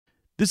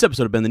This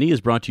episode of Bend the Knee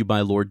is brought to you by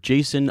Lord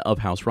Jason of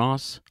House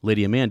Ross,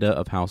 Lady Amanda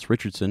of House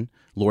Richardson,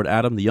 Lord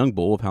Adam the Young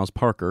Bull of House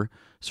Parker,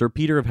 Sir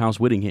Peter of House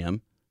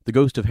Whittingham, the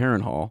Ghost of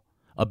Harrenhal,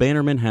 A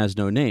Bannerman Has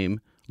No Name,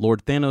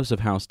 Lord Thanos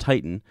of House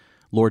Titan,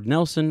 Lord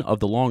Nelson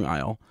of the Long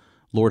Isle,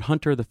 Lord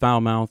Hunter the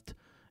Foul-Mouthed,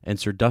 and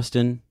Sir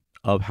Dustin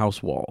of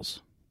House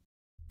Walls.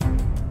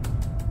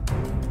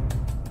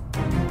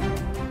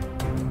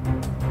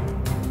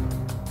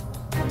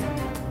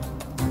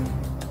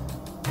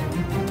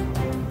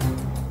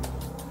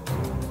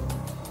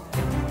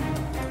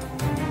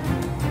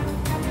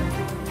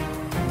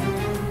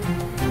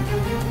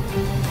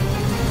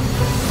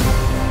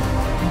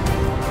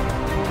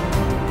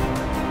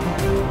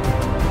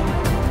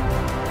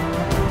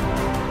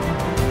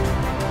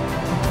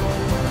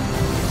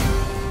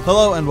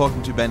 Hello and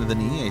welcome to Bend the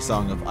Knee, a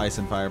Song of Ice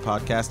and Fire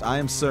podcast. I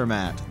am Sir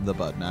Matt, the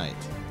Bud Knight.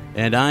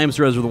 And I am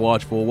Sir Ezra the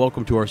Watchful.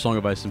 Welcome to our Song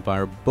of Ice and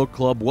Fire book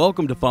club.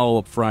 Welcome to Follow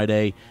Up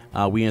Friday.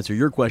 We answer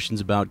your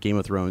questions about Game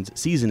of Thrones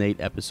Season 8,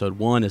 Episode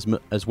 1,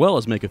 as well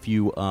as make a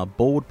few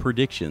bold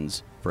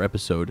predictions for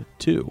Episode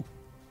 2.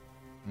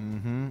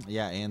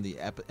 Yeah, and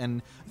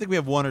and I think we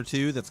have one or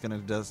two that's going to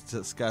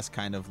discuss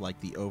kind of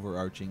like the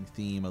overarching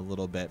theme a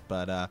little bit.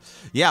 But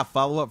yeah,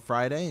 Follow Up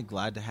Friday.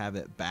 Glad to have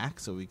it back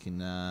so we can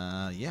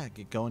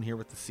get going here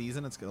with the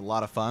season. It's a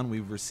lot of fun.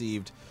 We've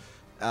received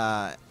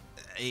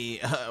we've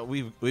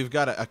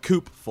got a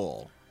coop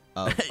full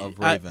of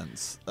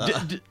ravens.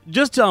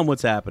 Just tell them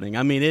what's happening.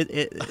 I mean,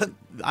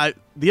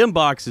 the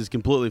inbox is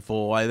completely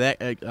full.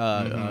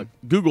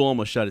 Google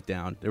almost shut it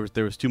down.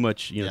 There was too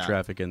much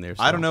traffic in there.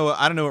 So. I don't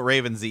know what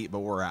ravens eat, but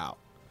we're out.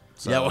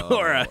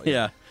 So,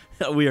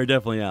 we are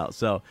definitely out.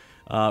 So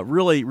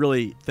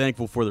really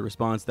thankful for the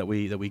response that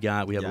we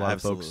got. We have a lot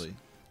of folks.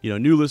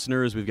 New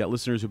listeners. We've got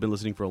listeners who've been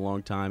listening for a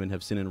long time and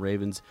have sent in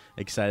ravens,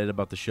 excited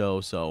about the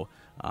show. So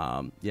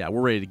we're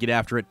ready to get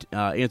after it,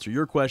 answer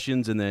your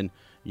questions, and then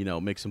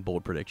make some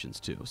bold predictions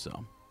too.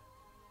 So,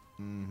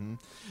 Sir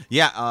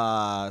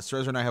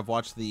Ezra and I have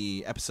watched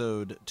the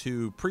episode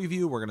 2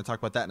 preview. We're going to talk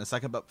about that in a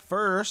second. But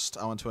first,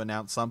 I want to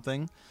announce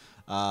something.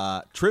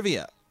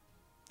 Trivia.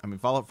 I mean,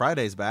 Follow Up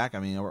Friday's back. I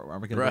mean, are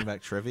we going to bring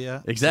back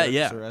trivia? Exactly.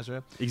 Sir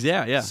Ezra?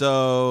 Exactly. Yeah.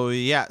 So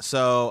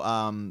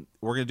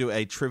we're going to do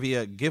a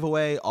trivia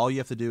giveaway. All you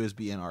have to do is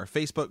be in our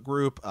Facebook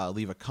group,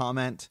 leave a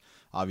comment,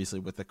 obviously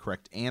with the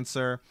correct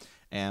answer,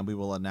 and we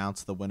will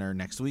announce the winner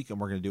next week, and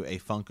we're going to do a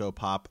Funko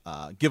Pop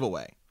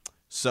giveaway.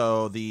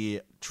 So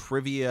the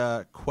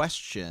trivia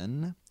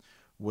question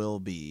will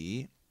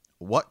be,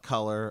 what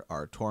color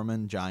are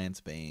Tormund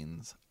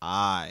Giantsbane's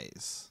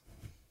eyes?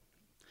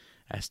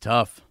 That's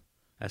tough.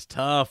 That's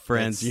tough,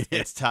 friends.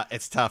 It's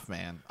tough,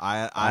 man.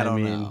 I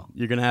don't know.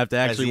 You're going to have to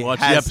actually watch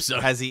the episode.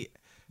 Has he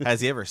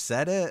ever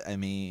said it? I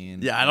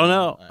mean... Yeah, I don't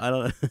know. I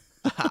don't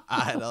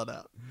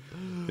know.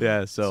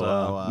 Yeah,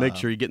 so make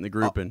sure you get in the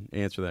group and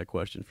answer that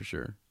question for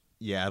sure.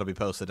 Yeah, it'll be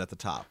posted at the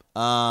top.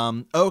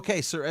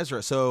 Okay, Sir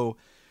Ezra. So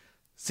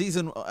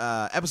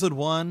episode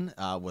 1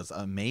 was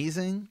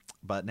amazing,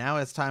 but now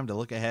it's time to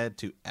look ahead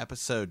to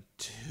episode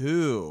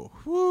 2.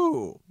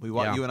 Whew.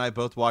 You and I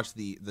both watched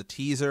the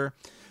teaser.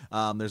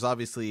 There's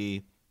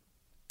obviously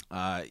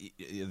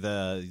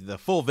the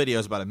full video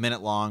is about a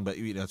minute long, but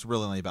it's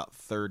really only about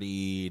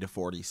 30 to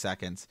 40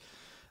 seconds.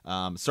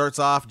 Starts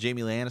off,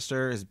 Jaime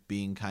Lannister is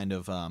being kind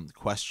of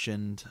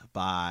questioned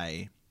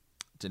by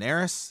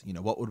Daenerys.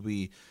 What would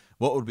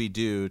we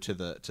do to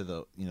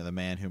the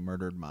man who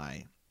murdered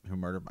my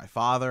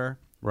father?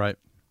 Right.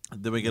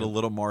 Then we get a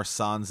little more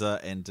Sansa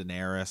and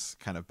Daenerys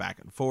kind of back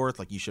and forth.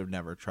 Like, you should have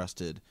never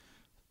trusted,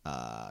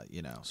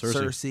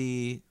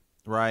 Cersei.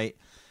 Right.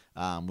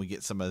 We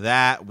get some of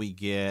that. We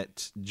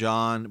get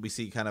Jon. We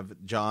see kind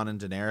of Jon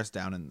and Daenerys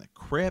down in the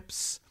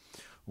crypts.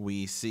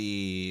 We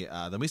see,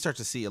 then we start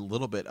to see a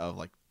little bit of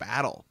like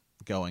battle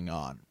going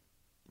on,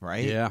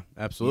 right? Yeah,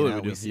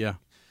 absolutely. We do. Yeah,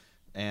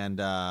 and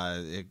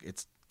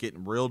it's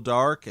getting real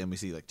dark, and we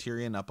see like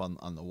Tyrion up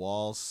on the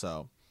walls.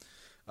 So,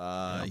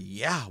 What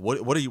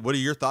are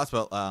your thoughts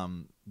about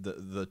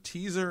the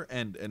teaser,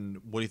 and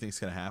what do you think is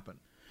going to happen?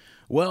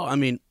 Well, I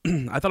mean,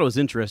 I thought it was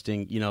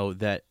interesting,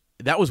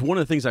 that was one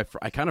of the things I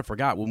kind of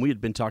forgot when we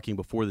had been talking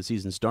before the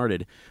season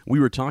started. We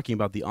were talking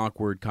about the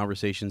awkward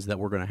conversations that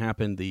were going to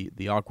happen,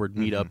 the awkward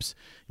meetups,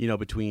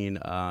 between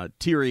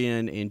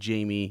Tyrion and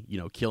Jaime,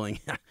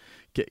 killing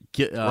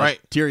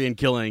Tyrion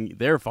killing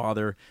their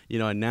father,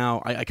 and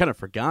now I kind of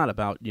forgot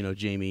about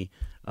Jaime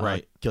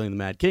killing the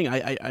Mad King.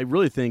 I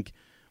really think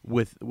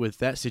with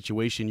that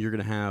situation, you're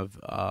going to have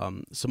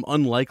some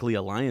unlikely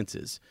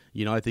alliances.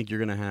 I think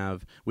you're going to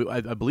have.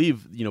 I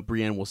believe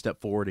Brienne will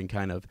step forward and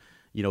kind of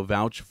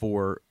vouch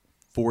for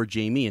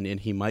Jaime, and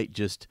he might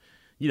just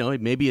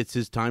maybe it's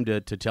his time to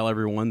tell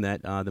everyone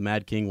that the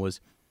Mad King was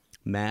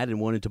mad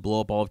and wanted to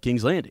blow up all of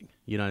King's Landing.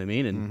 You know what I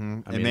mean?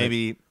 And I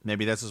mean,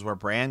 maybe this is where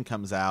Bran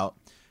comes out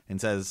and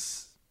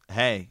says,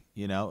 "Hey,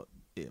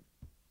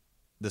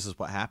 this is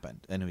what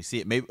happened," and we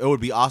see it. Maybe it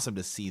would be awesome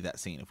to see that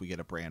scene if we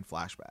get a Bran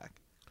flashback.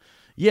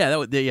 Yeah,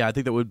 I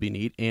think that would be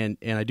neat. And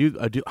I do.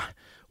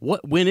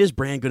 When is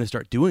Bran going to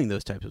start doing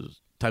those types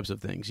of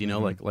things?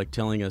 Like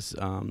telling us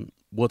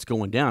what's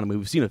going down. I mean,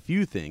 we've seen a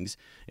few things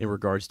in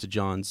regards to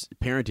Jon's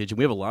parentage, and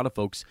we have a lot of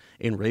folks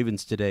in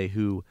Ravens today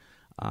who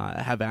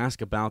have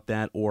asked about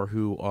that, or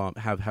who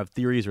have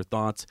theories or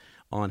thoughts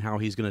on how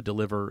he's going to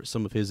deliver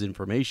some of his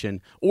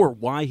information, or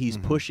why he's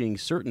pushing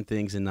certain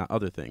things and not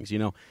other things.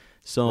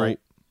 So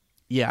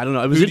yeah, I don't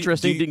know. It was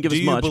interesting. Didn't give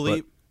us much.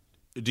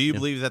 Do you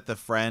believe that the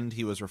friend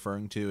he was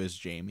referring to is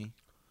Jaime?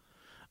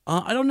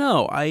 I don't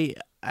know. I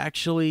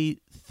actually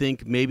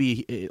think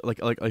maybe like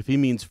if he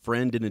means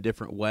friend in a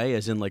different way,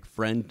 as in like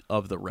friend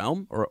of the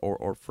realm,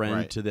 or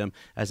friend to them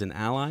as an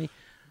ally.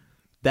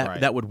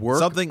 That would work.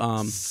 Something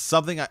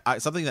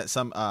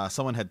that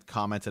someone had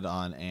commented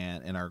on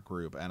in our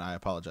group, and I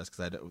apologize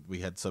because we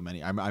had so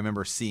many. I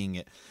remember seeing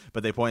it,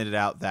 but they pointed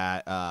out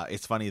that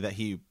it's funny that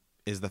he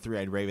is the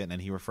three-eyed raven,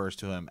 and he refers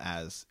to him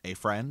as a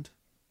friend,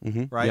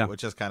 right? Yeah.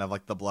 Which is kind of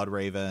like the blood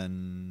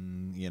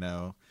raven,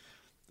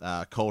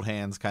 cold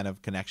hands kind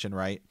of connection,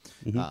 right?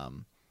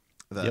 And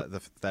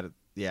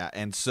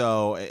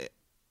so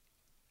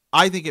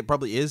I think it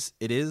probably is.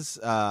 It is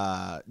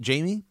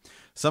Jaime.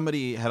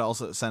 Somebody had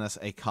also sent us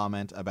a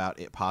comment about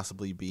it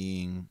possibly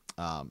being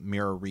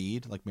Mira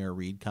Reed, like Mira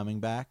Reed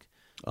coming back.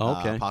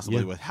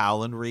 Possibly with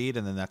Howland Reed,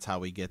 and then that's how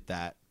we get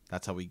that.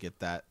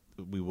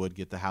 We would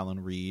get the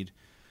Howland Reed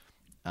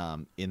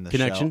in the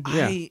connection.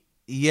 Show.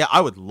 I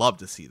would love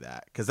to see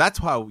that, because that's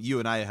how you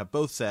and I have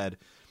both said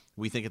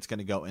we think it's going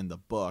to go in the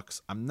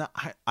books.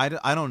 I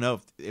don't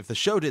know if the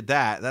show did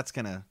that. That's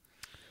gonna.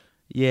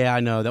 Yeah, I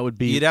know that would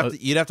be.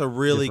 You'd have to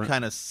really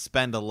kind of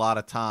spend a lot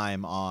of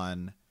time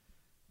on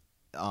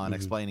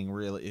explaining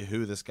really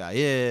who this guy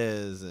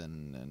is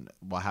and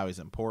how he's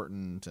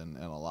important and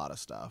a lot of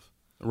stuff.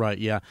 Right.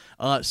 Yeah.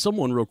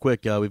 Someone real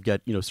quick. We've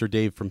got Sir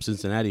Dave from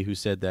Cincinnati who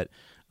said that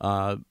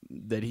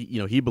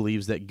he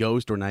believes that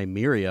Ghost or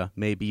Nymeria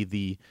may be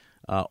the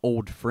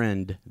old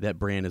friend that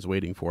Bran is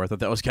waiting for. I thought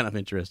that was kind of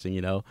interesting.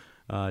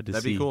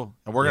 That'd be cool.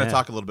 And we're going to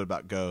talk a little bit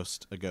about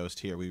a ghost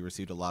here. We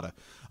received a lot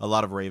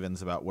of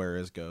ravens about where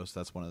is Ghost.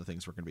 That's one of the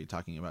things we're going to be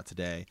talking about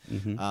today.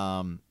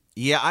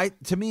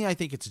 To me, I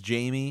think it's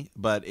Jaime,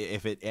 but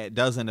if it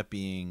does end up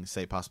being,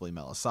 say, possibly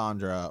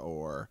Melisandre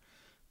or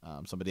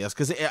somebody else,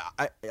 because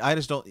I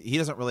just don't. He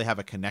doesn't really have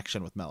a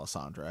connection with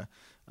Melisandre.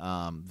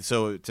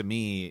 So to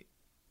me,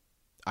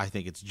 I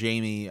think it's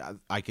Jaime.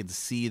 I could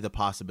see the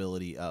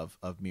possibility of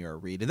Mira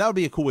Reed, and that would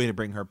be a cool way to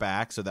bring her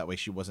back, so that way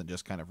she wasn't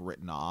just kind of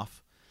written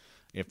off.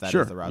 If that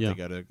is the route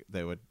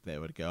they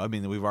would go. I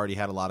mean, we've already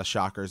had a lot of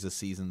shockers this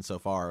season so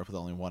far with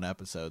only one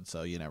episode,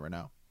 so you never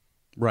know.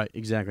 Right,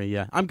 exactly.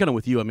 Yeah, I'm kind of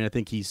with you. I mean, I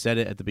think he said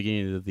it at the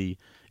beginning of the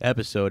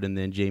episode, and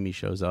then Jaime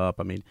shows up.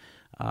 I mean,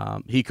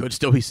 he could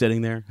still be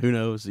sitting there. Who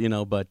knows?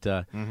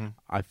 But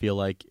I feel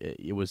like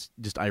it was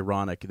just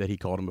ironic that he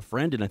called him a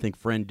friend, and I think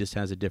friend just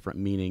has a different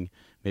meaning,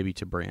 maybe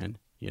to Bran.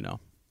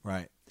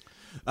 Right.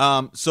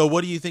 So,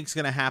 what do you think is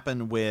going to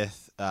happen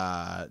with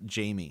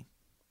Jaime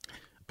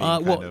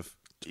being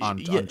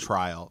on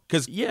trial?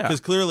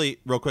 Because clearly,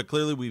 real quick,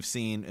 we've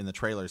seen in the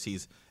trailers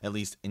he's at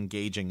least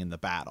engaging in the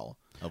battle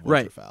of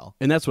Winterfell. Right.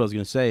 And that's what I was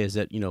going to say is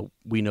that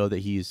we know that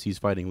he's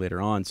fighting later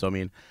on. So I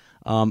mean,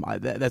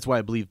 that's why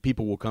I believe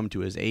people will come to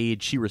his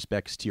aid. She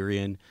respects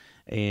Tyrion,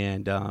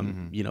 and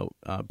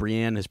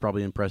Brienne has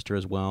probably impressed her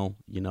as well.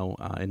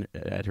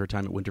 At her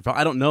time at Winterfell,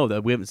 I don't know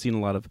that we haven't seen a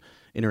lot of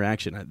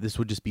interaction. This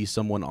would just be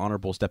someone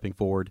honorable stepping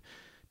forward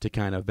to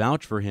kind of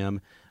vouch for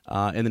him.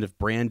 And then if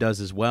Bran does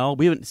as well,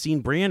 we haven't seen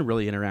Bran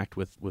really interact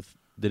with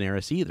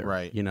Daenerys either.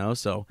 Right.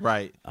 So.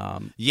 Right.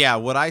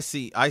 What I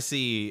see,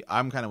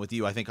 I'm kind of with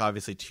you. I think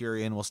obviously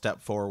Tyrion will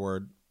step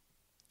forward,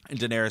 and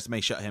Daenerys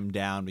may shut him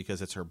down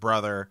because it's her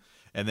brother,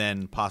 and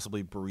then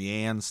possibly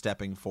Brienne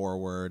stepping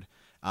forward.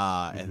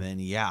 And then,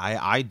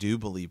 I do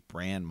believe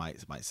Bran might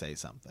say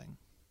something.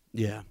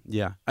 Yeah.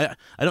 Yeah. I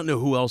don't know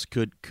who else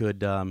could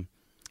that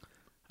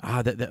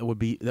would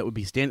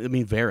be stand. I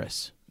mean,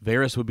 Varys.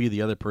 Varys would be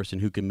the other person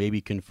who can maybe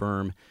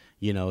confirm,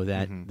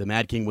 that the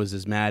Mad King was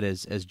as mad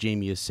as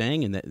Jaime is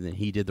saying, and that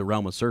he did the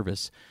realm a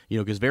service.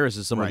 Because Varys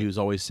is someone who's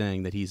always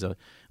saying that he's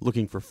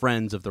looking for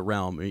friends of the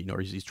realm, or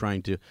he's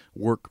trying to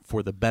work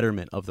for the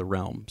betterment of the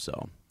realm.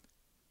 So,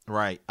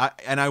 right.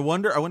 I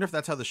wonder if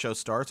that's how the show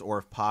starts, or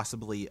if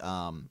possibly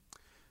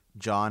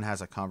Jon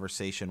has a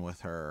conversation with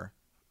her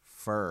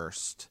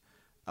first,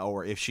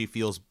 or if she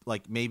feels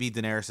like maybe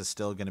Daenerys is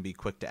still going to be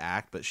quick to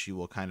act, but she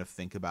will kind of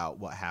think about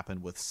what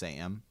happened with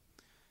Sam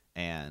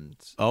and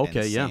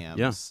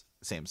Sam's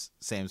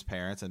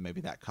parents, and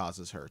maybe that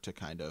causes her to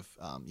kind of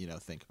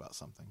think about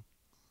something.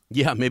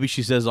 Yeah, maybe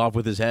she says off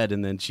with his head,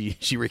 and then she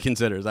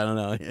reconsiders. I don't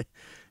know.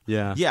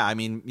 Yeah. I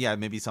mean,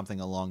 maybe something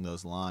along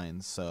those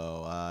lines.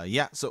 So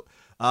So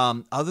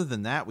other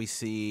than that, we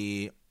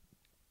see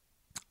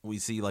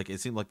like it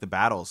seemed like the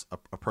battle's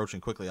approaching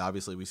quickly.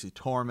 Obviously, we see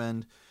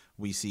Tormund.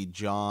 We see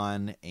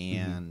Jon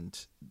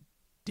and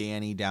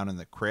Dany down in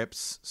the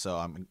crypts, so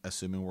I'm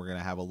assuming we're going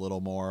to have a little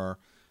more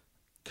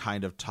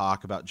kind of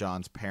talk about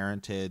Jon's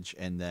parentage,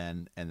 and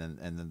then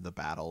the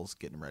battle's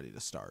getting ready to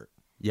start.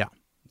 Yeah,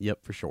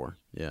 yep, for sure.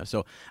 Yeah,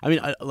 so I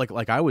mean, I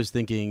was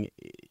thinking,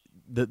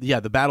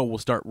 the battle will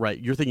start right.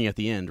 You're thinking at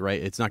the end,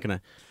 right? It's not going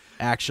to.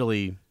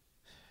 actually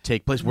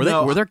take place.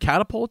 Were there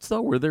catapults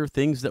though? Were there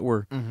things that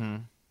were? Mm-hmm.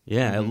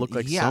 Yeah, it looked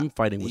like some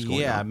fighting was going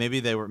on. Yeah, maybe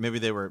they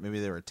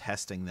were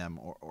testing them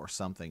or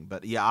something.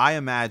 But yeah, I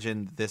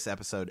imagine this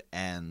episode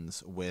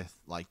ends with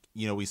like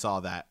we saw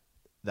that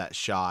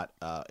shot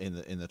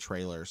in the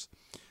trailers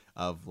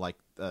of like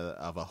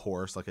of a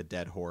horse, like a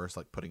dead horse,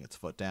 like putting its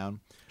foot down.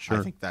 Sure.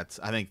 I think that's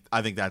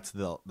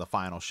the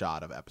final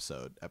shot of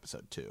episode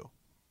 2.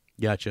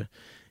 Gotcha.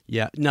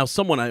 Yeah. Now,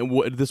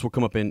 this will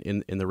come up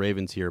in the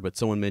Ravens here, but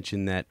someone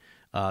mentioned that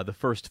the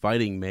first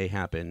fighting may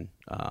happen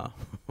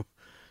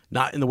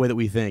not in the way that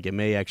we think. It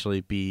may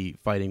actually be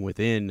fighting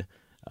within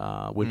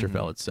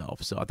Winterfell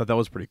itself. So I thought that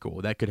was pretty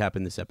cool. That could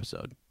happen this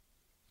episode.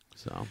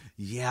 So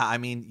yeah, I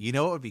mean,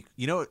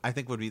 what I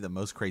think would be the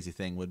most crazy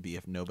thing would be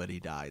if nobody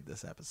died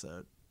this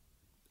episode.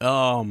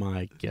 Oh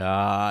my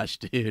gosh,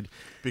 dude!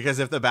 Because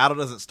if the battle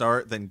doesn't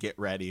start, then get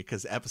ready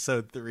because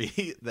episode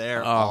 3,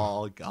 they're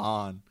all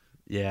gone.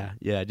 Yeah,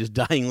 just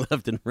dying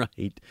left and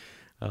right.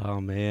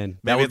 Oh man,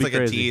 that maybe would it's like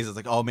crazy. a tease. It's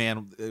like, oh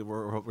man,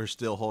 we're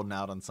still holding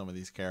out on some of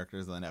these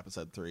characters, and then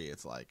episode 3,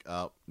 it's like,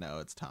 oh no,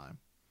 it's time.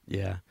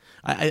 Yeah,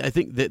 I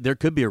think that there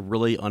could be a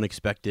really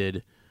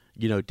unexpected,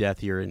 death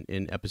here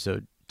in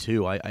episode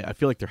 2. I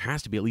feel like there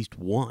has to be at least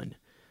one.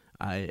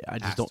 I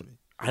just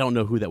don't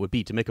know who that would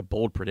be. To make a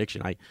bold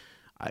prediction,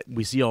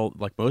 we see all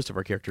like most of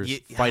our characters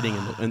fighting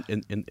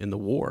in the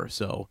war.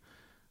 So,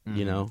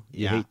 you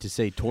hate to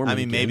say Tormund. I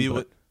mean, again, maybe.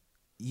 But...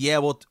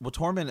 Well,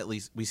 Tormund, at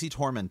least we see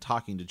Tormund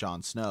talking to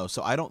Jon Snow.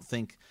 So I don't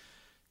think,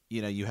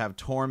 you have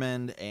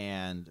Tormund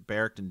and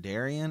Beric and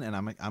Darien,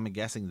 and I'm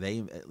guessing they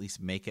at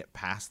least make it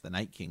past the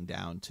Night King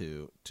down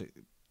to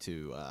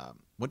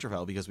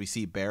Winterfell because we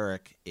see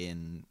Beric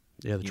in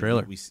the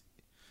trailer.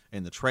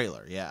 In the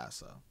trailer, yeah.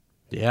 So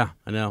yeah,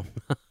 I know.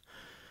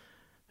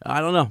 I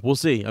don't know. We'll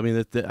see. I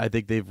mean, I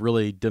think they've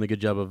really done a good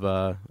job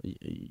of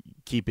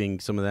keeping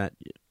some of that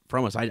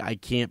from us. I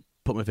can't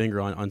put my finger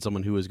on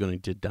someone who is going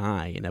to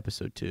die in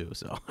episode 2.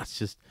 So it's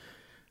just,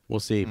 we'll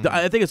see.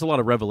 I think it's a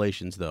lot of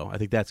revelations, though. I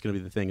think that's going to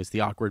be the thing. It's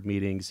the awkward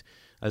meetings,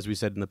 as we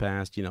said in the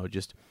past.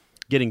 Just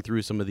getting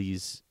through some of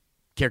these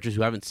characters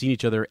who haven't seen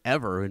each other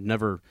ever, and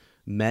never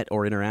met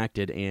or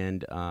interacted,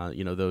 and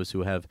those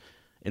who have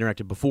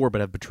interacted before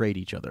but have betrayed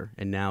each other,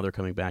 and now they're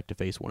coming back to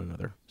face one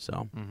another.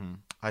 So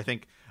I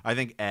think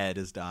Ed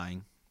is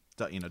dying.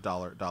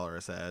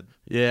 Dolorous Ed.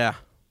 Yeah,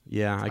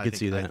 I could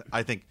see that.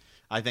 I think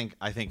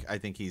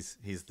he's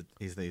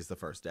the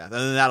first death, and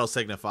then that'll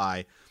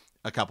signify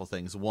a couple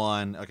things.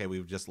 One, okay,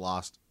 we've just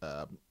lost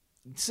a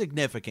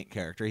significant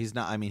character. He's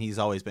not. I mean, he's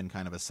always been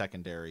kind of a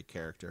secondary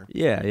character.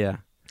 Yeah.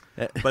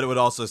 But it would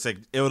also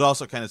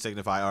kind of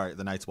signify, all right,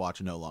 the Night's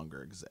Watch no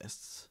longer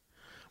exists.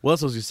 Well,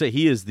 that's what I was going to say.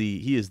 He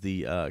is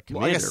the commander.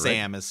 Well, I guess right?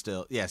 Sam is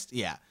still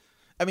yeah.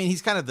 I mean,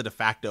 he's kind of the de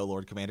facto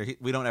Lord Commander.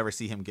 We don't ever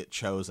see him get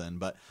chosen,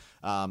 but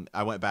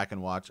I went back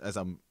and watched as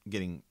I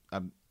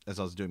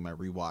was doing my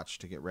rewatch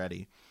to get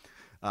ready.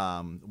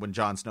 When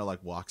Jon Snow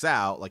walks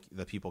out,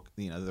 the people,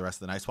 the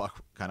rest of the Night's Watch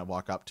kind of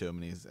walk up to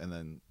him, and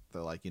then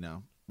they're like,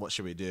 what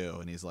should we do?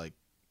 And he's like,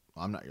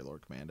 well, I'm not your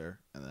Lord Commander.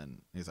 And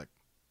then he's like,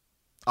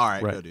 all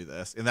right, go do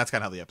this. And that's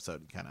kind of how the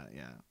episode kind of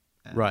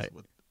ends right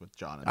with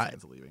Jon and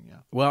Sansa leaving. Yeah.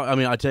 Well, I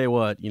mean, I tell you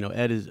what,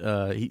 Ed is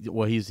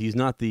he's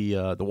not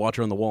the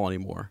Watcher on the wall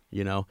anymore.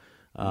 No,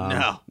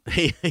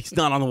 he's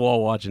not on the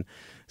wall watching.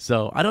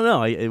 So I don't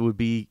know. It'd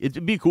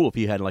be cool if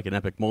he had an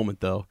epic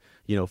moment though,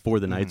 for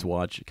the Night's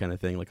Watch kind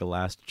of thing, like a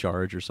last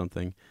charge or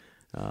something.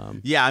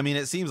 Yeah, I mean,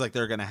 it seems like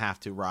they're going to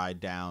have to ride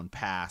down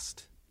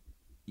past,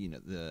 I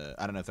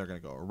don't know if they're going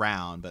to go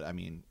around, but I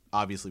mean,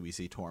 obviously we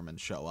see Tormund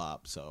show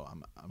up, so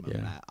I'm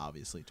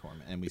obviously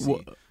Tormund, and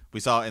we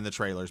saw in the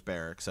trailers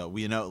Beric, so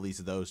we know at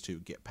least those two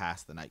get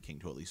past the Night King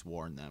to at least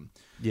warn them.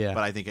 Yeah,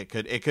 but I think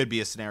it could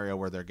be a scenario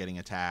where they're getting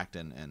attacked,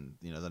 and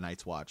the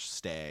Night's Watch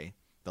stay.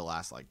 The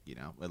last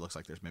it looks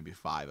like there's maybe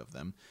 5 of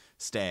them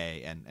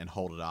stay and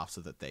hold it off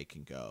so that they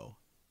can go.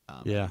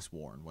 At least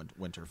warn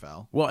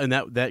Winterfell. Well, and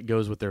that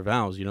goes with their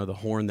vows. The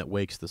horn that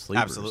wakes the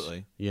sleepers.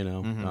 Absolutely.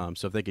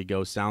 So if they could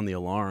go sound the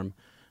alarm,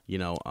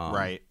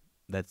 right.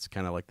 That's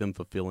kind of like them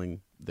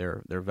fulfilling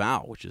their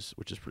vow, which is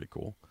pretty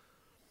cool.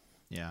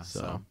 Yeah.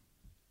 So.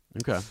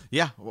 Okay.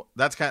 Yeah, well,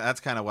 that's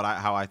kind of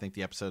how I think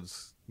the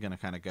episode's gonna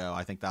kind of go.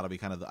 I think that'll be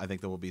I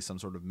think there will be some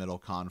sort of middle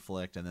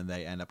conflict, and then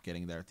they end up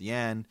getting there at the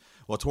end.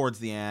 Well, towards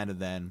the end, and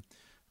then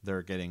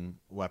they're getting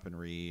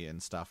weaponry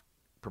and stuff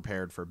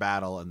prepared for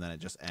battle, and then it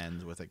just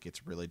ends with it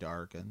gets really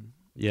dark, and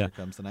here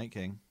comes the Night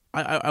King.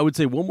 I would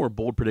say one more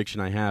bold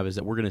prediction I have is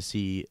that we're going to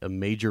see a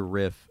major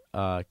riff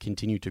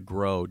continue to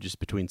grow just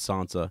between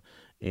Sansa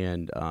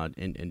and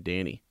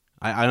Dany.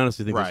 I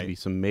honestly think there's going to be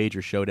some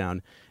major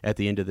showdown at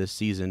the end of this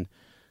season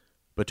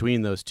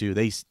between those two.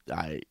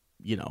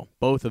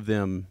 Both of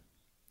them.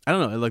 I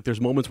don't know.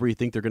 There's moments where you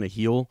think they're going to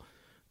heal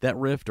that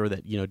rift, or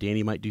that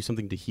Dany might do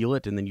something to heal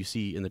it, and then you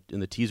see in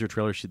the teaser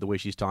trailer the way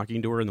she's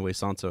talking to her and the way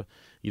Sansa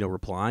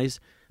replies.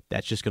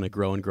 That's just going to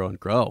grow and grow and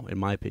grow, in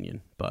my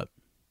opinion. But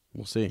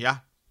we'll see.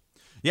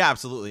 Yeah,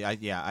 absolutely.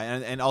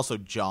 And also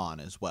Jon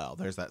as well.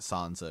 There's that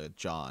Sansa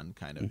Jon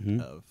kind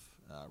of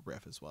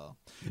riff as well,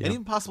 Yeah. and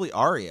even possibly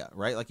Arya,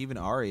 right? Like even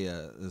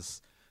Arya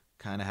is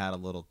kind of had a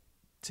little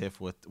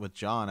tiff with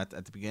Jon at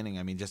the beginning.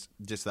 I mean, just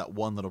that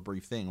one little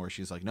brief thing where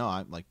she's like, "No,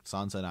 I'm like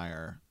Sansa and I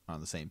are on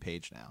the same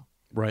page now."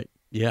 Right.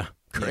 Yeah.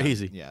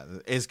 Crazy. Yeah,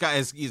 it's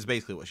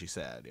basically what she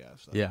said. Yeah.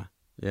 So. Yeah.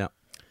 Yeah.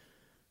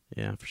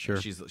 Yeah, for sure.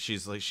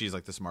 She's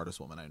like the smartest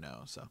woman I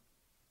know. So.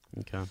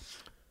 Okay.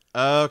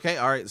 Okay.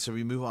 All right. So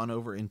we move on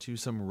over into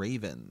some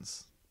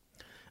Ravens.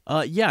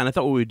 Yeah, and I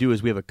thought what we'd do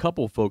is we have a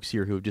couple folks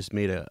here who have just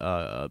made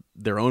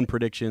their own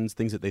predictions,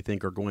 things that they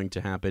think are going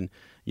to happen,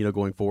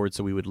 going forward.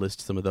 So we would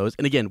list some of those.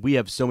 And again, we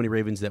have so many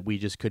Ravens that we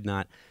just could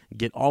not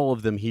get all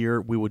of them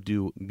here. We would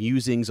do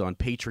musings on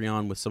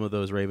Patreon with some of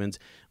those Ravens.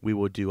 We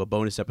would do a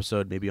bonus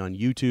episode maybe on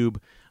YouTube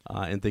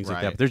and things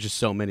like that. But there's just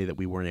so many that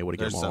we weren't able to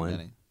get them all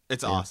in.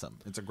 It's awesome.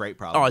 It's a great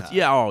problem.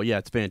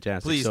 It's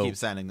fantastic. Please keep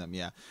sending them.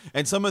 Yeah,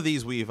 and some of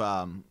these we've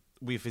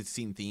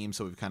seen themes,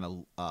 so we've kind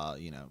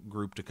of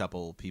grouped a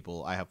couple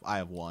people. I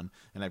have one,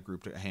 and I've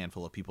grouped a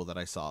handful of people that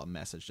I saw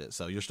messaged it.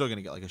 So you're still going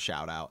to get like a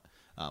shout out.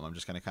 I'm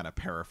just going to kind of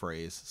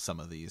paraphrase some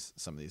of these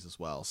as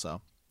well.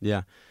 So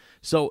yeah,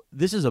 so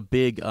this is a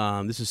big.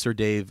 This is Sir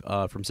Dave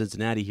from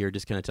Cincinnati here,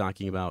 just kind of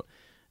talking about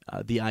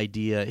the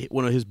idea.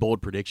 One of his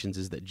bold predictions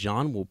is that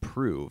Jon will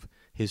prove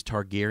his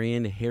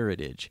Targaryen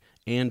heritage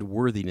and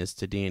worthiness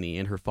to Dany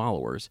and her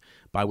followers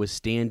by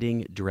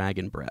withstanding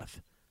dragon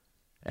breath.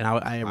 And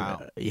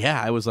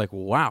I was like,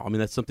 wow. I mean,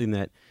 that's something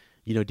that,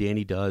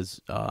 Dany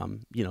does.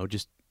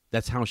 Just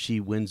that's how she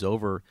wins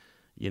over,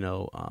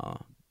 the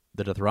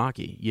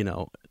Dothraki.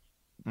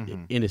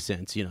 In a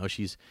sense,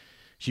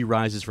 she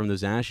rises from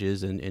those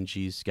ashes and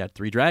she's got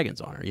 3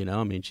 dragons on her.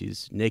 I mean,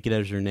 she's naked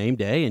as her name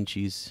day, and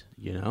she's,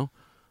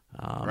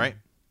 right.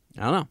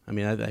 I don't know. I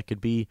mean, that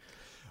could be.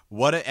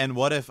 What if?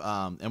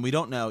 And we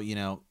don't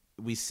know.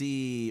 We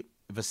see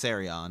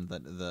Viserion,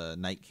 the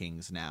Night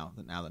King's now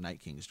the Night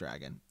King's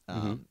dragon.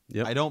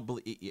 Yep. I don't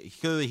believe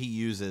clearly he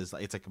uses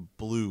it's like a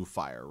blue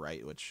fire,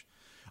 right? Which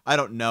I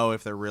don't know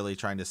if they're really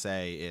trying to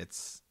say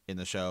it's in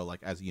the show.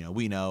 Like as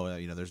we know,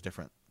 there's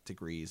different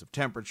degrees of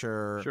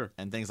temperature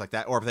and things like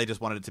that, or if they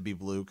just wanted it to be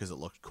blue because it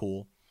looked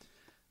cool.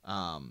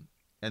 And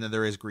then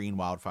there is green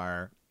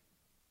wildfire.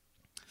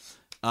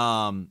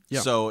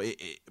 So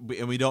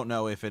and we don't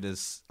know if it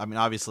is. I mean,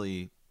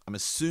 obviously, I'm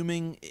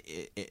assuming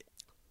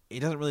it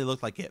doesn't really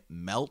look like it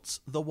melts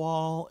the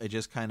wall. It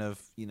just kind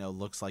of,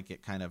 looks like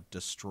it kind of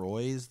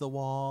destroys the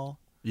wall.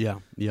 Yeah,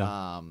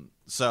 yeah.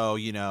 So,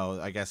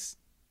 I guess,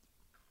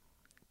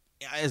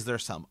 is there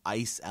some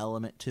ice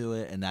element to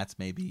it? And that's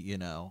maybe,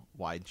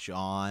 why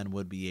Jon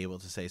would be able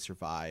to, say,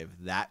 survive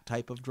that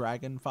type of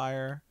dragon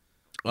fire.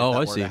 Oh,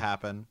 I see. To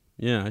happen.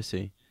 Yeah, I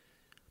see.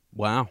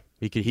 Wow.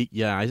 I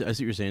see what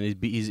you're saying.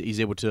 He's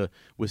able to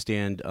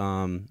withstand,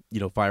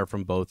 fire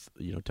from both,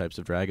 types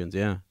of dragons.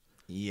 Yeah.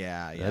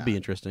 Yeah. That'd be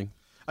interesting.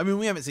 I mean,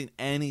 we haven't seen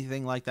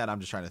anything like that. I'm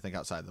just trying to think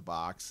outside the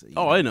box.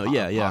 I know.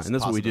 Yeah. And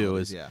that's what we do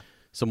is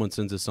someone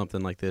sends us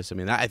something like this. I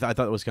mean, I thought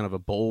it was kind of a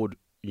bold,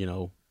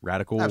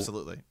 radical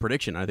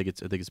prediction. I think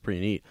it's pretty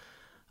neat.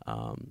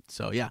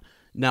 So yeah.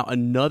 Now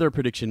another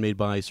prediction made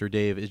by Sir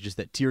Dave is just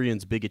that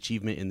Tyrion's big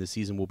achievement in the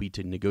season will be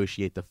to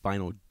negotiate the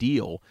final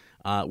deal,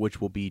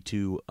 which will be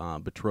to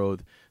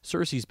betroth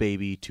Cersei's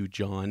baby to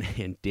Jon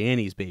and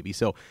Dany's baby.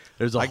 So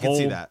there's I can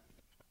see that.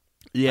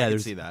 Yeah, I can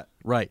see that.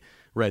 Right.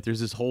 There's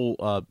this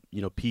whole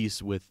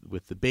piece with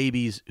the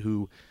babies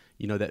who,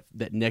 that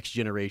next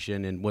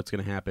generation and what's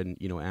going to happen,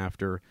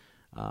 after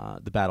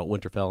the battle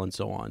at Winterfell and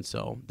so on.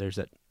 So there's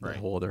that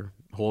whole other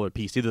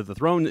piece. Either the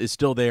throne is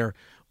still there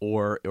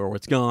or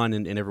it's gone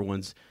and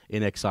everyone's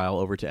in exile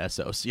over to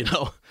Essos,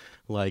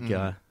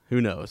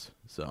 who knows?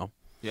 So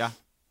yeah.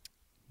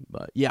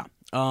 But yeah.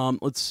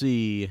 Let's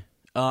see.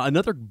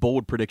 Another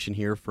bold prediction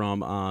here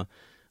from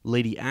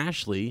Lady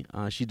Ashley.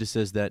 She just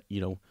says that,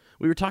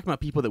 we were talking about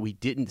people that we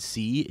didn't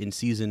see in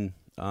season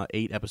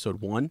 8,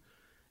 episode 1,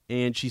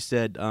 and she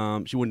said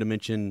she wanted to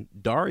mention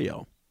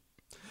Daario.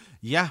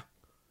 Yeah.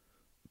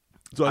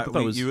 So I thought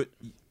that was you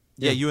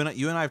and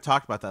I have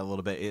talked about that a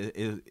little bit.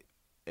 Is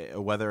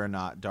whether or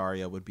not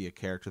Daario would be a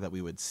character that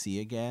we would see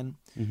again.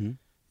 Mm-hmm.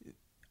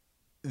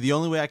 The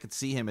only way I could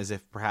see him is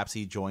if perhaps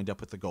he joined up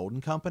with the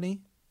Golden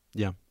Company.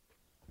 Yeah.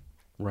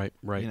 Right.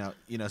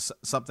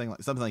 Something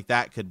like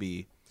that could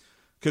be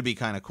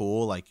kind of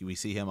cool. Like we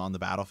see him on the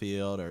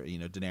battlefield, or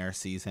Daenerys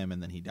sees him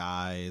and then he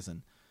dies,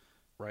 and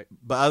right.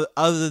 But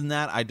other than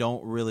that, I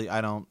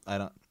don't.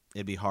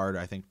 It'd be hard,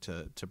 I think,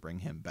 to bring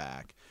him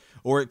back,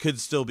 or it could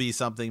still be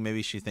something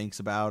maybe she thinks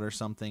about or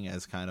something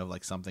as kind of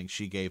like something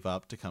she gave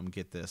up to come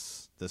get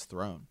this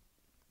throne.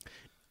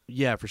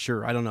 Yeah, for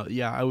sure. I don't know.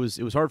 Yeah, it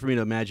was hard for me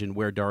to imagine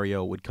where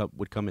Daario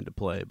would come into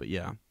play, but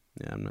yeah,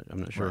 I'm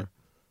not sure. Right.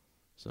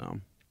 So.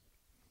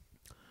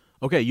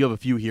 Okay, you have a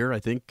few here. I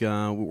think we're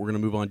going to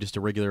move on just to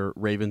regular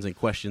Ravens and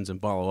questions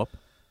and follow up.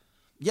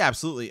 Yeah,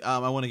 absolutely.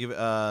 I want to give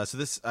so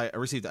this I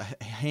received a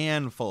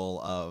handful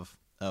of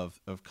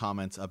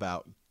comments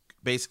about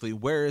basically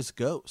where is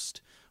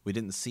Ghost. We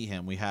didn't see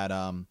him. We had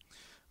a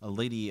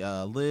lady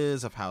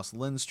Liz of House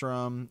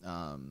Lindstrom,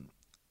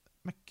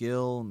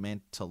 McGill,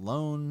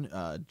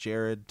 Mantalone,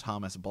 Jared,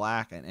 Thomas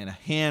Black, and a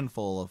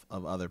handful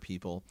of other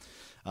people.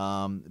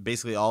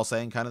 Basically all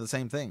saying kind of the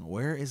same thing.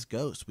 Where is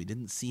Ghost? We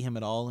didn't see him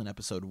at all in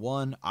episode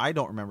 1. I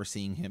don't remember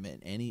seeing him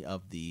in any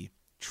of the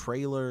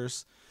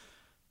trailers.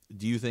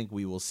 Do you think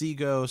we will see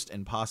Ghost?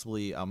 And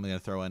possibly, I'm going to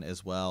throw in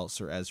as well,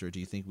 Sir Ezra, do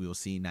you think we will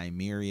see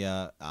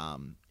Nymeria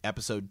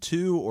episode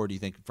 2, or do you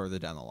think further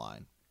down the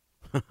line?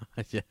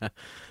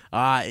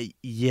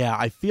 Yeah,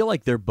 I feel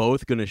like they're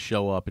both going to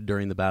show up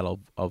during the Battle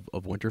of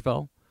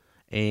Winterfell,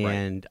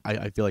 and right.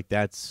 I feel like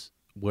that's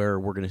where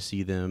we're going to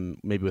see them,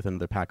 maybe with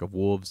another pack of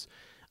wolves.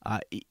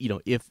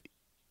 If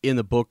in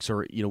the books,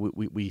 or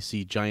we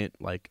see giant,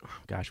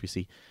 we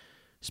see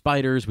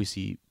spiders, we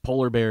see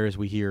polar bears,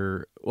 we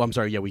hear of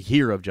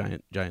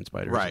giant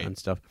spiders, right, and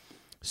stuff.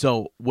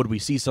 So would we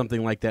see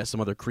something like that, some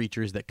other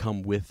creatures that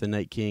come with the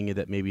Night King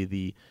that maybe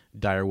the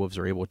direwolves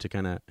are able to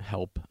kind of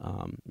help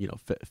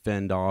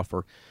fend off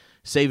or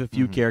save a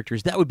few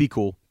characters? That would be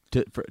cool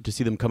to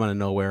see them come out of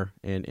nowhere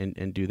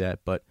and do that.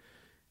 But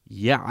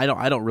yeah,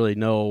 I don't really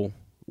know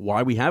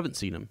why we haven't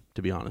seen them,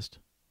 to be honest.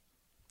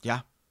 Yeah,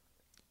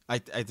 I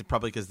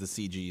probably because the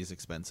CG is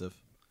expensive.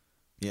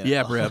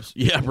 Yeah, perhaps.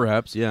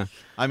 Yeah.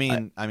 I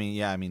mean,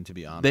 to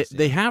be honest,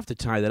 they have to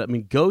tie that up. I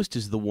mean, Ghost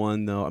is the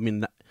one, though. I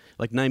mean,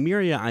 like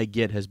Nymeria, I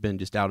get, has been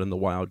just out in the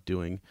wild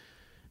doing,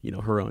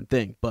 her own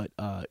thing. But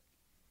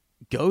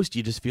Ghost,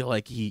 you just feel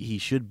like he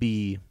should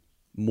be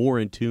more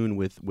in tune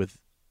with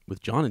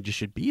Jon and just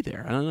should be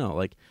there. I don't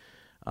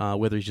know,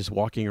 whether he's just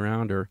walking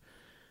around or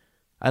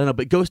I don't know.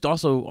 But Ghost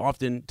also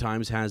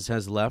oftentimes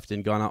has left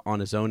and gone out on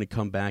his own and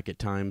come back at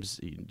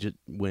times just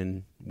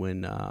when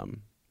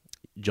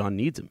Jon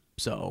needs him.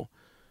 So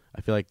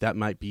I feel like that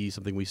might be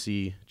something we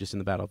see just in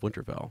the Battle of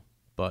Winterfell.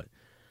 But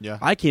yeah,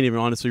 I can't even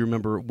honestly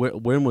remember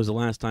when was the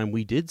last time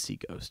we did see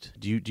Ghost.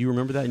 Do you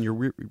remember that in your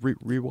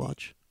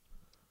rewatch?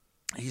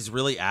 He's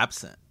really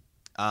absent.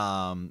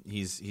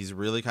 He's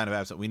really kind of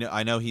absent.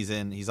 I know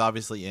he's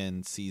obviously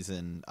in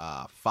season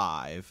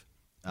 5.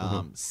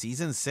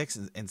 Season 6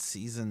 and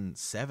season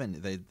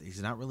 7,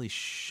 he's not really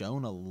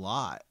shown a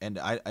lot, and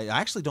I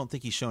actually don't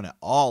think he's shown at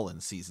all in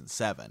season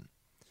 7.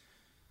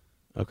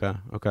 Okay.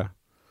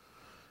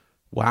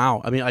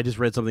 Wow. I mean, I just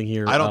read something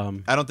here. I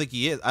don't think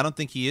he is. I don't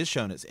think he is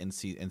shown as in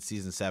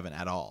season 7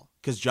 at all.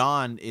 Because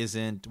Jon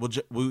isn't.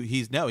 Well,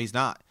 he's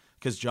not.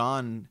 Because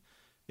Jon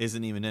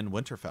isn't even in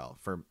Winterfell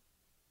for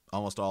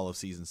almost all of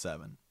season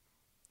 7.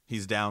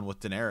 He's down with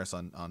Daenerys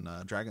on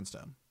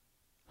Dragonstone.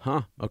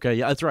 Huh. Okay.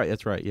 Yeah, that's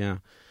right. Yeah.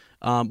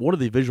 One of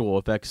the visual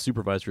effects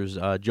supervisors,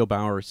 Joe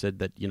Bauer, said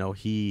that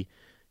he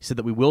said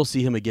that we will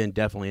see him again,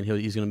 definitely, and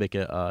he's going to make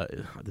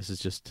this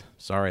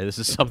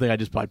is something I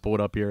just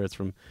pulled up here. It's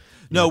from.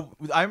 No,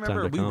 I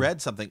remember we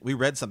read something. We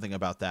read something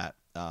about that.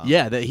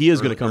 That he is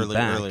going to come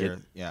back.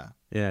 Earlier. Yeah.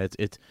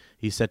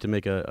 He's set to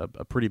make a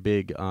pretty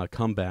big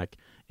comeback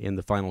in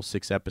the final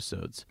 6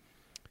 episodes.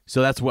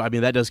 So that's what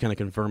that does kind of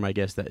confirm, I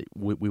guess, that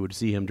we would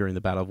see him during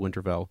the Battle of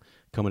Winterfell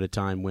come at a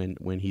time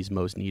when he's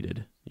most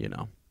needed.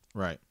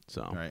 Right.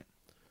 So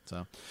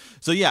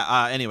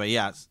yeah. Anyway,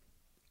 yeah.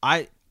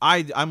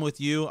 I'm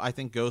with you. I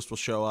think Ghost will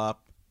show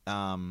up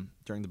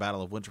during the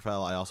Battle of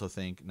Winterfell. I also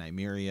think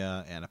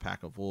Nymeria and a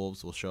pack of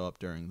wolves will show up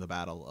during the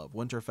Battle of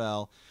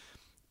Winterfell.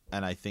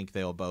 And I think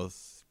they'll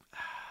both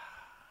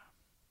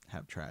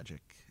have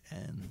tragic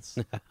ends.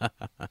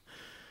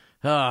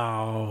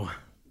 Oh,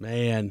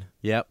 man.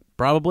 Yep.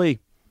 Probably.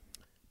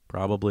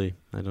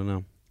 I don't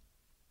know.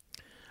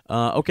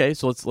 Okay,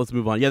 so let's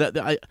move on.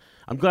 Yeah,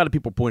 I'm glad that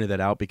people pointed that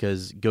out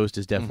because Ghost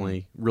is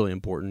definitely really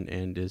important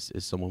and is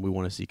someone we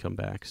want to see come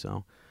back.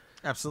 So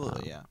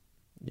absolutely,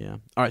 yeah.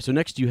 All right, so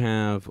next you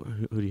have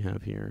who do you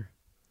have here?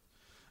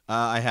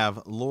 I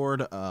have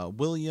Lord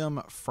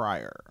William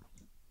Fryer.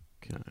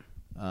 Okay.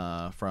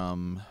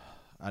 From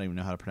I don't even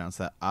know how to pronounce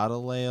that.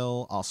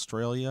 Adelaide,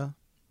 Australia.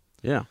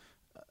 Yeah.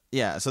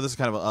 Yeah, so this is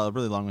kind of a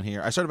really long one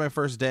here. I started my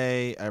first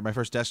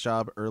desk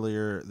job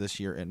earlier this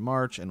year in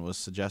March and was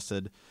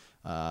suggested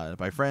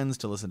by friends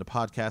to listen to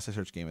podcasts. I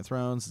searched Game of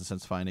Thrones, and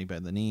since finding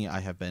Bend the Knee,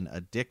 I have been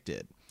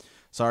addicted.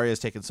 Sorry it's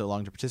taken so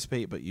long to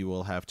participate, but you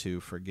will have to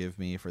forgive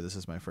me, for this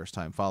is my first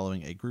time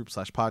following a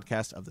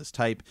group/podcast of this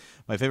type.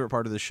 My favorite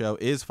part of the show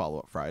is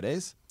Follow-Up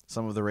Fridays.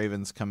 Some of the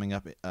Ravens coming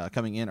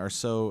in are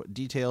so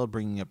detailed,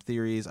 bringing up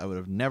theories I would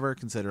have never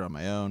considered on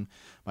my own.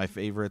 My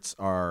favorites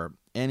are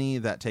any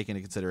that take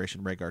into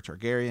consideration Rhaegar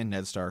Targaryen,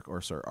 Ned Stark,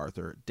 or Sir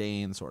Arthur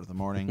Dayne, Sword of the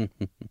Morning.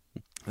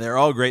 They're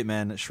all great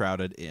men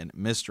shrouded in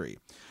mystery.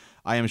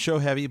 I am show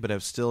heavy, but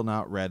have still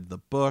not read the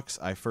books.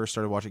 I first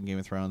started watching Game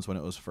of Thrones when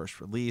it was first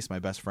released. My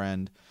best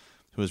friend,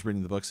 who was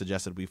reading the book,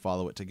 suggested we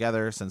follow it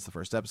together. Since the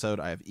first episode,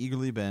 I have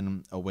eagerly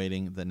been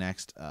awaiting the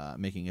next,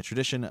 making a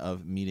tradition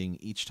of meeting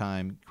each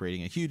time,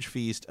 creating a huge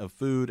feast of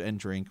food and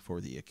drink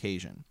for the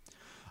occasion.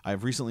 I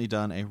have recently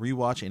done a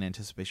rewatch in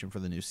anticipation for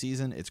the new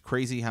season. It's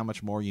crazy how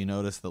much more you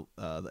notice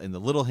in the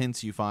little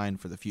hints you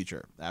find for the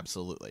future.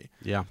 Absolutely.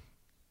 Yeah.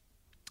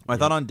 My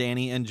thought on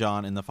Dany and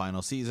Jon in the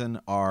final season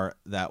are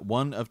that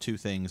one of two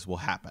things will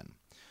happen.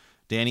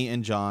 Dany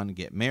and Jon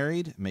get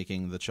married,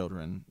 making the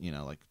children,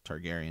 like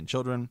Targaryen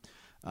children.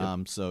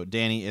 So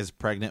Dany is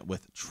pregnant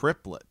with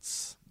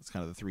triplets. It's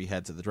kind of the three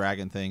heads of the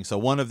dragon thing. So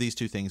one of these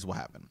two things will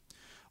happen.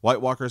 White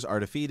Walkers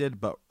are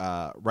defeated, but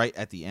right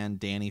at the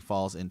end, Dany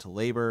falls into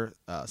labor,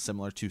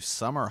 similar to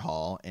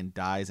Summerhall, and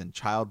dies in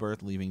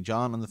childbirth, leaving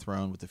Jon on the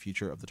throne with the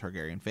future of the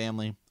Targaryen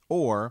family.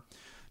 Or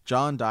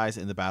Jon dies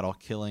in the battle,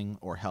 killing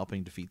or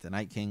helping defeat the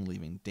Night King,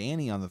 leaving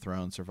Dany on the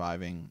throne,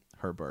 surviving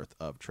her birth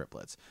of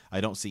triplets.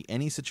 I don't see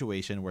any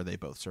situation where they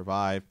both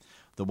survive.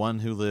 The one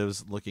who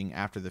lives looking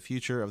after the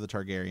future of the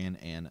Targaryen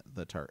and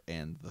the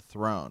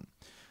throne.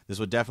 This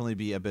would definitely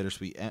be a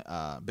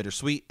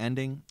bittersweet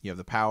ending. You have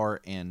the power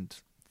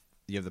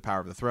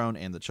of the throne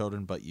and the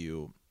children, but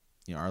you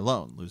are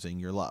alone, losing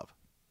your love.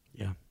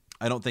 Yeah.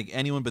 I don't think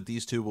anyone but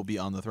these two will be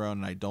on the throne,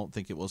 and I don't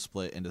think it will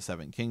split into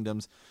 7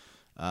 kingdoms.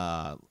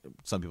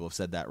 Some people have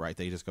said that, right?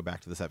 They just go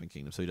back to the 7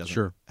 kingdoms, so he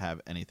doesn't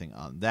have anything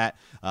on that.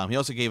 He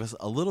also gave us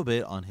a little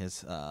bit on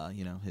his,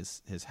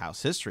 his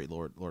house history,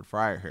 Lord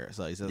Fryer here.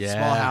 So he's a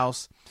small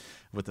house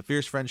with a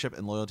fierce friendship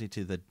and loyalty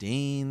to the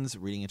Danes,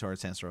 reading into our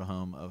Sandstro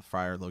home of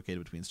Fryer,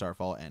 located between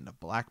Starfall and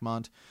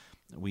Blackmont.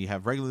 We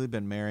have regularly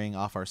been marrying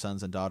off our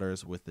sons and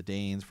daughters with the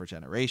Danes for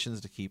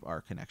generations to keep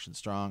our connection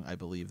strong. I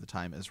believe the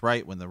time is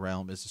right when the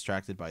realm is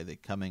distracted by the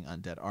coming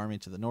undead army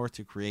to the north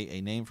to create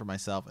a name for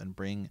myself and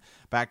bring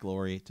back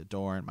glory to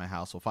Dorne. My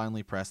house will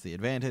finally press the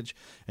advantage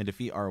and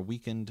defeat our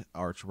weakened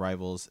arch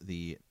rivals,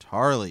 the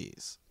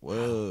Tarleys.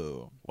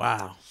 Whoa.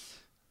 Wow.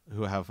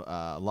 Who have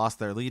lost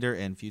their leader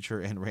and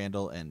future in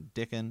Randall and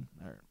Dickon.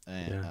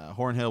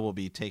 Hornhill will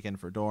be taken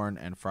for Dorne,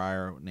 and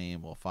Fryer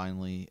name will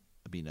finally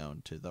be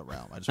known to the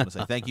realm. I just want to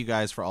say thank you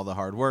guys for all the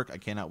hard work. I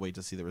cannot wait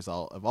to see the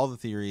result of all the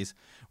theories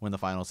when the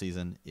final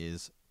season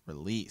is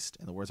released.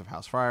 In the words of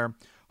House Fryer,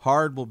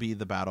 hard will be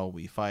the battle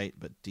we fight,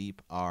 but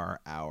deep are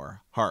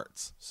our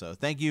hearts. So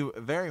thank you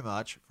very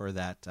much for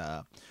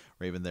that,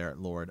 Raven there,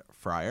 Lord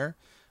Fryer.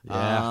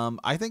 Yeah.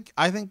 I think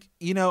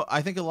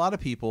a lot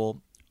of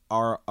people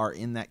are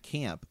in that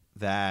camp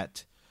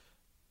that,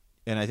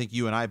 and I think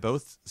you and I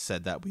both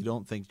said that we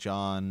don't think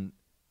Jon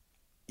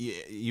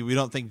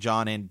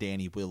and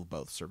Dany will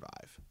both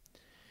survive.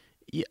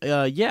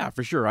 Yeah,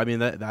 for sure. I mean,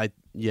 that's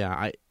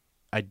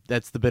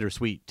the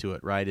bittersweet to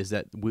it, right? Is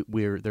that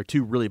they're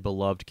two really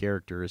beloved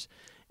characters,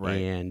 right?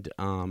 And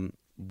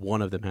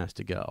one of them has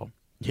to go,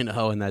 and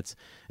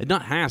it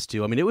not has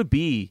to. I mean, it would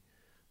be.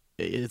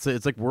 It's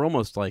like we're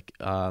almost like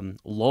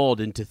lulled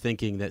into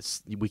thinking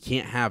that we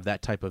can't have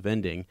that type of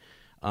ending,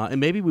 and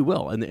maybe we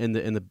will. And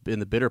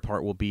the bitter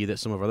part will be that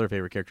some of our other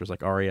favorite characters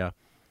like Arya,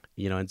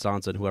 and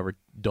Sansa and whoever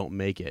don't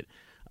make it.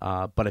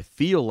 But I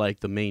feel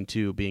like the main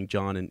two being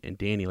Jon and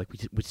Dany, like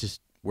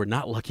we're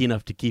not lucky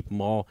enough to keep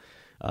them all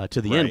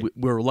to the end.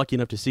 We're lucky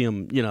enough to see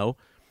them,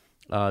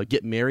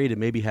 get married and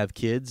maybe have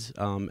kids,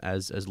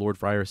 as Lord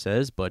Fryer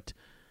says. But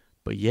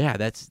yeah,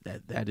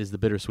 that is the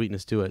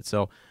bittersweetness to it.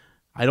 So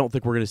I don't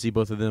think we're going to see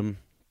both of them,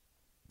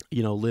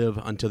 live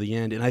until the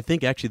end. And I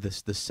think actually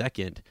the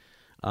second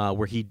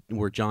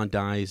where Jon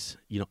dies,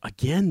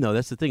 again though,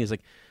 that's the thing, is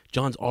like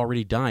Jon's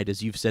already died,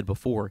 as you've said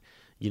before,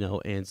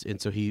 and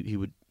so he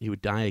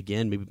would die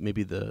again,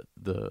 maybe the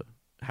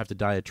have to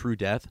die a true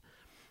death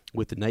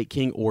with the Night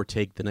King, or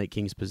take the Night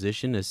King's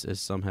position, as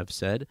some have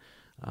said,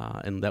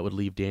 and that would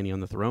leave Dany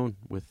on the throne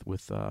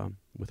with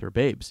her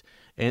babes.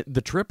 And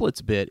the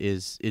triplets bit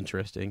is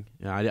interesting.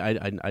 I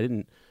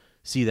didn't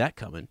see that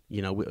coming.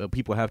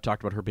 People have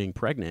talked about her being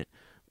pregnant,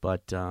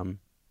 but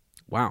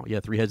wow, yeah,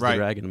 3 heads of the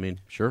dragon. I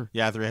mean, sure.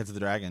 Yeah, 3 heads of the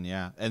dragon.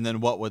 Yeah, and then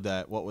what would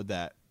that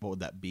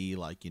be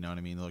like? You know what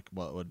I mean? Like,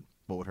 what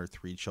would her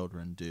 3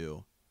 children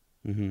do?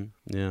 Mm-hmm.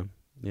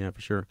 Yeah,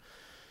 for sure.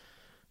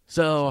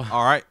 So,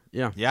 all right,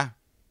 yeah,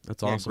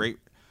 that's awesome.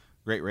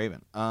 Great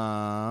Raven.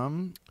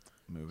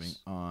 Moving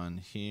on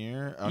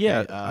here. Okay,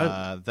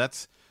 yeah,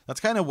 that's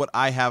kind of what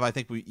I have. I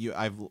think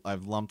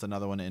I've lumped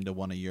another one into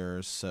one of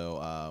yours,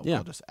 so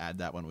we'll just add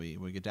that when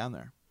we get down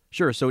there.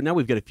 Sure. So now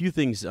we've got a few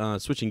things,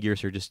 switching gears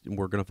here.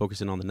 We're going to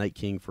focus in on the Night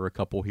King for a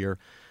couple here.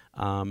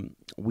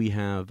 We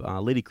have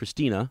Lady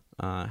Christina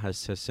has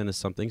sent us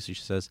something. So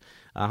she says,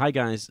 "Hi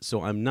guys.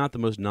 So I'm not the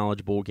most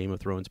knowledgeable Game of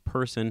Thrones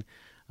person,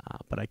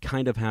 but I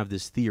kind of have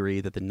this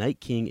theory that the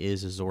Night King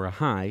is Azor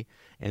Ahai,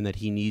 and that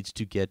he needs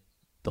to get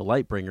the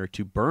Lightbringer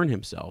to burn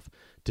himself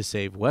to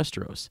save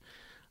Westeros.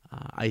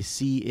 I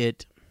see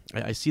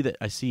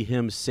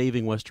him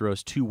saving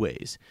Westeros 2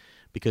 ways,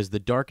 because the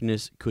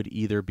darkness could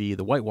either be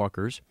the White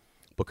Walkers,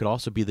 but could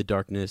also be the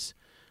darkness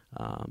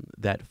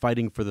that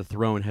fighting for the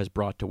throne has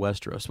brought to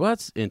Westeros." Well,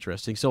 that's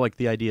interesting. So, like,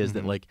 the idea is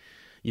that, like,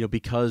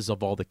 because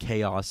of all the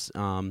chaos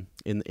in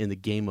the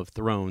Game of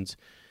Thrones,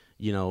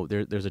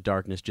 there's a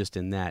darkness just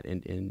in that,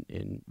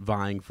 in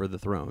vying for the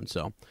throne.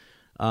 So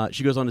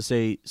she goes on to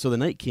say, so the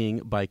Night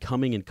King, by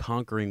coming and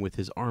conquering with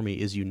his army,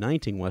 is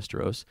uniting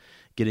Westeros,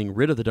 getting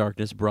rid of the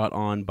darkness brought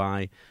on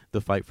by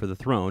the fight for the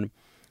throne,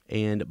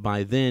 and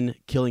by then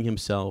killing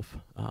himself,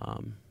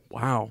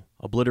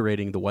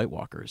 obliterating the White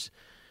Walkers.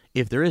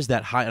 If there is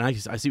that high, and I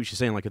see what she's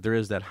saying, like if there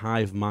is that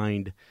hive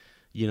mind,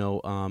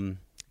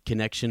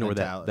 connection or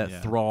that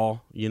yeah.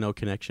 thrall,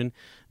 connection,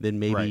 then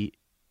maybe, Right.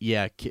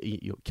 yeah,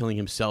 killing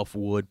himself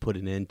would put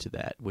an end to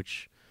that,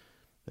 which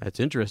that's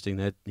interesting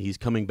that he's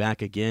coming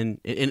back again.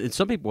 And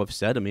some people have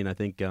said, I mean, I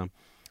think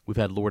we've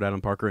had Lord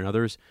Adam Parker and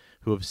others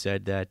who have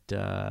said that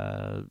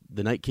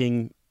the Night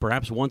King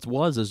perhaps once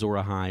was Azor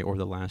Ahai or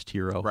the last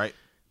hero. Right.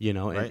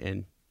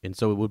 Right. And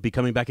so it would be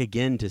coming back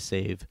again to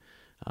save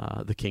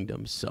the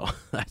kingdoms. So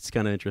that's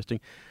kind of interesting.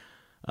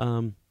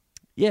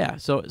 Yeah.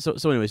 So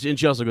anyways, and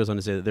she also goes on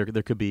to say that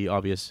there could be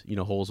obvious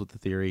holes with the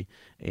theory,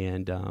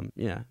 and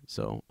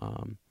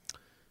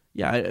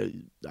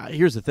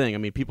here's the thing. I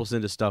mean, people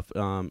send us stuff,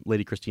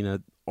 Lady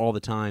Christina, all the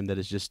time that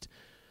is just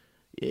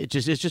it's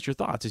just your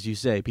thoughts, as you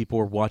say. People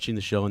are watching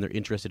the show and they're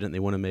interested in it. And they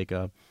want to make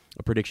a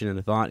prediction and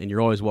a thought, and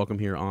you're always welcome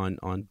here on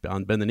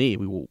Bend the Knee.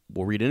 We'll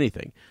read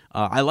anything.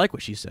 I like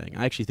what she's saying.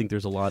 I actually think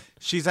there's a lot.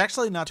 She's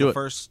actually not the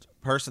first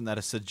person that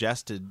has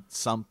suggested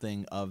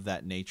something of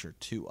that nature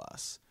to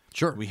us.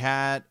 Sure. We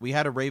had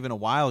a Raven a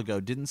while ago.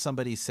 Didn't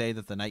somebody say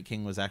that the Night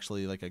King was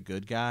actually like a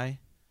good guy?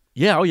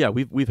 Yeah. Oh yeah.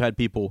 We've had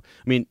people.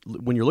 I mean,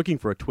 when you're looking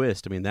for a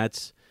twist, I mean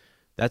that's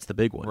the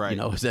big one. Right.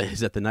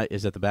 Is that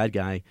the bad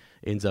guy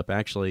ends up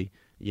actually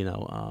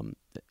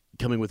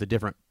coming with a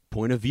different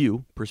point of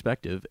view,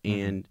 perspective,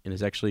 and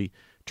is actually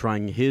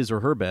trying his or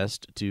her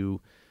best to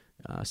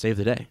save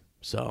the day.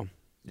 So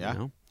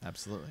yeah,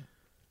 absolutely.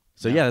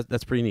 So yeah,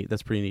 that's pretty neat.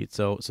 That's pretty neat.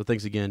 So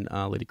thanks again,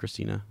 Lady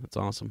Christina. That's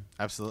awesome.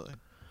 Absolutely.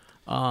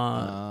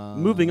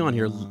 Moving on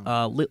here,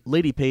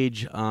 Lady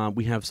Page.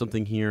 We have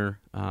something here,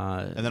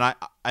 and then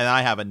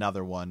I have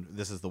another one.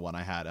 This is the one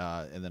I had,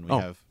 and then we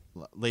have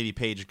Lady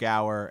Page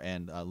Gower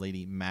and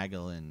Lady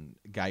Magdalene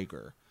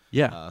Geiger.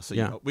 Yeah.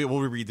 We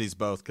will read these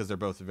both because they're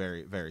both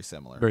very, very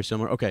similar. Very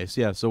similar. Okay.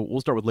 So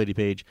we'll start with Lady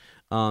Page.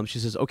 She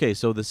says, okay,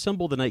 so the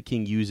symbol the Night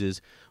King uses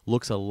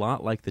looks a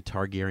lot like the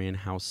Targaryen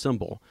house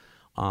symbol.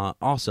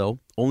 Also,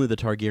 only the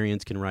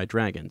Targaryens can ride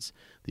dragons.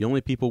 The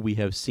only people we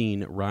have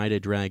seen ride a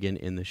dragon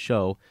in the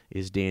show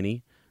is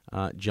Dany,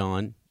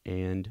 Jon,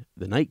 and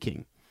the Night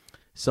King.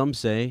 Some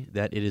say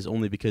that it is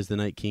only because the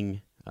Night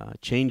King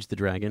changed the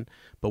dragon,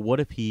 but what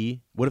if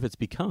it's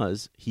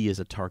because he is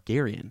a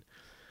Targaryen?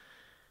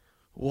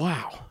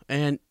 Wow.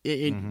 And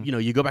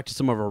you go back to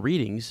some of our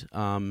readings,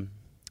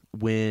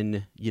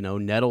 when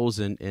Nettles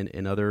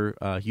and other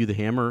Hugh the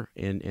Hammer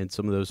and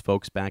some of those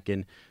folks back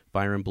in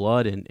Fire and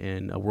Blood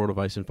and A World of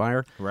Ice and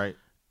Fire, right?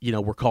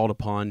 Were called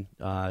upon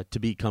to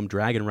become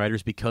dragon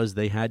riders because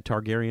they had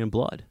Targaryen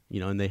blood,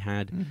 and they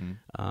had,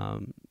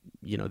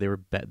 they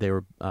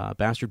were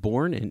bastard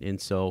born,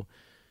 and so,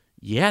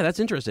 yeah, that's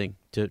interesting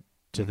to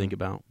think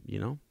about,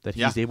 that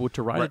he's able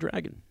to ride a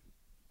dragon.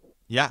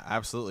 Yeah,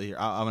 absolutely.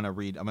 I'm gonna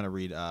read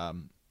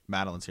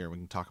Madeline's here. We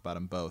can talk about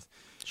them both.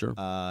 Sure.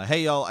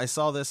 Hey y'all, I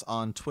saw this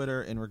on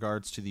Twitter in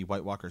regards to the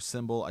White Walker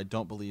symbol. I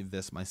don't believe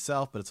this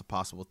myself, but it's a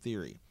possible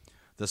theory.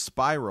 The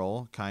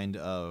spiral kind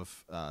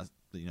of that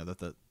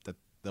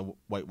the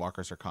White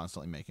Walkers are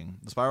constantly making.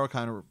 The spiral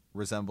kind of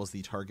resembles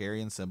the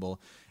Targaryen symbol,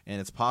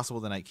 and it's possible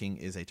the Night King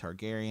is a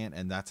Targaryen,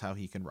 and that's how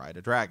he can ride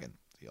a dragon.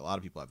 See, a lot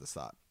of people have this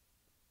thought.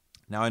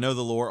 Now, I know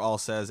the lore all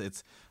says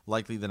it's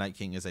likely the Night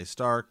King is a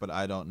Stark, but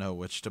I don't know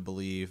which to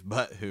believe,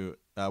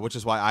 which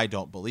is why I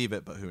don't believe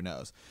it, but who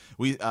knows?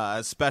 We,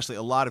 especially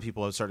a lot of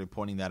people have started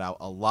pointing that out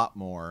a lot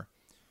more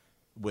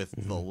with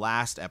the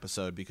last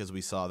episode, because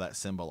we saw that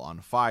symbol on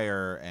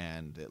fire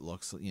and it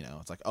looks,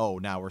 it's like, oh,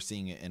 now we're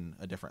seeing it in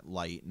a different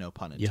light, no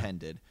pun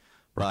intended.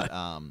 Right.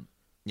 But,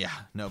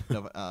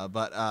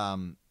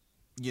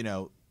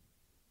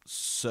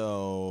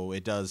 so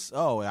it does,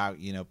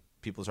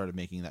 people started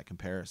making that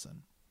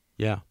comparison.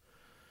 Yeah,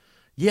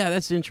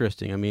 that's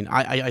interesting. I mean,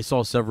 I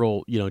saw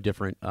several,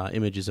 different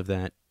images of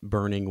that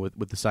burning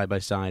with the side by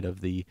side of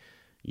the,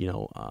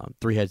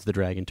 three heads of the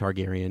dragon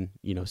Targaryen,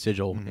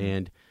 sigil,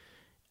 and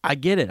I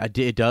get it.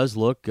 It does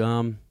look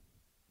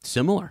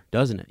similar,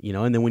 doesn't it?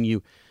 And then when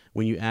you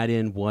add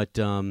in what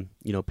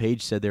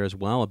Paige said there as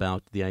well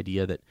about the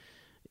idea that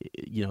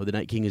the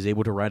Night King is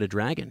able to ride a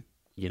dragon,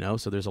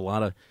 so there's a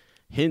lot of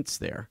hints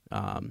there,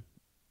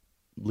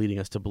 leading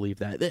us to believe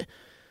that.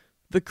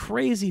 The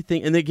crazy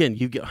thing, and again,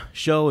 you get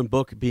show and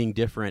book being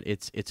different.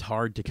 It's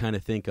hard to kind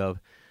of think of,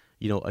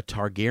 a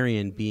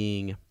Targaryen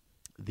being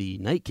the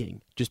Night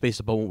King just based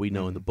upon what we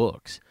know in the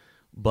books.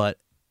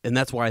 And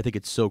that's why I think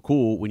it's so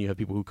cool when you have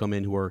people who come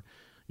in who are,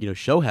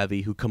 show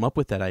heavy, who come up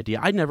with that idea.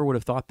 I never would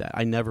have thought that.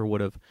 I never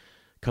would have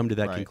come to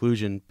that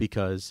conclusion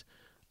because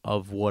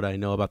of what I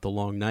know about the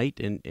Long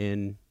Night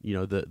and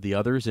the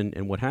others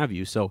and what have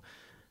you. So.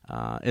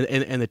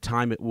 And the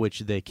time at which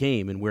they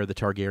came and where the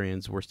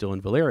Targaryens were still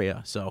in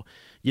Valyria. So,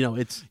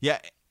 it's... Yeah,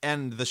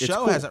 and the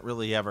show hasn't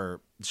really the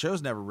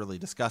show's never really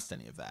discussed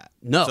any of that.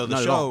 No, so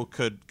the show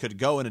could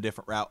go in a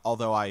different route,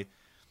 although I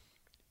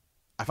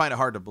find it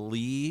hard to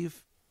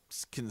believe,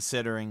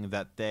 considering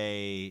that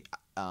they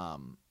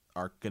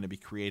are going to be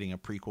creating a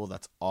prequel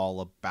that's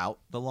all about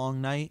the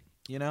Long Night,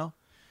 Yeah.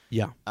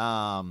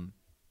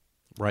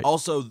 Right.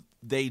 Also,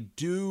 they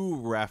do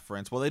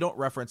reference, well, they don't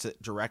reference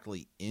it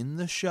directly in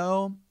the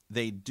show.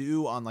 they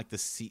do on like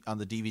on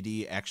the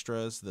DVD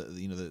extras,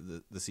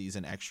 the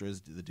season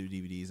extras, the do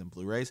DVDs and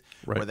Blu-rays,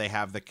 Right. where they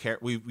have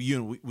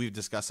we've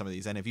discussed some of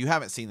these, and if you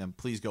haven't seen them,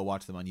 please go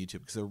watch them on YouTube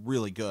because they're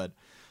really good.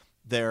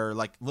 They're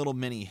like little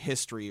mini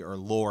history or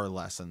lore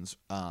lessons,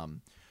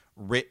 and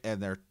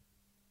they're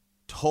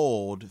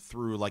told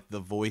through like the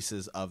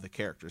voices of the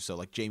characters. So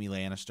like Jaime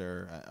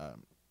Lannister,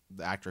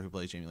 the actor who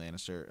plays Jaime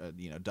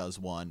Lannister, does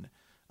one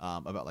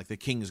about like the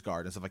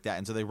Kingsguard and stuff like that.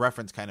 And so they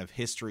reference kind of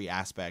history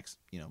aspects,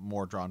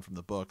 more drawn from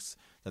the books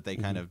that they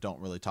kind of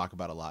don't really talk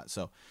about a lot.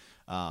 So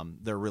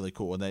they're really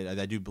cool. And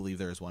I do believe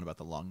there is one about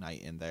the Long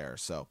Night in there.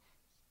 So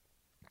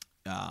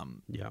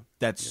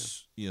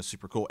that's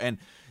super cool. And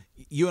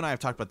you and I have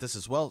talked about this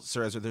as well,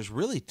 Sir Ezra. There's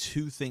really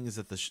two things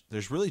that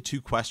there's really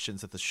two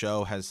questions that the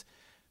show has.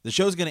 The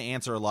show's going to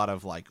answer a lot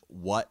of like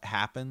what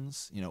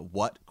happens,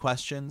 what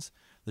questions.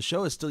 The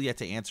show is still yet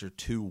to answer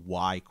two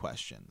why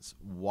questions.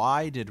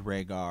 Why did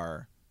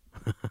Rhaegar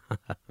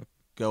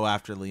go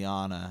after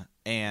Lyanna,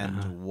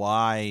 and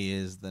why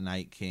is the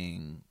Night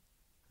King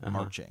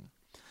marching?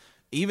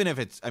 Even if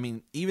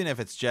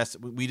it's just,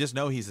 we just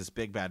know he's this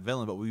big bad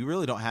villain, but we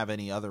really don't have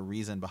any other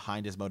reason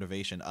behind his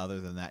motivation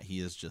other than that he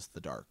is just the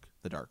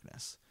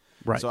darkness.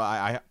 Right. So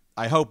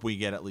I hope we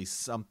get at least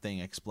something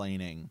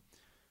explaining,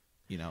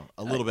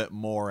 a little bit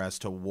more as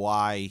to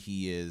why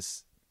he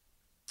is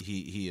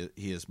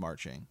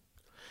marching.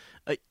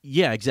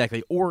 Yeah,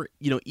 exactly. Or,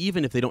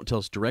 even if they don't tell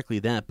us directly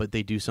that, but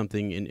they do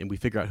something and we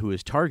figure out who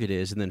his target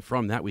is, and then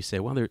from that we say,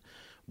 well,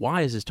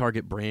 why is his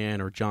target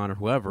Bran or Jon or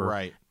whoever?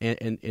 Right.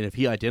 And if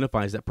he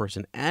identifies that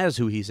person as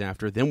who he's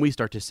after, then we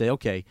start to say,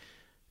 okay,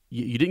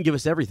 you didn't give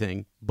us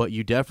everything, but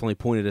you definitely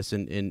pointed us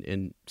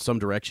in some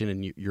direction,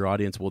 and your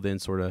audience will then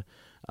sort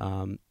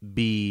of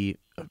be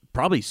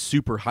probably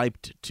super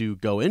hyped to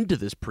go into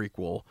this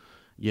prequel,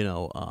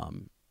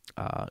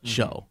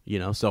 show,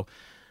 So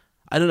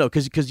I don't know,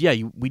 because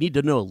we need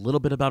to know a little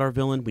bit about our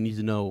villain. We need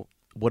to know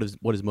what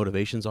his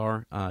motivations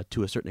are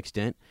to a certain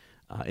extent,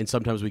 and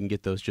sometimes we can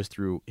get those just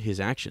through his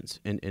actions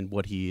and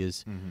what he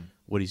is,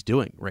 what he's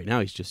doing right now.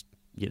 He's just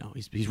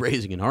he's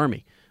raising an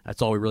army.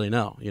 That's all we really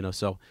know.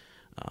 So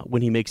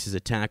when he makes his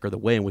attack or the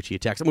way in which he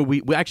attacks, I mean,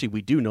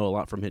 we do know a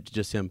lot from it.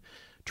 Just him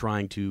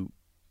trying to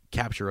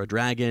capture a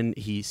dragon.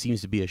 He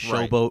seems to be a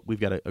showboat. Right. We've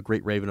got a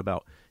great raven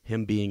about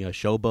him being a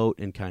showboat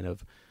and kind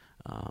of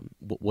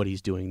what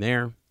he's doing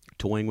there,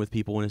 toying with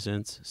people in a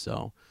sense.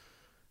 So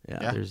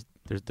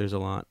there's a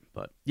lot,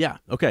 but yeah.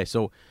 Okay.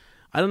 So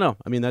I don't know.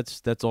 I mean,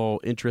 that's all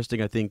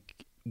interesting. I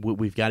think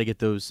we've got to get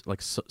those,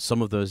 like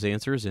some of those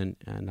answers. And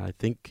I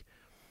think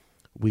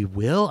we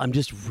will. I'm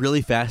just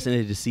really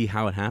fascinated to see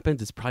how it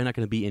happens. It's probably not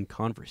going to be in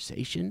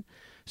conversation.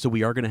 So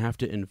we are going to have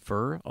to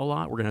infer a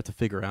lot. We're going to have to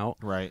figure out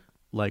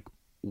like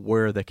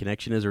where the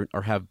connection is, or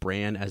have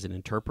Bran as an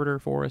interpreter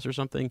for us or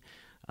something.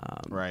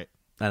 Right.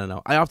 I don't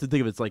know. I often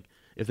think of it's like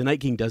if the Night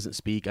King doesn't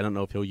speak, I don't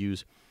know if he'll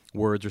use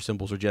words or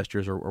symbols or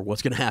gestures or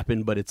what's going to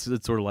happen, but it's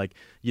sort of like,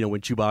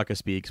 when Chewbacca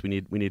speaks, we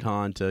need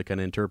Han to kind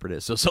of interpret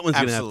it. So someone's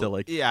going to have to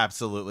like. Yeah,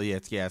 absolutely.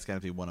 It's going to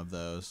be one of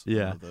those.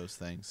 Yeah. One of those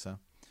things.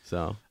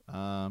 So.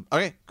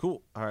 Okay,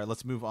 cool. All right,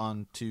 let's move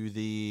on to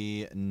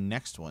the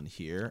next one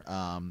here.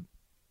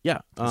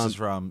 This is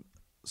from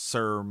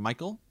Sir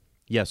Michael.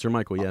 Yeah, Sir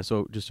Michael. Yeah,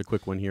 so just a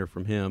quick one here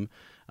from him.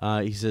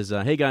 He says,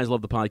 hey, guys,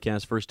 love the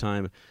podcast.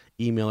 First-time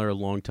emailer,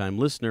 long-time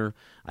listener.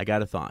 I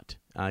got a thought.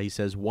 He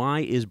says,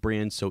 why is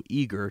Bran so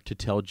eager to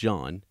tell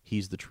Jon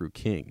he's the true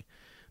king?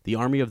 The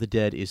army of the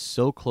dead is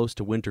so close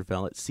to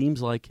Winterfell, it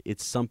seems like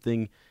it's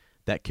something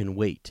that can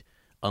wait,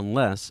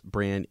 unless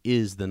Bran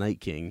is the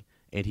Night King,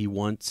 and he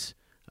wants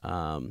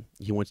to,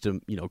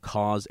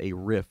 cause a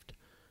rift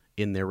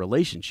in their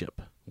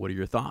relationship. What are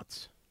your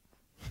thoughts?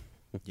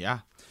 Yeah.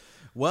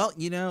 Well,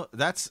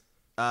 that's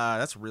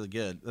really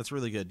good. That's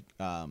really good.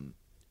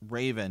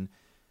 Raven.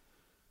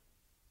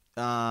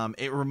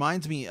 It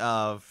reminds me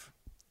of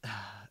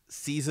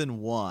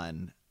season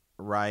 1,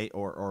 right?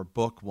 Or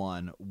book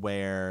 1,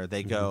 where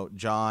they go,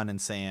 Jon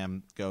and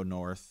Sam go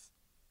north,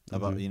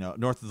 about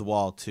north of the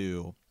wall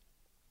to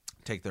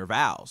take their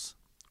vows,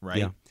 right?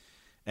 Yeah.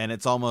 And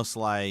it's almost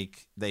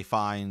like they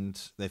find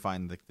the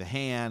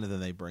hand, and then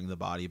they bring the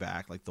body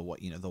back, like the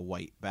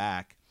white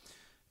back.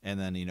 And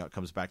then, it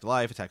comes back to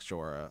life, attacks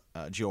Jeor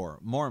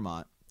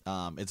Mormont.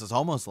 It's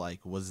almost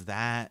like, was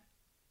that,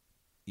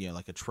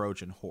 like a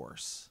Trojan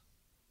horse?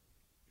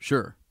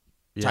 Sure.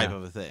 Yeah. Type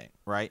of a thing,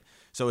 right?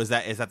 So is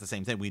that the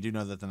same thing? We do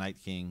know that the Night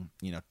King,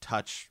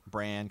 touched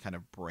Bran, kind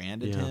of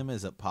branded him.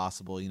 Is it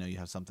possible, you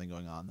have something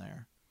going on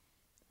there?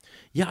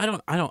 Yeah,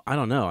 I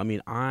don't know. I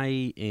mean,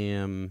 I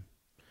am,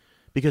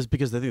 because I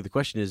think the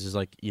question is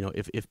like,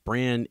 if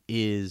Bran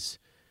is.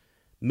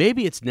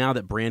 Maybe it's now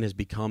that Bran has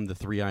become the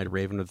three-eyed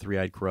raven or the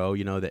three-eyed crow,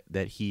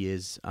 that he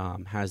is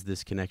has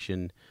this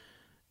connection,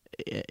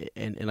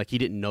 and like he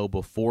didn't know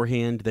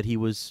beforehand that he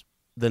was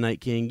the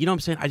Night King. You know what I'm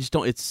saying? I just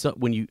don't. It's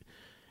when you,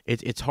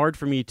 it's hard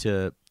for me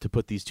to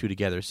put these two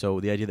together. So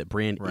the idea that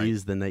Bran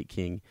is the Night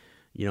King,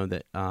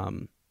 that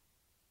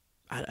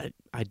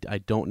I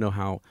don't know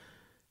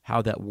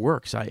how that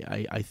works.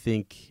 I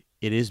think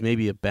it is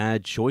maybe a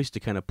bad choice to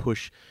kind of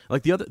push.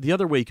 Like the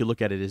other way you could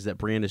look at it is that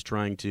Bran is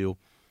trying to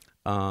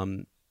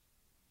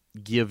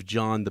give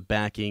Jon the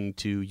backing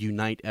to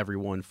unite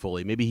everyone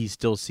fully. Maybe he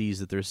still sees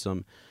that there's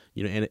some,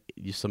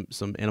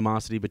 some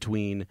animosity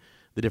between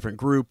the different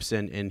groups,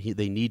 and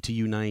they need to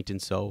unite,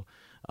 and so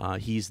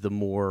he's the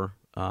more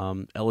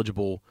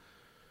eligible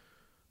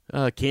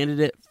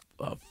candidate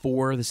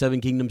for the Seven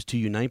Kingdoms to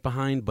unite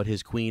behind. But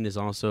his queen is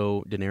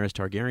also Daenerys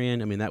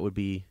Targaryen. I mean, that would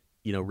be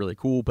really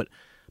cool. But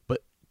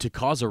to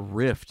cause a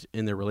rift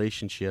in their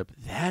relationship,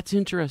 that's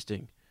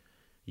interesting.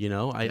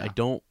 I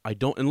don't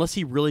unless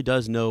he really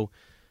does know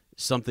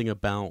something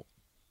about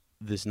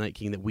this Night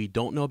King that we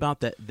don't know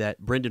about, that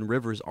Brendan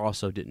Rivers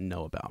also didn't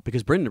know about,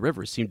 because Brendan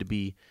Rivers seemed to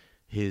be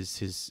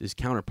his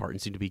counterpart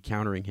and seemed to be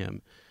countering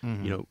him,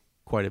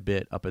 quite a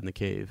bit up in the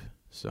cave.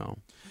 So,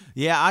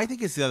 yeah, I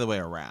think it's the other way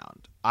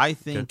around. I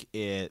think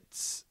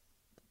it's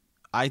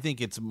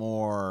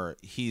more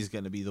he's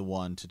going to be the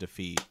one to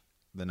defeat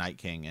the Night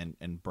King,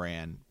 and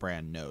Bran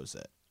knows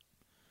it,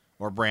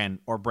 or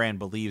Bran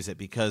believes it,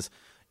 because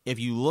if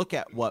you look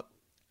at what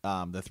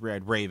the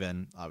Three-Eyed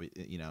Raven,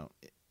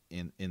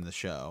 in the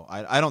show,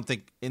 I don't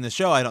think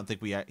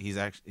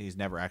he's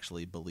never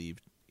actually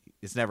believed.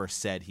 It's never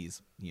said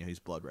he's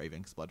Blood Raven,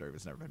 because Blood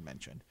Raven's never been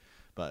mentioned,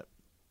 but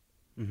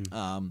he's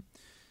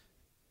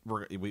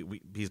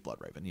Blood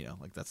Raven,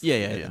 like that's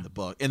in the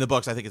book. In the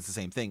books, I think it's the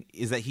same thing.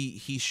 Is that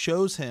he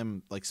shows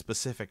him like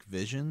specific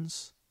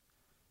visions,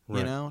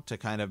 right, to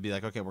kind of be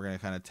like, okay, we're going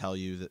to kind of tell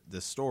you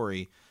this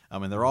story.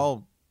 And they're a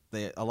lot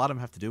of them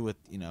have to do with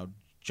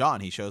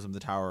Jon. He shows him the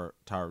Tower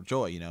of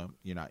Joy.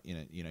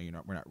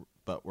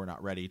 We're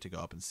not ready to go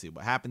up and see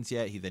what happens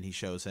yet. He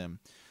shows him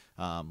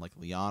like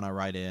Lyanna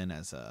right in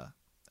as a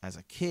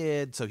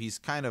kid. So he's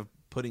kind of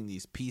putting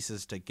these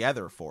pieces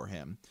together for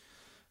him.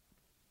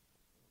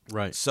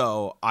 Right.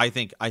 So I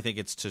think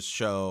it's to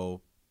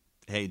show,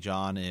 hey,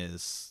 Jon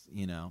is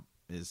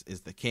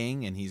the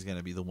king, and he's going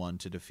to be the one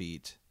to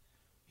defeat.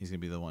 He's going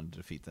to be the one to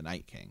defeat the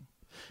Night King.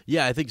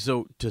 Yeah, I think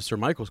so. To Sir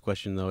Michael's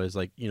question though, is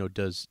like,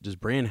 does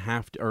Bran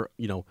have to, or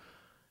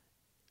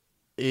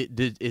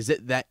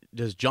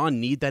does Jon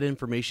need that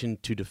information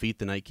to defeat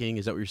the Night King?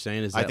 Is that what you're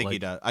saying? I think he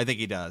does. I think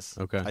he does.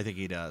 Okay. I think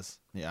he does.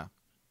 Yeah.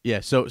 Yeah.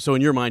 So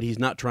in your mind, he's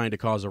not trying to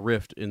cause a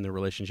rift in the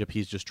relationship.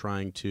 He's just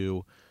trying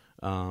to,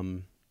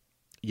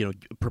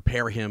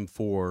 prepare him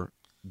for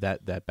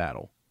that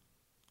battle.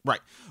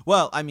 Right.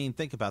 Well, I mean,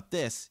 think about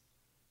this.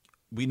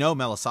 We know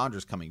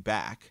Melisandre's coming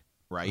back,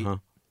 right? Uh-huh.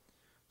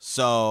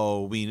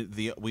 So we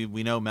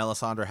know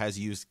Melisandre has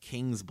used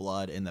King's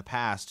blood in the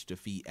past to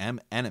defeat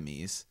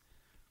enemies.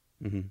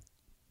 Mm-hmm.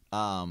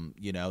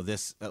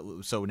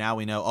 So now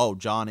we know. Oh,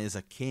 Jon is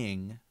a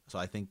king. So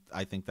I think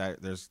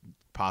that there's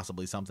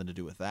possibly something to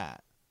do with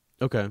that.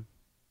 Okay.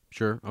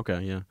 Sure.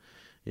 Okay.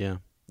 Yeah.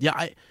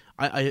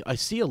 I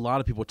see a lot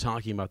of people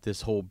talking about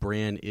this whole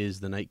Bran is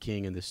the Night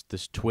King and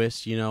this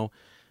twist.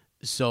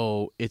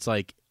 So it's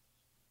like,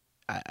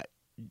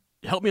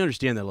 help me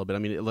understand that a little bit. I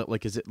mean,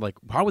 like, is it like,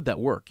 how would that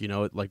work?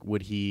 Like,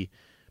 would he?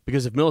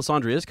 Because if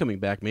Melisandre is coming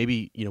back,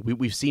 maybe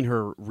we've seen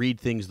her read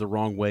things the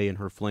wrong way in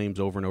her flames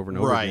over and over and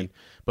over again.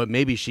 But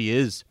maybe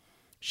she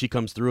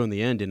comes through in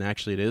the end, and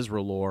actually it is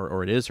R'hllor,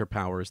 or it is her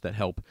powers that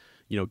help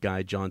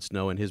guide Jon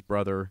Snow, and his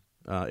brother,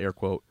 air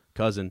quote,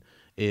 cousin,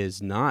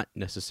 is not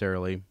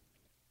necessarily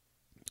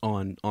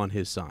on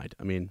his side.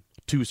 I mean,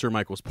 to Sir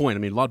Michael's point, I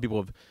mean, a lot of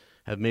people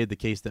have made the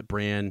case that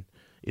Bran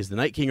is the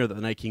Night King, or that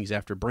the Night King's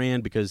after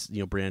Bran, because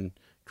Bran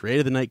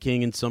created the Night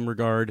King in some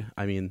regard.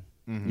 I mean,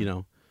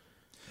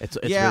 it's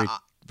very,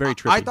 very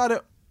tricky. I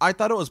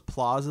thought it was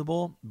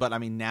plausible, but I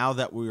mean, now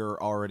that we're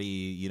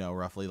already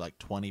roughly like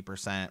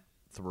 20%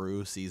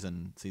 through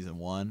season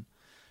 1,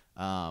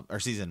 or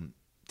season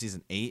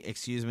 8,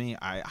 excuse me,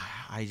 I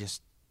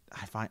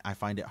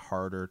find it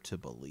harder to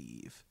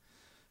believe.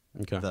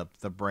 Okay.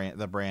 The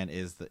Bran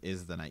is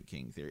the Night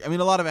King theory. I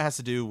mean, a lot of it has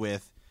to do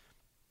with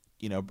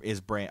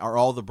are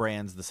all the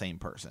Brans the same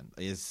person?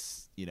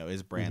 Is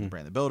Bran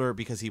Bran the Builder,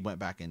 because he went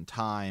back in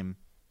time,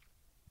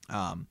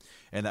 and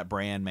that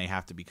Bran may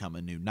have to become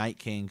a new Night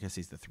King because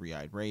he's the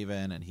Three-Eyed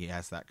Raven and he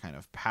has that kind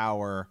of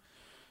power.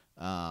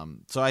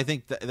 So I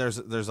think that there's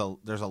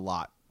a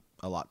lot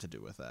to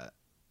do with that.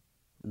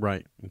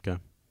 Right. Okay.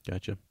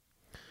 Gotcha.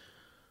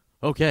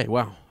 Okay.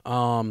 Wow.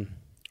 All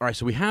right.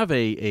 So we have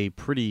a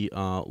pretty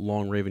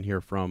long raven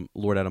here from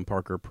Lord Adam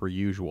Parker, per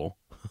usual.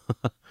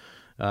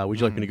 Would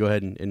you like me to go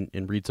ahead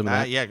and read some of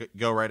that? Yeah,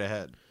 go right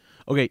ahead.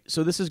 Okay,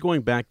 so this is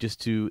going back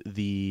just to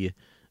the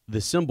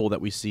symbol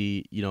that we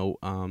see,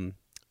 and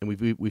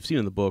we've seen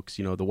in the books,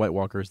 the White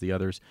Walkers, the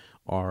others,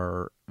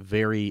 are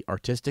very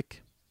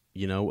artistic.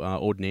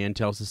 Old Nan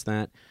tells us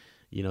that.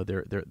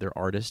 They're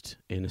artists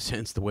in a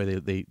sense, the way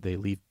they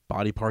leave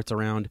body parts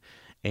around.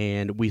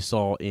 And we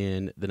saw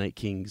in the Night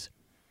King's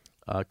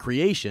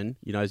creation,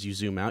 as you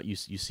zoom out, you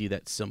see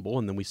that symbol,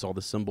 and then we saw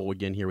the symbol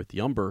again here with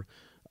the Umber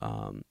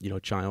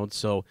child.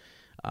 So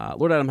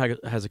Lord Adam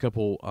has a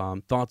couple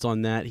thoughts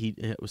on that.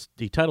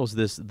 He titles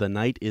this "The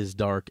Night is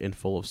Dark and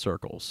Full of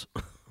Circles."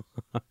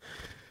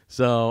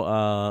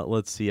 So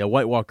let's see, a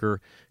White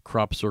Walker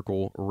crop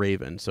circle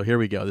raven. So here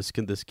we go. This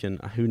can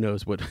who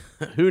knows what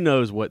who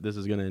knows what this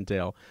is going to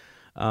entail.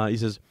 He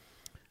says,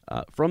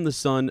 from the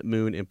sun,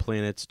 moon, and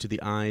planets to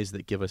the eyes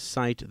that give us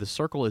sight, the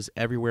circle is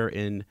everywhere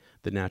in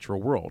the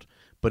natural world,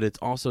 but it's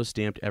also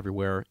stamped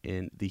everywhere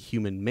in the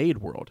human-made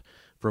world.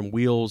 From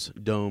wheels,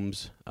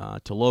 domes,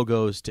 to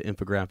logos, to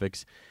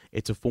infographics,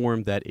 it's a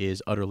form that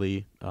is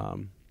utterly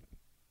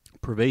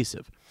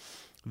pervasive.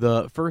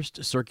 The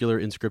first circular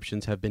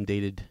inscriptions have been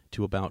dated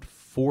to about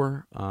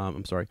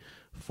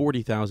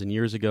 40,000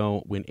 years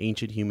ago, when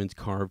ancient humans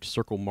carved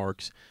circle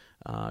marks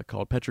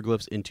called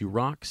petroglyphs into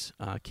rocks,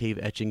 cave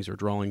etchings or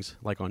drawings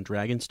like on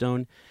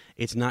dragonstone.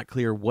 It's not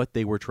clear what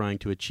they were trying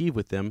to achieve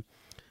with them,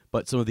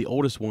 but some of the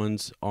oldest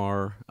ones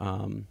are,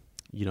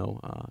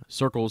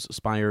 circles,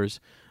 spires,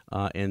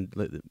 and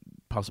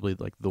possibly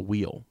like the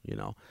wheel,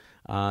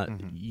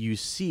 You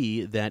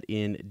see that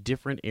in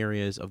different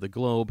areas of the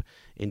globe,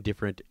 in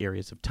different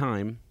areas of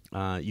time,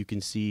 you can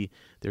see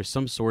there's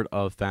some sort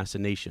of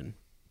fascination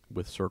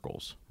with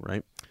circles,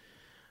 right?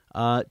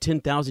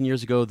 10,000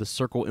 years ago, the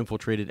circle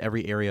infiltrated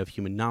every area of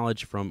human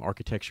knowledge, from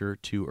architecture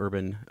to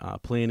urban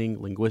planning,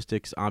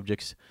 linguistics,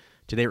 objects.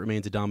 Today, it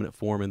remains a dominant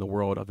form in the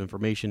world of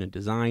information and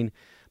design,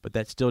 but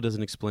that still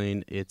doesn't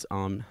explain its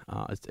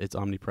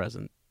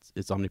omnipresence.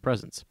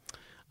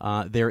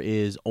 There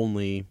is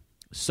only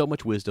so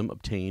much wisdom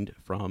obtained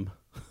from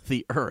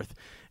the earth,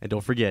 and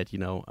don't forget,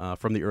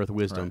 from the earth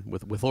wisdom,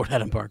 right, with Lord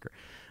Adam Parker.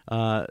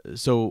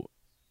 So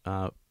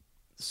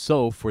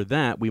for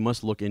that, we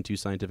must look into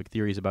scientific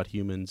theories about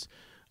humans'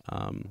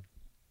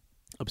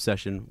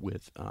 obsession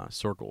with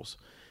circles.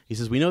 He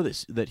says, we know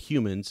that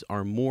humans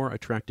are more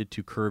attracted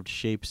to curved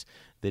shapes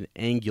than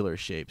angular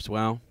shapes.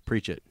 Well,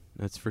 preach it.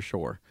 That's for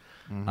sure.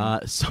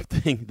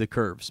 Mm-hmm. The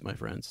curves, my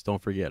friends,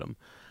 don't forget them.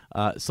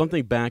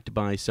 Something backed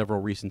by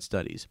several recent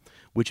studies,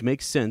 which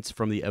makes sense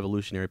from the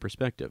evolutionary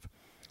perspective.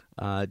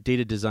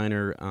 Data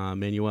designer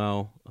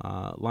Manuel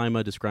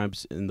Lima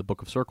describes in the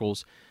Book of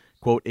Circles,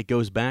 quote, it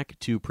goes back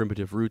to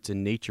primitive roots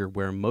in nature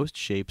where most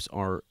shapes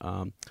are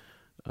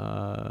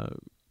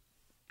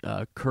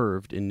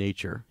curved in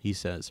nature, he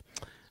says.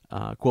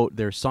 Quote,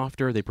 they're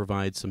softer, they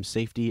provide some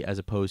safety as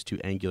opposed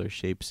to angular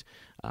shapes.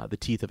 The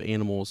teeth of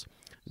animals,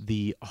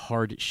 the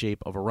hard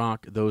shape of a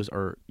rock, those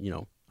are,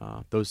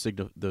 those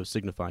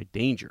signify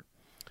danger.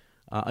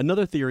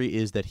 Another theory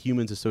is that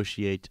humans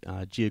associate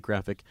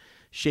geographic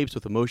shapes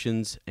with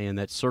emotions, and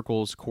that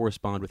circles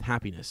correspond with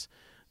happiness.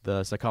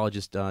 The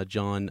psychologist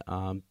John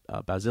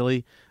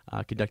Basile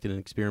conducted an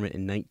experiment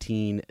in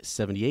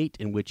 1978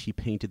 in which he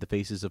painted the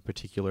faces of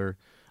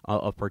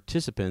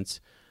participants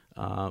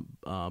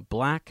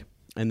black,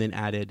 and then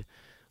added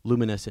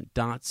luminescent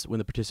dots. When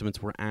the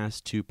participants were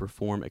asked to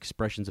perform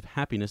expressions of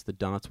happiness, the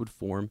dots would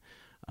form,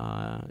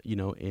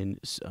 in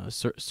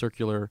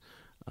circular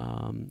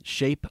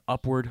shape,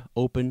 upward,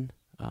 open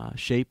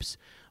shapes,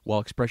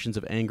 while expressions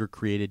of anger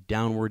created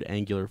downward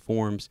angular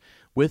forms,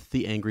 with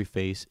the angry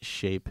face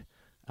shape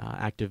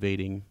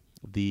activating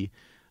what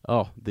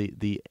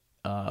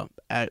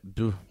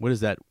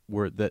is that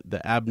word?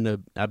 The abnadala,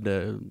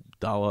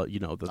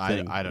 the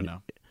thing. I don't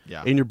know.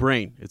 Yeah. In your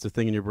brain. It's a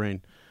thing in your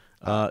brain.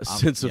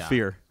 Sense of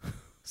fear.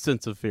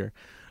 Sense of fear.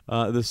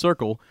 The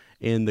circle,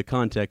 in the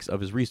context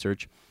of his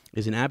research,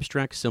 is an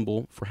abstract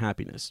symbol for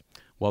happiness,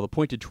 while the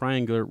pointed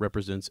triangle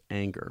represents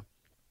anger.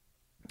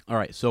 All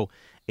right, so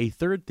a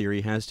third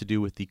theory has to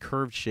do with the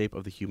curved shape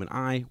of the human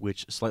eye,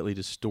 which slightly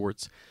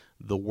distorts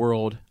the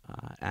world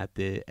at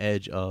the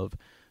edge of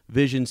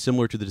vision,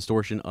 similar to the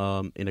distortion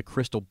in a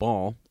crystal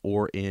ball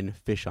or in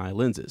fisheye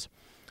lenses,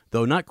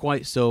 though not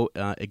quite so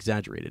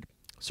exaggerated.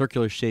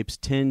 Circular shapes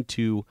tend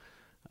to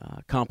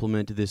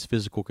complement this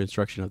physical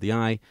construction of the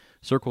eye.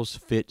 Circles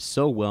fit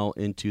so well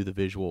into the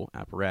visual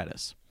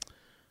apparatus.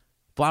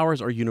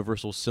 Flowers are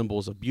universal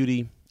symbols of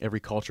beauty. Every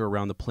culture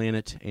around the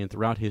planet and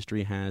throughout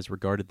history has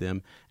regarded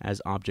them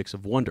as objects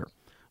of wonder.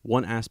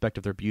 One aspect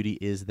of their beauty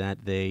is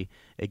that they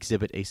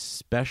exhibit a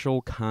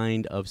special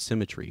kind of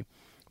symmetry.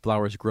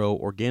 Flowers grow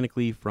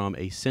organically from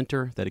a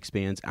center that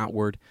expands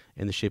outward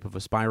in the shape of a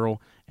spiral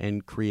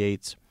and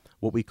creates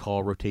what we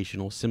call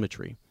rotational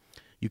symmetry.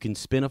 You can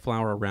spin a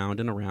flower around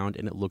and around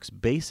and it looks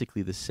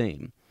basically the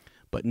same,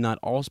 but not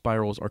all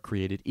spirals are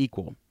created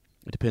equal.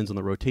 It depends on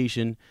the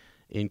rotation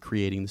in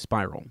creating the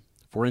spiral.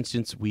 For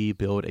instance, we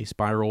build a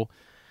spiral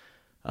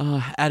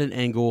at an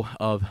angle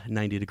of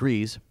 90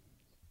 degrees.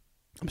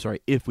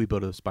 If we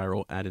build a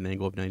spiral at an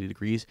angle of 90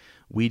 degrees,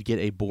 we'd get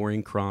a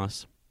boring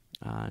cross.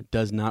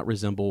 Does not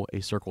resemble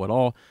a circle at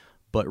all,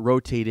 but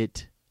rotate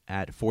it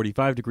at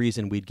 45 degrees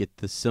and we'd get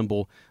the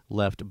symbol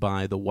left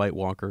by the White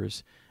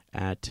Walkers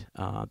at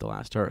the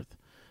Last Earth.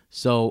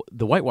 So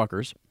the White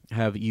Walkers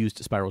have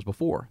used spirals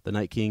before. The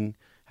Night King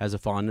has a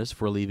fondness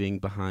for leaving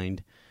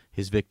behind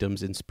his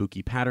victims in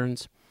spooky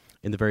patterns.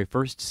 In the very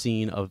first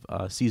scene of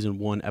Season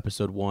 1,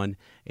 Episode 1,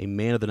 a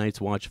man of the Night's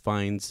Watch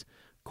finds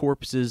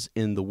corpses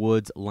in the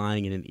woods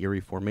lying in an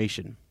eerie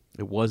formation.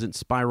 It wasn't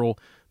spiral,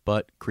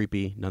 but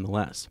creepy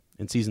nonetheless.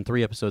 In Season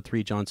 3, Episode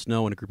 3, Jon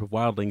Snow and a group of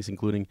wildlings,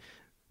 including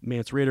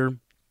Mance Rayder,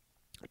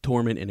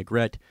 Tormund and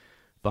Ygritte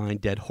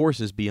find dead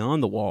horses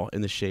beyond the wall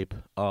in the shape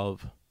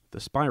of the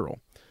spiral.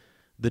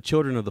 The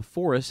children of the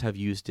forest have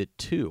used it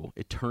too.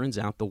 It turns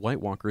out the White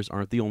Walkers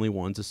aren't the only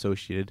ones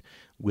associated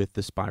with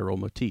the spiral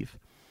motif.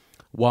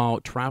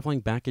 While traveling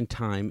back in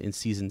time in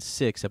Season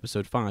 6,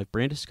 Episode 5,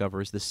 Bran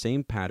discovers the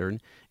same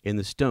pattern in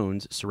the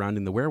stones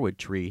surrounding the weirwood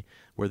tree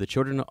where the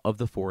children of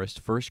the forest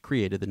first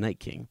created the Night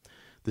King.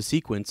 The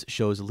sequence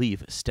shows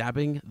Leaf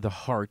stabbing the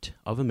heart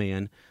of a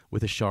man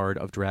with a shard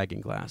of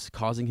dragon glass,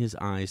 causing his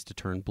eyes to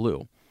turn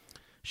blue,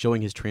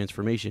 showing his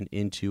transformation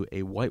into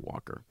a White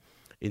Walker.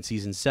 In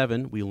Season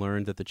 7, we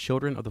learned that the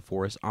children of the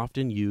forest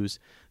often use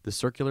the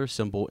circular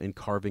symbol in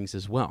carvings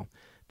as well,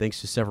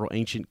 thanks to several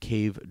ancient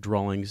cave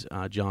drawings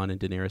Jon and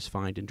Daenerys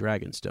find in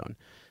Dragonstone.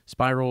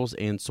 Spirals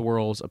and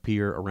swirls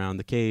appear around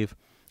the cave,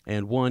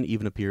 and one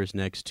even appears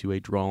next to a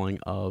drawing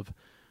of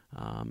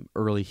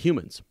early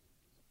humans.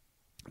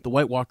 The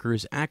White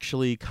Walkers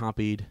actually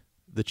copied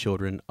the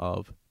children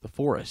of the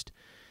forest.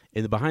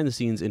 In the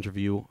behind-the-scenes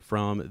interview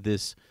from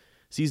this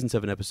Season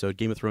 7 episode,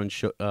 Game of Thrones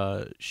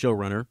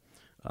showrunner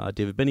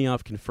David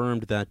Benioff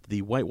confirmed that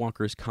the White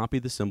Walkers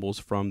copied the symbols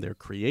from their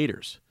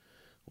creators.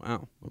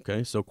 Wow.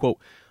 Okay. So, quote,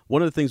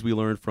 one of the things we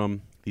learned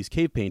from these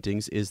cave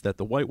paintings is that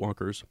the White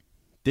Walkers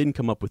didn't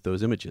come up with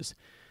those images.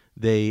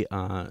 They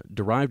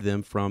derived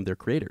them from their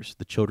creators,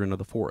 the children of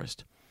the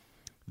forest.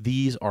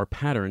 These are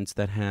patterns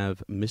that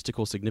have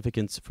mystical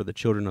significance for the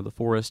children of the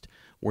forest.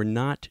 We're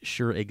not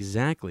sure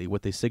exactly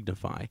what they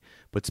signify,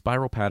 but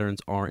spiral patterns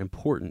are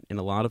important in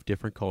a lot of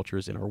different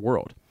cultures in our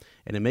world,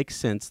 and it makes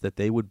sense that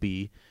they would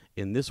be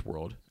in this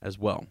world as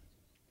well.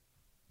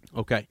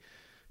 Okay,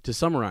 to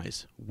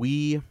summarize, what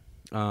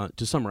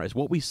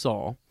we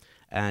saw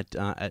at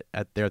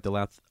the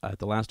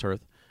Last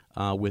Hearth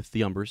with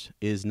the Umbers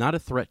is not a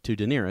threat to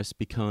Daenerys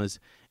because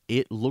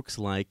it looks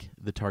like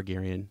the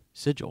Targaryen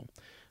sigil.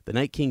 The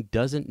Night King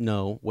doesn't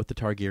know what the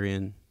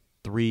Targaryen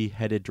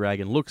three-headed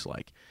dragon looks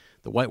like.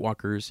 The White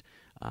Walkers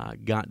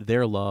got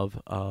their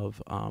love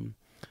of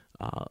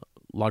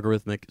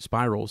logarithmic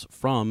spirals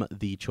from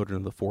the Children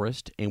of the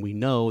Forest, and we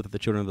know that the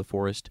Children of the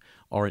Forest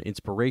are an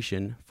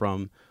inspiration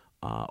from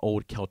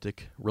old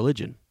Celtic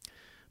religion.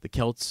 The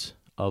Celts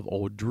of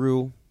Old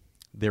drew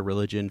their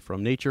religion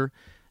from nature,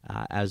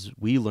 as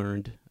we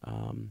learned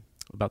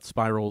about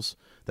spirals,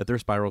 that their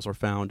spirals are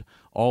found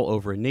all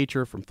over in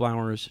nature, from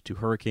flowers to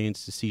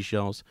hurricanes to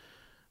seashells,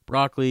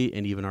 broccoli,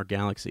 and even our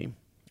galaxy.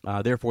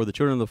 Therefore, the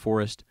Children of the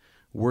Forest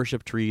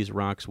worship trees,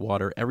 rocks,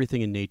 water,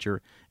 everything in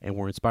nature, and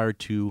were inspired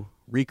to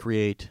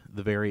recreate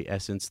the very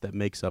essence that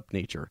makes up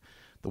nature.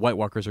 The White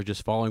Walkers are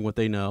just following what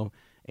they know,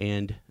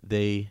 and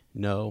they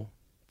know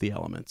the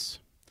elements.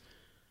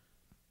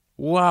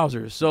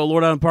 Wowzers. So,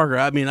 Lord Adam Parker,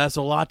 I mean, that's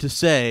a lot to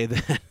say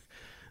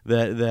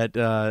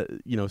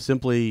that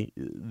simply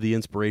the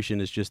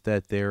inspiration is just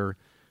that they're,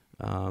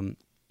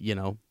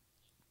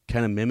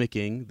 kind of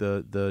mimicking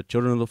the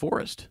Children of the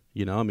Forest.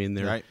 I mean,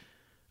 they're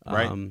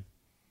right.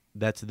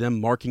 That's them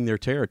marking their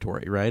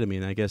territory, right? I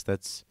mean, I guess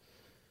that's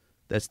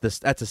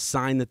a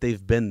sign that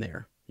they've been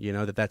there.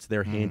 That's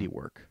their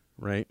handiwork,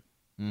 right?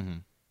 Mm-hmm.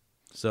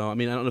 So, I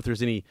mean, I don't know if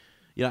there's any.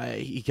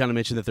 He kind of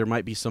mentioned that there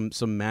might be some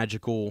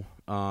magical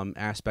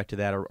aspect to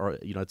that, or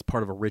it's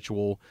part of a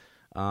ritual.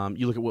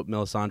 You look at what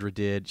Melisandre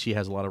did; she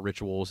has a lot of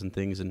rituals and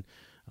things, and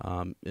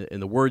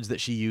the words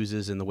that she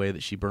uses and the way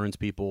that she burns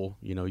people.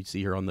 You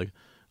see her on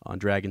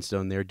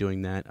Dragonstone there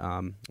doing that,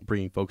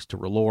 bringing folks to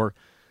R'hllor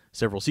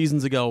several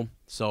seasons ago.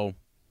 So,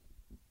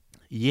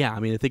 yeah,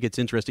 I mean, I think it's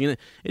interesting, and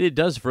it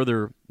does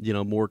further,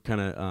 more kind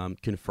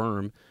of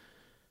confirm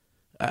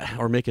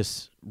or make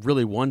us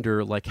really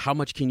wonder, like, how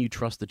much can you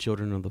trust the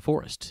Children of the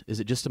Forest? Is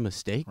it just a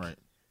mistake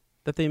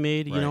that they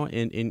made,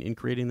 in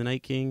creating the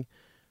Night King?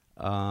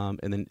 And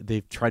then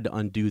they've tried to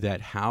undo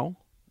that. How?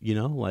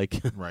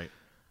 Right.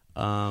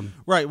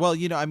 Right. Well,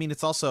 I mean,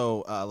 it's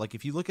also like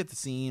if you look at the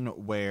scene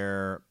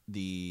where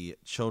the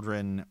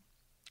children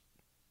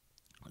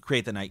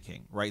create the Night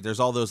King, right? There's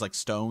all those like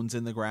stones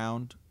in the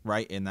ground,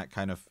 right? In that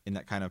kind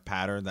of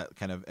pattern,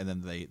 and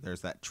then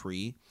there's that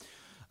tree.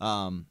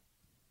 I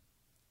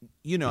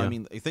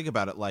mean, think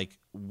about it. Like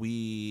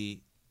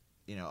we,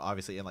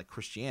 obviously in like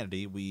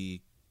Christianity,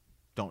 we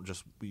don't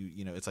just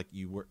it's like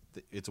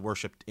it's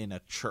worshipped in a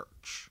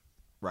church,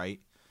 right?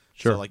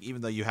 Sure. So like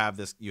even though you have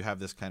this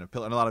kind of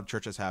pillar, and a lot of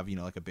churches have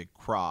like a big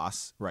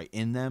cross right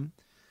in them.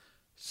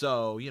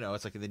 So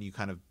it's like then you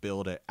kind of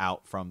build it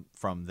out from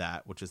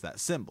that, which is that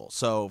symbol.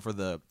 So for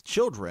the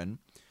children,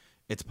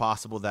 it's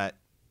possible that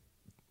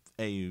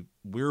a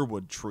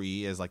weirwood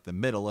tree is like the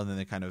middle, and then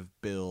they kind of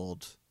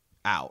build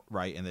out,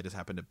 right? And they just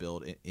happen to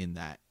build in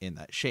that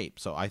shape.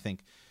 So I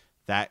think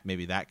that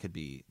maybe that could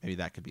be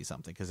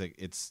something, because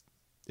it's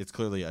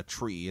clearly a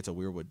tree. It's a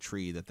weirwood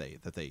tree that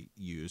they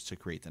use to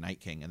create the Night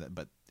King,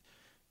 but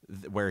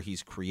where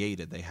he's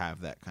created, they have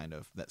that kind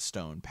of that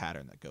stone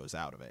pattern that goes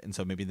out of it, and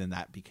so maybe then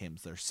that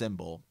becomes their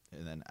symbol.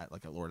 And then,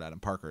 like Lord Adam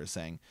Parker is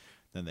saying,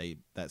 then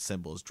that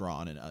symbol is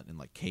drawn in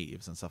like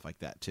caves and stuff like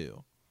that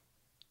too.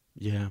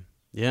 Yeah,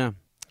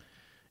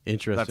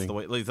 interesting. That's the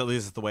way. At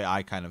least it's the way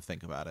I kind of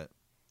think about it.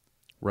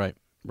 Right.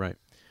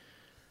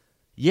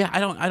 Yeah, I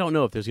don't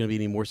know if there's going to be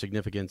any more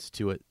significance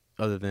to it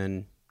other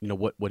than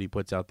what he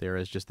puts out there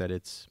as just that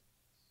it's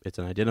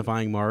an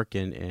identifying mark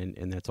and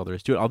that's all there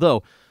is to it.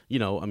 Although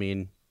I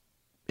mean,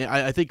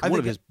 I think one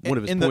of his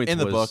points in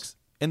was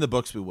the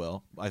books we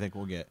will. I think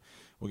we'll get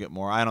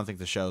more. I don't think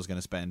the show is going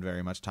to spend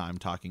very much time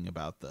talking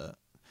about the.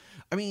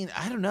 I mean,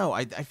 I don't know.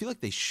 I feel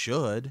like they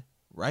should.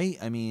 Right?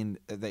 I mean,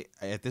 they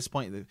at this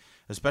point,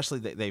 especially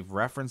they've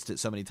referenced it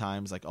so many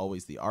times, like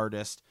always the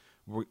artist.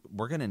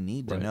 We're going to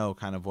need to know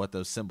kind of what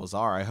those symbols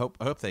are. I hope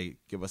they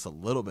give us a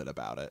little bit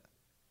about it.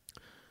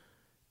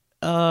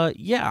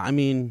 Yeah. I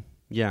mean,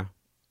 yeah.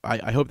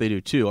 I hope they do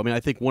too. I mean,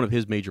 I think one of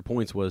his major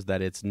points was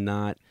that it's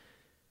not.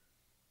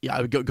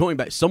 Yeah, going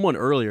back, someone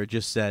earlier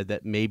just said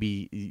that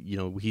maybe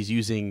he's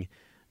using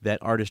that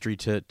artistry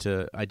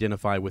to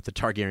identify with the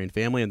Targaryen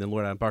family, and then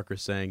Lord Adam Parker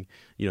saying,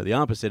 the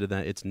opposite of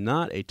that. It's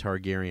not a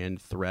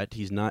Targaryen threat.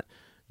 He's not,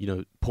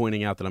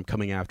 pointing out that I'm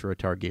coming after a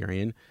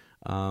Targaryen.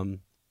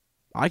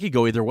 I could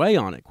go either way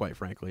on it, quite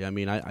frankly. I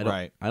mean,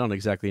 I don't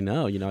exactly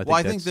know.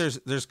 I think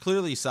there's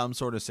clearly some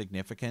sort of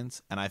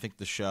significance, and I think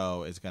the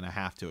show is going to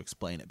have to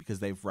explain it because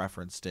they've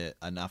referenced it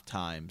enough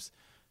times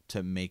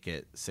to make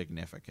it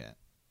significant.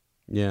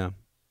 Yeah,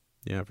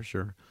 for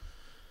sure.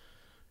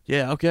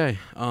 Yeah. Okay.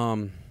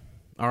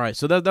 All right,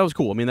 so that was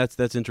cool. I mean,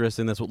 that's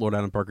interesting. That's what Lord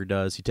Adam Parker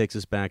does. He takes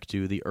us back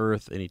to the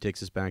Earth, and he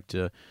takes us back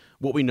to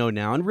what we know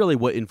now, and really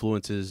what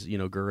influences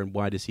Gur, and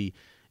why does he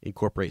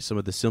incorporate some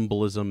of the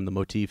symbolism, the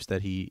motifs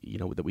that he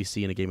that we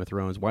see in a Game of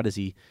Thrones? Where does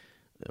he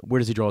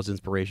draw his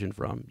inspiration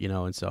from?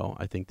 And so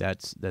I think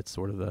that's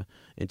sort of the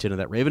intent of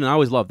that Raven, and I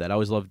always loved that. I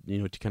always loved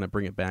to kind of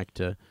bring it back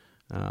to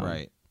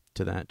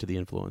to the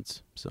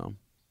influence. So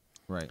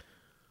right.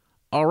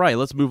 All right,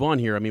 let's move on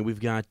here. I mean, we've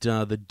got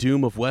the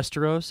Doom of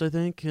Westeros, I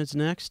think, is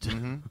next.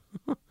 Mm-hmm.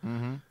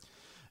 Mm-hmm.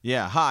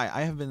 Yeah, hi.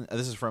 I have been.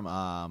 This is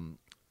from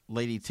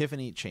Lady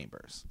Tiffany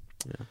Chambers.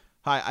 Yeah.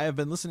 Hi, I have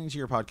been listening to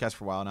your podcast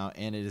for a while now,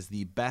 and it is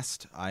the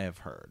best I have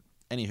heard.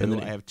 Anywho,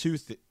 I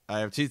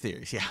have two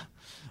theories. Yeah.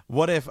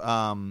 What if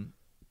what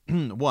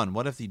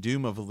if the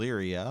Doom of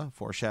Valyria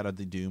foreshadowed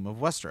the Doom of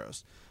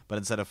Westeros, but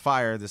instead of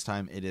fire, this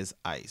time it is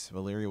ice?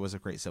 Valyria was a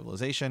great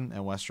civilization,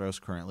 and Westeros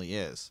currently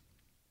is.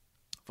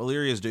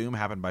 Valyria's doom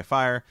happened by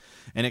fire,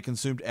 and it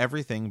consumed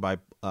everything by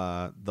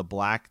the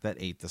black that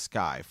ate the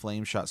sky.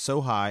 Flames shot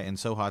so high and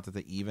so hot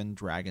that even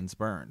dragons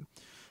burned.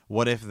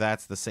 What if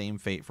that's the same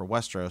fate for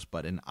Westeros,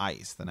 but in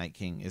ice? The Night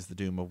King is the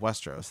doom of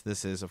Westeros.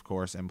 This is, of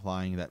course,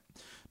 implying that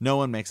no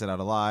one makes it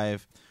out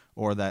alive,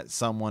 or that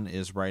someone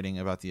is writing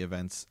about the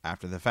events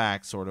after the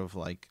fact, sort of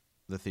like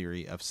the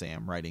theory of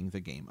Sam writing the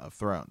Game of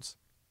Thrones.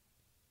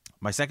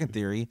 My second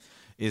theory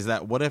is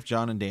that what if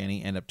Jon and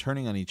Dany end up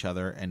turning on each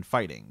other and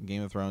fighting?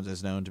 Game of Thrones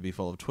is known to be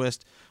full of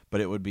twists, but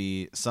it would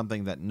be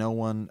something that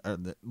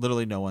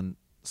literally no one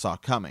saw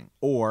coming.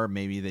 Or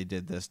maybe they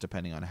did this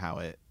depending on how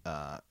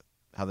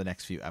the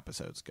next few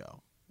episodes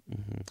go.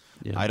 Mm-hmm.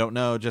 Yeah. I don't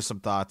know. Just some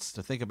thoughts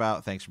to think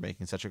about. Thanks for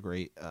making such a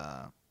great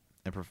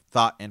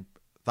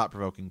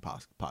thought-provoking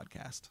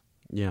podcast.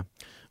 Yeah.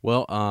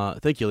 Well,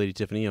 thank you, Lady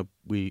Tiffany.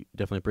 We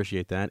definitely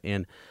appreciate that.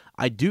 And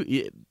I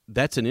do,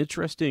 that's an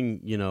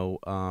interesting,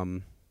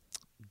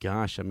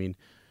 gosh, I mean,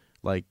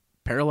 like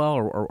parallel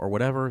or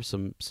whatever,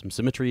 some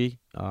symmetry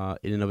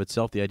in and of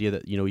itself. The idea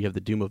that, you have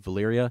the Doom of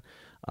Valyria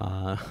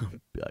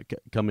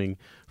coming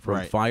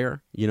from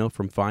fire,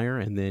 from fire,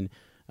 and then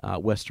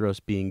Westeros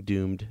being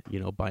doomed,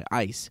 by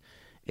ice.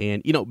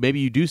 And,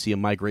 maybe you do see a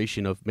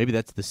migration of, maybe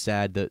that's the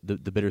sad,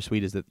 the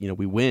bittersweet is that,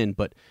 we win,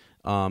 but,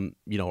 the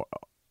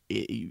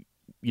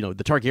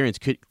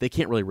Targaryens they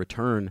can't really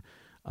return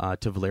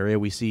to Valyria.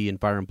 We see in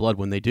Fire and Blood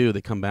when they do,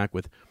 they come back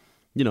with,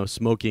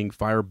 smoking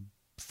fire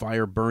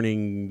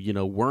burning,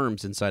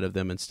 worms inside of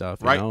them and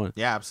stuff. Right. And,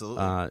 yeah,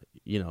 absolutely.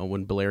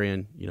 When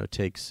Balerion,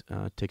 takes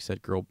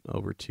that girl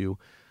over to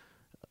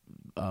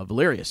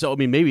Valyria. So I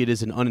mean, maybe it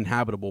is an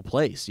uninhabitable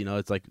place.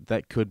 It's like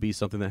that could be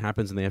something that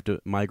happens, and they have to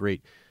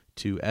migrate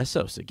to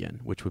Essos again,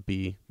 which would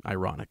be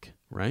ironic,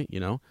 right?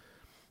 And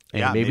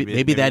yeah,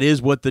 maybe that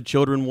is what the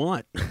children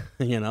want.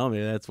 Maybe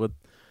that's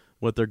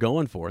what they're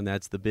going for, and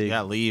that's the big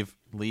leave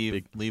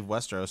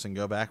Westeros and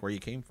go back where you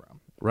came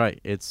from. Right.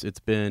 It's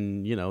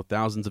been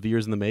thousands of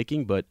years in the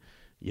making, but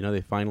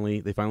they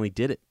finally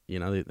did it.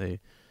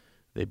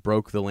 They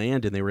broke the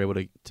land and they were able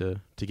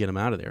to get them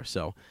out of there.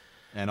 So,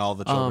 and all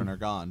the children are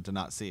gone to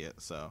not see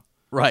it. So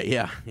right.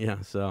 Yeah.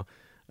 So.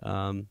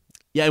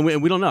 Yeah, and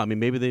we don't know. I mean,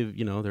 maybe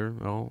they're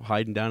all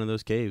hiding down in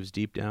those caves,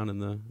 deep down in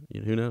the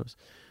who knows.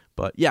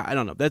 But yeah, I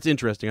don't know. That's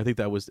interesting. I think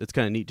it's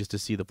kind of neat just to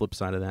see the flip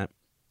side of that.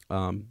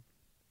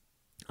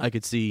 I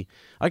could see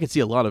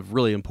a lot of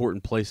really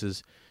important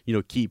places,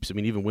 keeps. I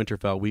mean, even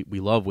Winterfell, we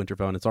love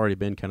Winterfell, and it's already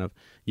been kind of,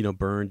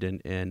 burned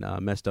and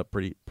messed up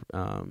pretty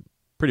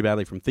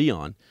badly from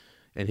Theon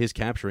and his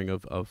capturing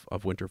of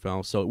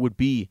Winterfell. So it would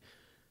be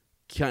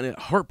kind of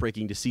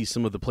heartbreaking to see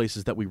some of the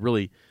places that we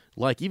really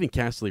like, even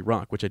Casterly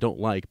Rock, which I don't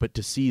like, but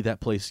to see that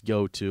place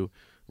go to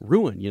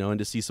ruin, and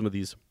to see some of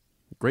these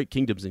great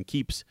kingdoms and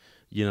keeps,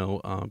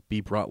 be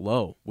brought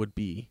low would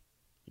be,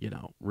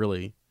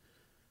 really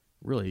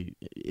really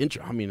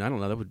I mean, I don't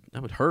know.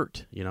 That would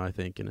hurt. I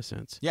think in a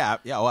sense. Yeah.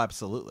 Oh,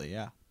 absolutely.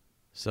 Yeah.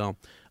 So,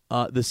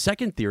 the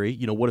second theory,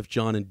 what if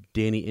John and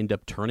Danny end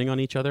up turning on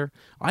each other?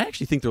 I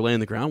actually think they're laying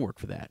the groundwork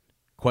for that.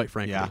 Quite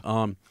frankly.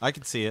 Yeah. I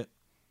can see it.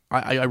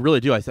 I really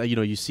do.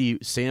 You see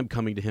Sam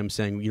coming to him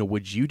saying,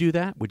 would you do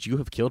that? Would you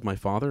have killed my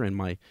father and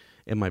my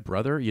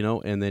brother?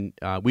 And then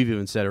we've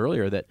even said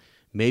earlier that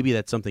maybe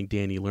that's something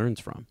Danny learns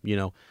from.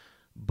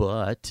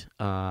 But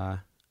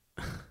I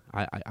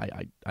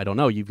don't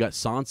know. You've got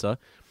Sansa,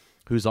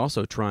 who's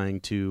also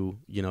trying to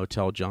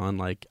tell John,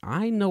 like,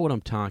 I know what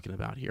I'm talking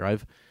about here.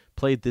 I've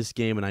played this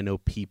game and I know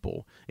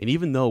people. And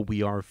even though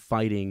we are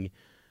fighting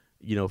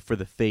for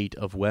the fate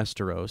of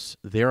Westeros,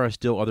 there are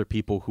still other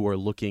people who are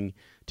looking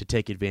to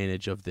take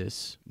advantage of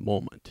this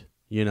moment,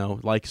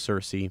 like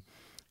Cersei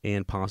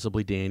and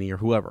possibly Dany or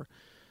whoever,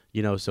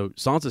 so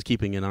Sansa's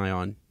keeping an eye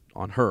on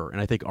her.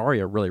 And I think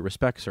Arya really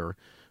respects her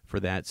for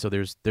that. So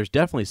there's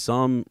definitely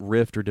some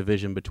rift or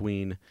division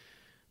between,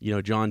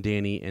 John,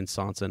 Dany, and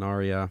Sansa and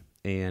Arya.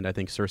 And I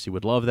think Cersei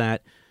would love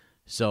that.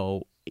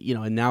 So,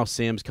 and now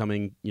Sam's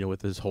coming,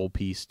 with his whole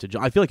piece to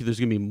John. I feel like there's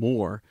going to be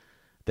more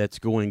that's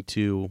going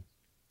to,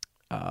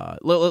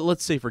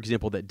 let's say, for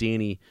example, that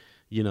Dany,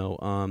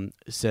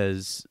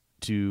 says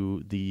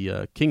to the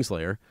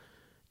Kingslayer,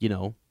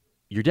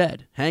 you're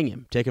dead. Hang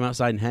him. Take him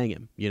outside and hang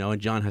him.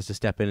 And John has to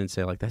step in and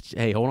say, like,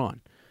 hey, hold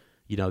on.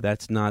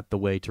 That's not the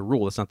way to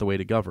rule. That's not the way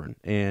to govern.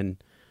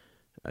 And,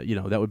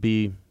 that would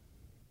be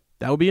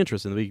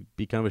interesting. That would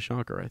be kind of a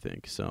shocker, I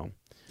think. So,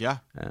 yeah.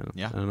 I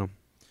don't know.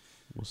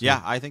 We'll see.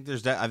 Yeah, I think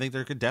I think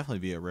there could definitely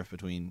be a rift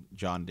between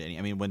John and Dany.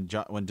 I mean, when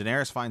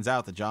Daenerys finds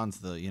out that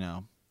John's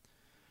the,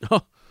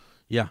 oh,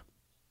 yeah.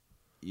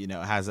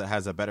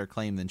 Has a better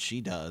claim than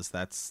she does,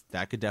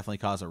 that could definitely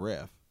cause a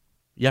rift.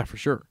 Yeah, for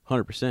sure.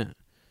 100%.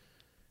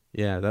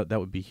 Yeah, that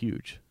would be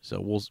huge.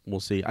 So we'll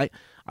see. I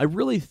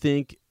really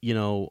think,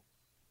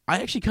 I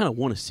actually kind of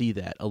want to see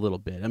that a little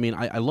bit. I mean,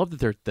 I love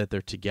that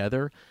they're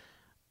together.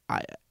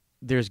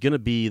 There's going to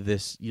be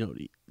this,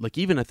 like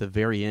even at the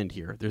very end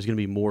here, there's going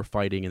to be more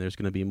fighting and there's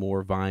going to be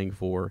more vying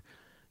for,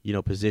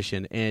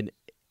 position. And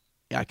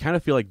I kind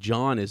of feel like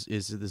John is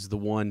the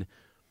one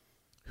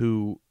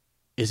who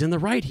is in the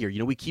right here.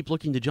 We keep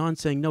looking to John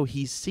saying, no,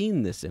 he's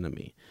seen this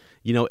enemy,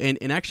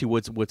 and actually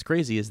what's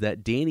crazy is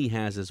that Dany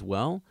has as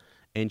well.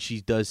 And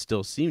she does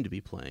still seem to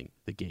be playing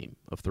the Game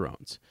of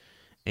Thrones.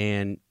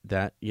 And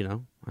that,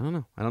 I don't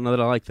know. I don't know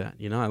that I like that.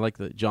 I like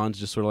that John's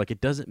just sort of like,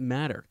 it doesn't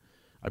matter.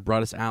 I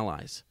brought us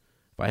allies.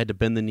 If I had to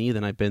bend the knee,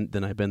 then I bend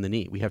the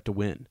knee. We have to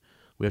win.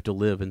 We have to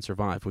live and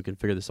survive. We can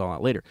figure this all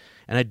out later.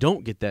 And I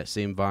don't get that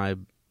same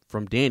vibe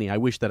from Dany. I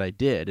wish that I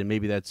did. And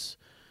maybe that's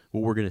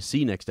what we're going to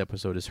see next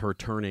episode is her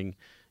turning,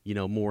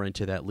 more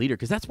into that leader.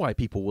 Because that's why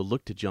people will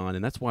look to John.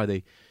 And that's why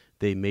they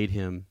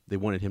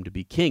wanted him to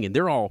be king. And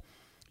they're all,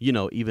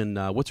 even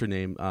what's her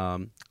name?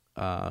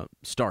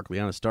 Stark,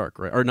 Lyanna Stark,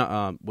 right? Or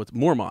not? What's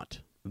Mormont?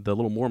 The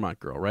little Mormont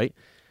girl, right?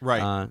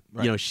 Right.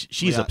 Right.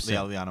 She's upset.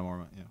 Lyanna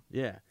Mormont.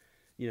 Yeah.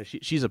 Yeah.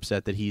 She's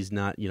upset that he's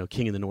not,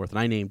 king in the North, and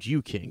I named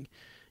you king.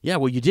 Yeah,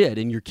 well, you did,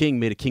 and your king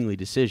made a kingly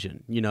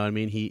decision. You know what I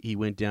mean? He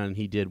went down and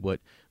he did what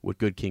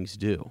good kings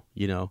do.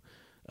 He did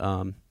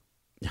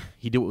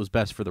what was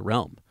best for the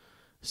realm.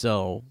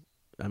 So,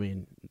 I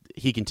mean,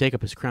 he can take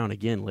up his crown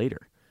again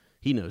later.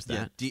 He knows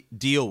that. Yeah,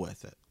 deal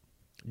with it.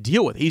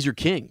 Deal with it. He's your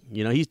king.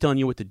 He's telling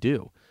you what to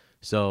do.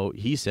 So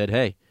he said,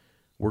 hey,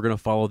 we're going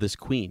to follow this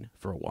queen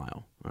for a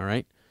while. All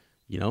right.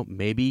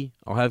 Maybe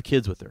I'll have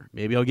kids with her.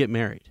 Maybe I'll get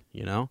married.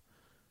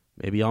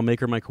 Maybe I'll make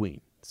her my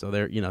queen. So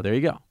there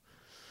you go.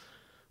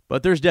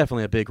 But there's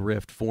definitely a big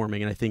rift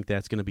forming. And I think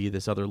that's going to be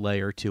this other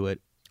layer to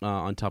it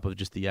on top of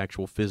just the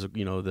actual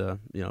physical,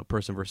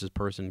 person versus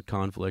person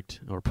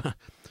conflict or,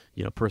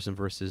 person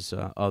versus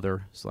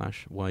other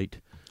 /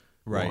 white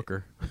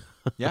walker.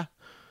 Yeah.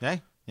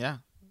 Hey. Yeah.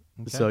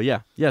 Okay. So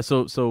yeah.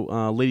 So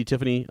Lady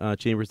Tiffany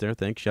Chambers there.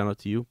 Thanks. Shout out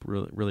to you.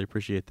 Really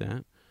appreciate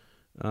that.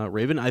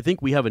 Raven, I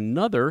think we have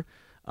another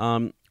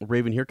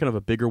Raven here, kind of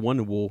a bigger one,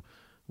 and we'll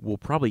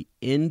probably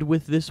end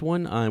with this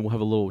one, and we'll have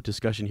a little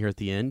discussion here at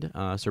the end.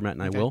 Sir Matt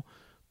and I will.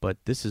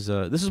 But this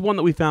is one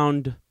that we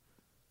found.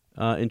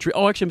 Oh,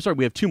 actually, I'm sorry.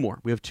 We have two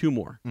more.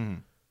 Mm-hmm.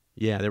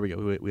 Yeah, there we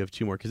go. We have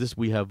two more because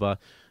we have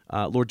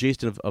Lord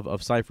Jason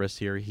of Cyprus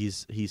here.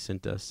 He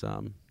sent us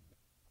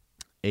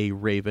a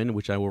Raven,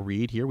 which I will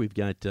read here. We've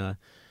got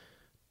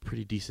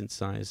pretty decent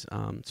size.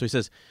 So he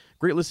says,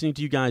 great listening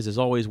to you guys. As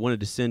always, wanted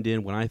to send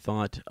in what I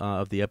thought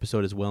of the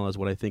episode as well as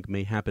what I think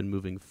may happen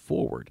moving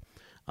forward.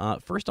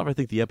 First off, I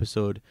think the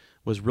episode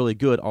was really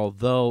good,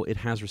 although it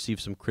has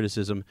received some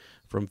criticism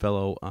from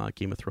fellow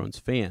Game of Thrones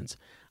fans.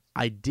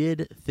 I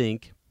did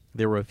think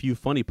there were a few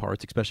funny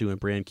parts, especially when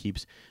Bran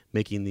keeps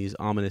making these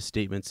ominous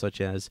statements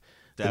such as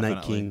the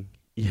Night King.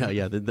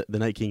 Yeah, the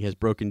Night King has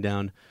broken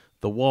down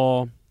the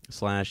wall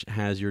 /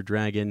 has your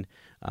dragon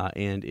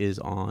and is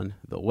on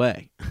the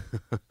way.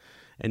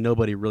 And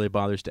nobody really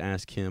bothers to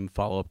ask him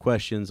follow-up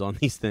questions on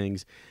these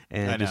things,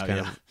 and just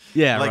kind of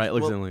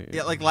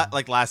right.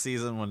 Like last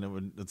season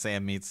when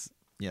Sam meets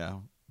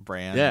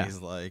Bran,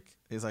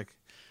 he's like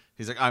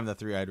He's like, I'm the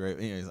three-eyed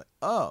raven. He's like,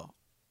 oh,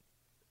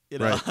 you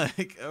know, Right.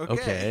 like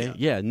Okay.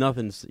 Yeah.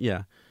 Nothing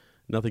said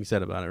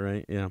about it.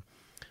 Right. Yeah.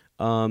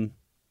 And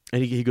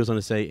he goes on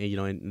to say, you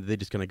know, and they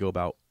just kind of go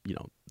about, you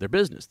know, their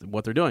business,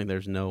 what they're doing.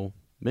 There's no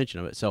mention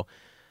of it. So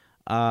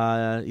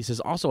he says,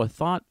 also, I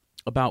thought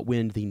about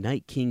when the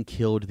Night King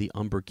killed the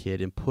Umber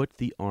Kid and put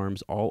the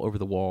arms all over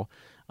the wall.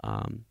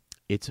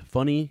 It's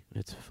funny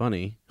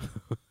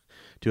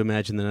to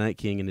imagine the Night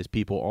King and his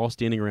people all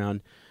standing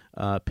around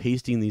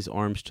pasting these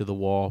arms to the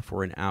wall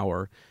for an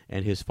hour,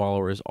 and his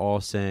followers all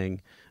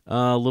saying,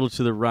 a little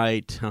to the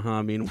right.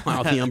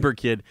 Meanwhile, the Umber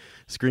Kid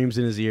screams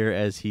in his ear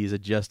as he's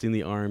adjusting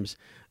the arms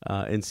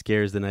and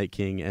scares the Night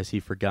King as he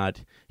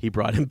forgot he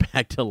brought him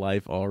back to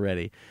life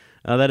already.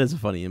 That is a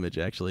funny image,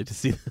 actually, to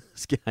see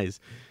those guys,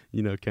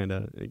 you know, kind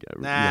of.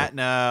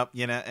 No.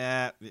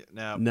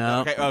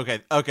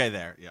 Okay,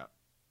 there, yeah.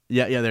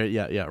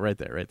 Yeah, right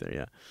there,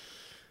 yeah.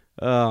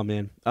 Oh,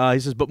 man. He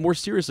says, but more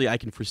seriously, I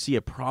can foresee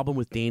a problem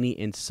with Dany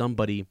and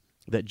somebody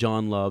that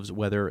Jon loves,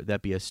 whether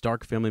that be a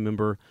Stark family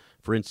member.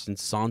 For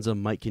instance, Sansa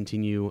might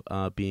continue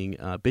being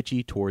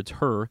bitchy towards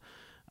her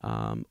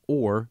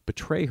or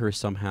betray her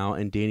somehow,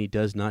 and Dany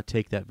does not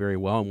take that very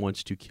well and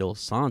wants to kill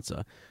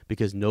Sansa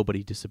because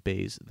nobody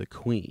disobeys the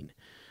queen.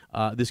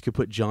 This could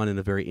put Jon in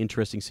a very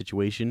interesting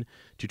situation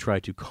to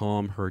try to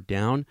calm her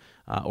down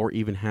or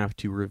even have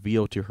to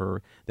reveal to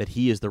her that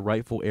he is the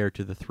rightful heir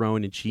to the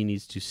throne and she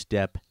needs to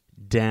step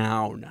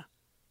down.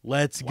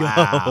 Let's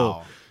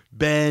go.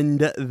 Bend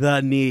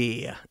the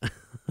knee.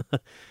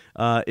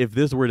 If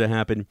this were to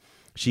happen,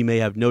 she may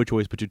have no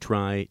choice but to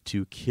try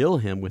to kill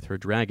him with her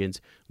dragons,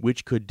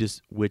 which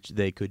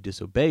they could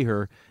disobey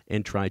her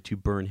and try to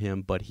burn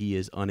him, but he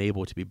is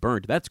unable to be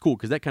burned. That's cool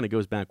because that kind of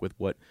goes back with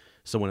what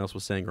someone else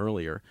was saying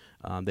earlier,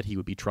 that he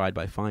would be tried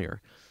by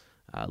fire,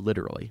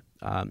 literally.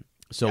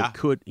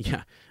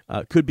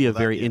 Could be a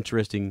very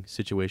interesting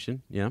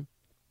situation. Yeah.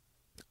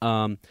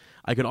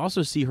 I could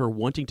also see her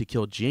wanting to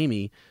kill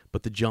Jaime,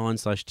 but the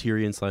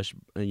Jon/Tyrion/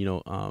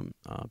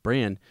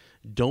 Bran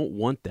don't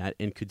want that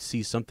and could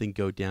see something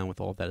go down with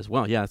all of that as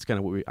well. Yeah, that's kind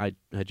of what I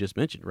had just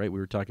mentioned, right? We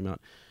were talking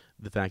about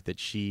the fact that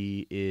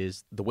she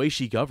is the way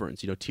she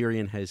governs. You know,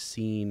 Tyrion has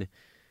seen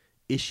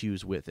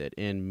issues with it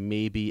and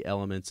maybe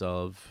elements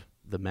of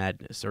the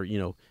madness or, you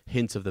know,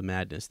 hints of the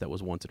madness that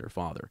was once in her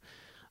father.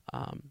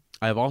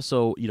 I've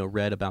also, you know,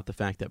 read about the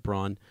fact that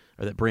Bran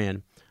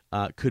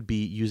could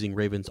be using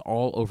ravens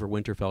all over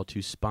Winterfell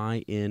to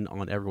spy in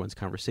on everyone's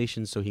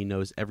conversations so he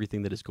knows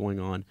everything that is going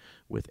on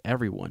with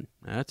everyone.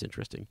 That's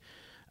interesting.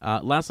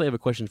 Lastly, I have a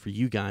question for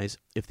you guys.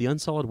 If the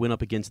Unsullied went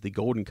up against the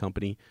Golden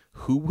Company,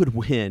 who would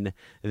win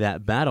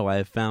that battle? I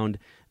have found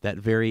that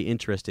very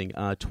interesting.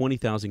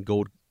 20,000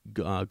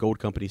 Gold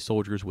Company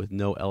soldiers with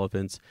no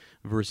elephants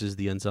versus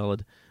the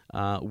Unsullied,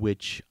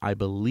 which I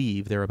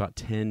believe they're about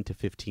 10 to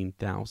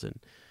 15,000.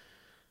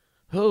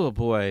 Oh,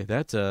 boy,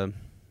 that's a...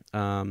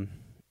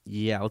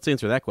 Yeah, let's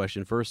answer that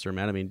question first, sir,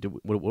 Matt. I mean,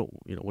 what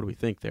do we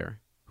think there?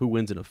 Who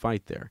wins in a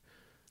fight there?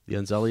 The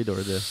Unsullied or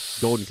the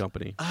Golden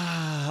Company?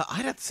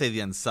 I'd have to say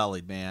the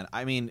Unsullied, man.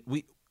 I mean,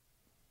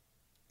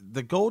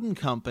 the Golden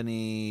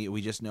Company,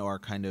 we just know are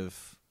kind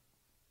of,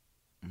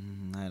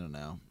 I don't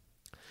know.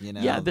 You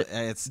know, yeah,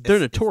 they're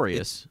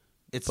notorious.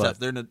 It's tough.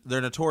 They're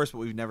notorious, but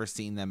we've never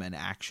seen them in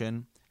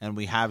action, and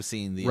we have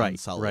seen the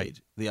Unsullied, right.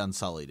 The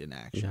Unsullied in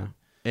action.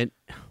 Yeah, and.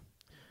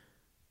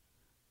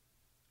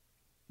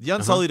 The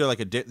Unsullied are like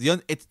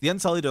the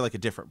Unsullied are like a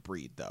different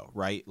breed, though,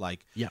 right?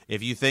 Like,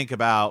 if you think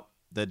about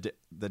the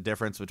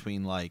difference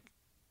between like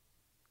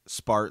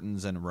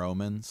Spartans and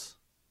Romans,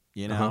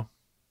 you know,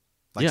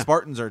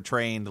 Spartans are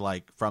trained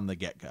like from the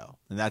get go,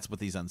 and that's what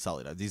these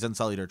Unsullied are. These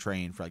Unsullied are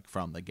trained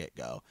from the get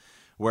go,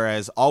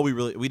 whereas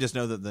we just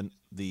know that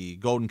the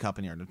Golden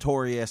Company are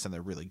notorious and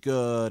they're really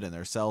good and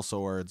they're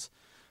sellswords.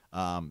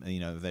 And, you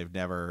know, they've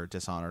never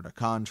dishonored a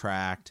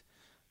contract,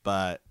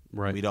 but.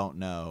 Right. We don't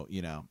know,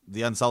 you know,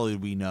 the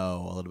Unsullied we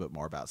know a little bit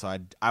more about. So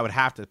I would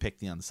have to pick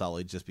the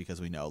Unsullied just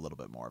because we know a little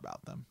bit more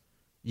about them.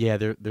 Yeah,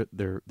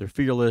 they're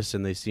fearless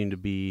and they seem to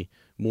be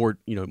more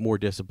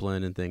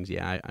disciplined and things.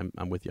 Yeah,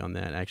 I'm with you on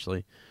that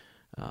actually.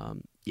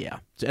 Yeah,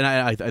 and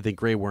I think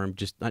Grey Worm,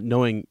 just not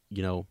knowing,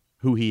 you know,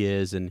 who he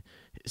is and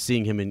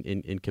seeing him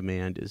in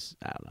command is,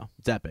 I don't know,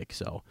 it's epic.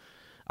 So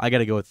I got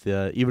to go with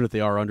even if they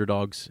are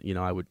underdogs, you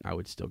know, I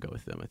would still go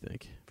with them. I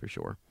think for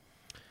sure.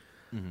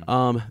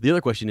 Mm-hmm. The other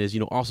question is, you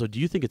know, also, do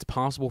you think it's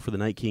possible for the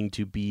Night King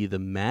to be the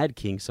Mad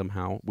King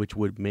somehow, which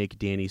would make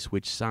Dany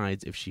switch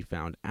sides if she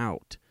found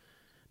out?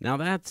 Now,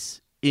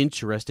 that's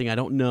interesting. I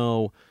don't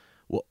know.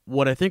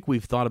 What I think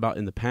we've thought about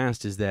in the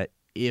past is that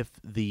if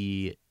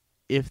the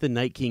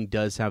Night King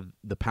does have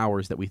the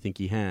powers that we think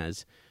he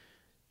has,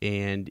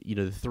 and, you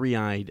know, the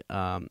three-eyed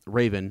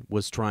Raven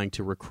was trying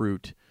to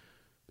recruit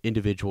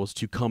individuals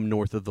to come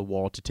north of the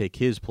wall to take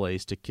his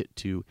place,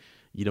 to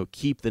you know,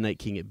 keep the Night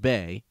King at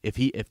bay. If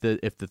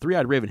the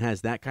three-eyed Raven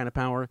has that kind of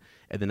power,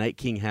 and the Night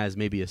King has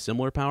maybe a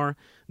similar power,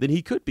 then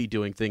he could be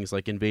doing things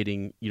like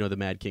invading, you know, the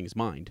Mad King's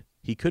mind.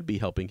 He could be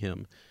helping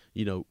him,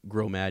 you know,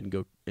 grow mad and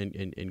go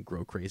and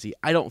grow crazy.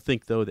 I don't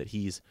think though that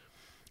he's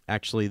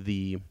actually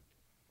the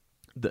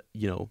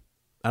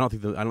I don't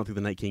think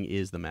the Night King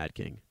is the Mad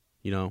King.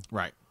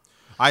 Right.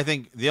 I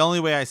think the only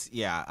way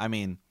I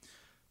mean,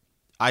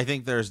 I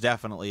think there's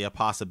definitely a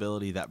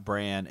possibility that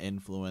Bran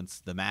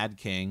influenced the Mad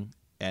King,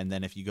 and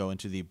then if you go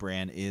into the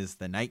Bran is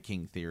the Night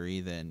King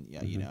theory, then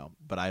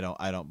but I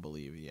don't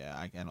believe.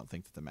 I don't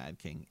think that the Mad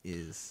King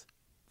is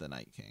the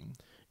Night King.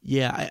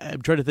 Yeah,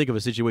 I'm trying to think of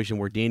a situation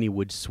where Dany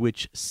would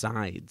switch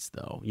sides,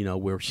 though.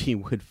 Where she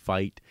would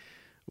fight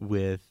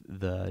with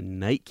the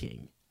Night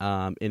King.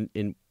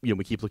 And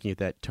we keep looking at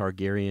that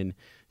Targaryen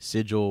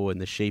sigil and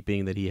the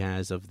shaping that he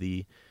has of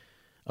the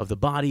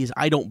bodies.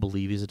 I don't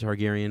believe he's a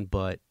Targaryen,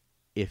 but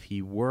if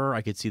he were,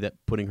 I could see that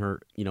putting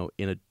her,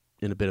 in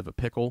a bit of a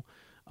pickle,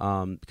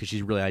 because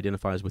she really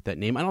identifies with that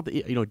name. I don't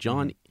think,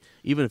 Jon,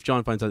 even if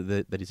Jon finds out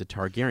that he's a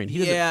Targaryen, he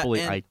doesn't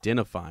fully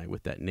identify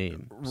with that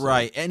name. So.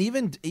 Right. And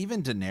even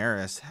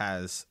Daenerys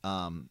has,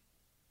 like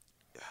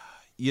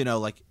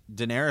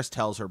Daenerys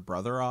tells her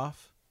brother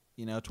off.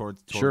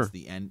 Towards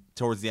the end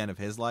of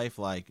his life,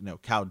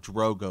 Khal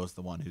Drogo's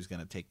the one who's going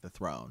to take the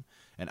throne,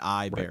 and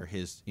I bear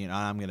his,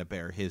 I'm going to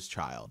bear his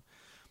child.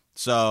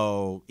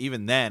 So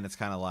even then, it's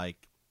kind of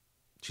like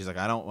she's like,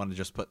 I don't want to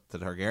just put the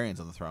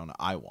Targaryens on the throne.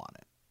 I want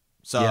it.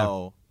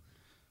 So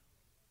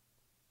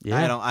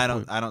I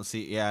don't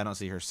see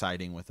her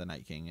siding with the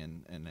Night King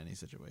in any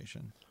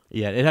situation.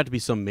 Yeah, it'd have to be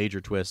some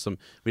major twist.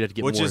 We'd have to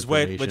get more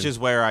information. Which is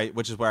where I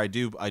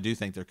do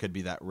think there could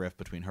be that rift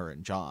between her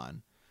and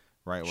Jon.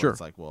 Right, where it's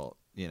like, well,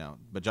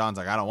 but John's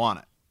like, I don't want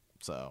it.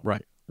 So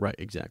right,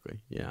 exactly,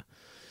 yeah.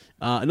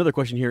 Another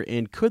question here,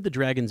 and could the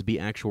dragons be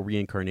actual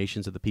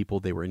reincarnations of the people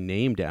they were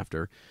named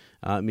after?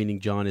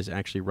 Meaning Jon is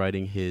actually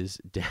writing his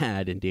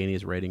dad, and Dany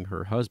is writing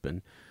her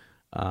husband.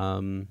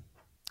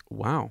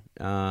 Wow,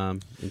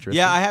 interesting.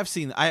 Yeah, I have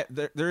seen.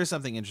 There is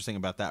something interesting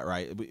about that,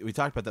 right? We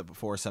talked about that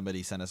before.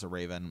 Somebody sent us a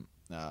Raven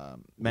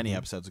many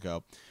episodes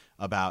ago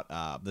about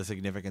the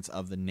significance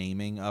of the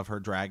naming of her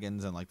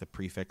dragons and like the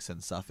prefix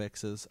and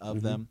suffixes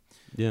of them.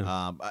 Yeah.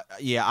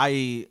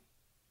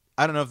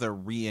 I don't know if they're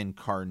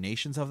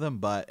reincarnations of them,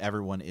 but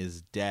everyone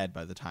is dead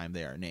by the time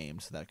they are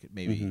named, so that could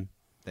maybe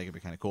that could be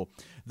kind of cool.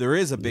 There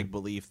is a big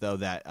belief though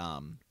that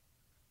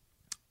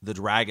the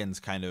dragons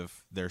kind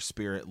of their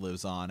spirit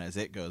lives on as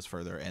it goes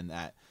further, and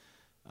that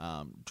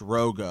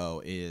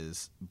Drogo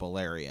is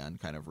Balerion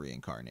kind of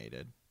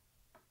reincarnated.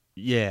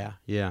 Yeah,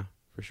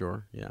 for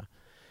sure.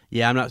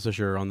 Yeah, I'm not so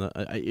sure on the.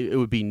 It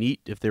would be neat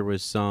if there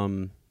was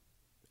some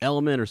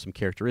element or some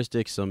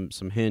characteristics, some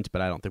hint,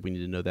 but I don't think we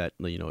need to know that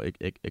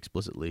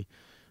explicitly.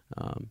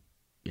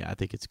 I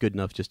think it's good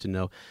enough just to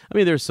know. I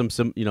mean, there's some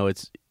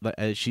it's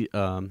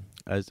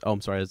as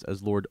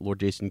Lord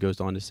Jason goes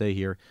on to say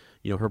here,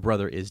 her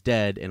brother is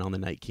dead and on the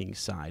Night King's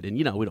side, and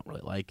we didn't really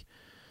like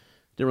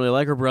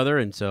her brother,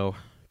 and so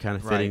kind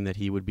of fitting that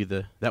he would be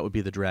the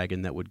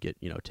dragon that would get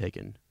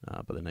taken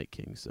by the Night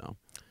King. So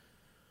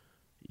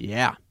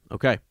yeah,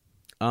 okay.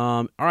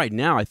 All right,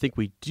 now I think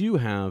we do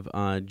have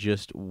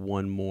just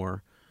one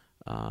more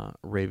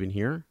Raven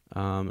here.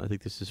 I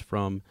think this is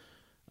from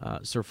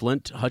Sir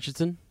Flint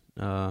Hutchinson,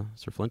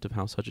 Sir Flint of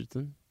House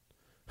Hutchinson.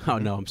 Oh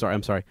no, I'm sorry.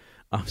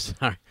 And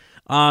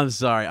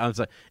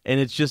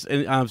it's just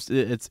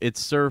it's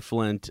Sir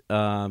Flint.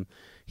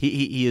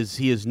 He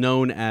is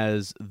known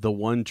as the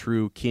one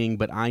true king,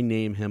 but I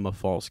name him a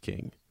false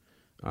king.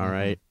 All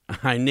right,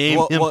 I name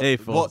him a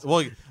false.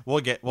 We'll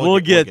get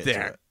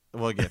there.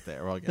 We'll get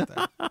there.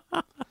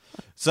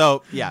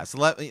 So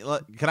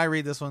can I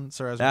read this one,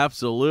 Sir Ezra?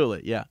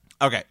 Absolutely, yeah.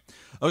 Okay,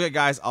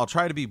 guys, I'll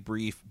try to be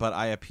brief, but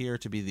I appear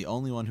to be the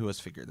only one who has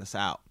figured this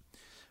out.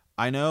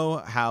 I know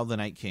how the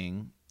Night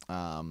King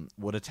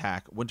would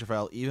attack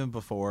Winterfell even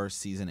before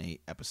Season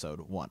 8,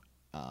 Episode 1.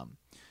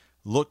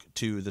 Look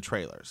to the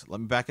trailers.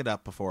 Let me back it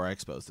up before I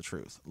expose the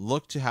truth.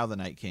 Look to how the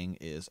Night King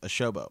is a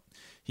showboat.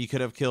 He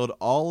could have killed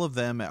all of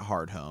them at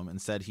Hardhome.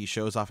 Instead, he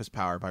shows off his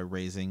power by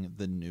raising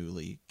the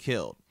newly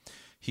killed.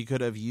 He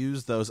could have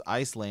used those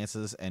ice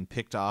lances and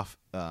picked off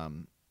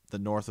the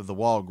North of the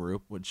Wall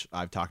group, which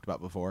I've talked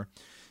about before.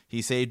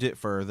 He saved it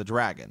for the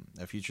dragon.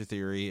 A future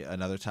theory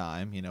another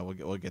time.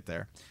 We'll get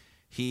there.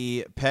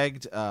 He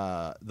pegged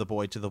the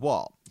boy to the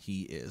wall.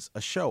 He is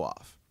a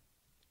show-off.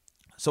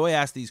 So I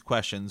ask these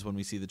questions when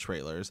we see the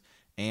trailers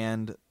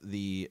and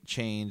the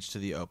change to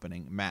the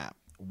opening map.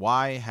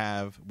 Why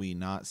have we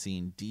not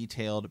seen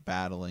detailed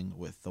battling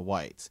with the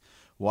whites?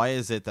 Why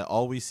is it that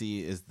all we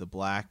see is the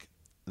back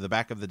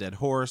of the dead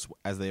horse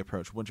as they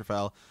approach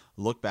Winterfell?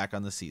 Look back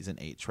on the Season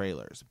 8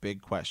 trailers.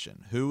 Big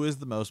question. Who is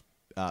the most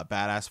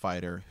badass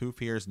fighter? Who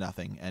fears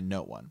nothing and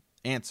no one?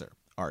 Answer,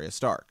 Arya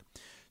Stark.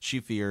 She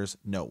fears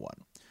no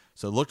one.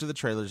 So look to the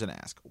trailers and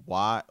ask,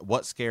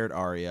 what scared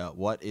Arya?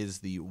 What is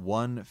the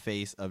one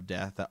face of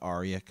death that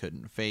Arya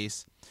couldn't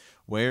face?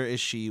 Where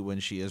is she when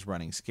she is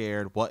running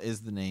scared? What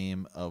is the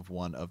name of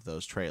one of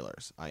those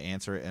trailers? I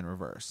answer it in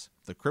reverse.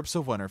 The Crypts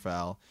of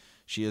Winterfell.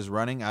 She is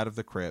running out of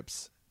the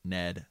crypts.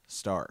 Ned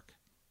Stark.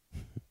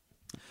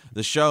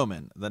 The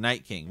showman, the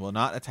Night King, will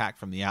not attack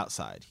from the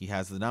outside. He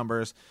has the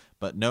numbers,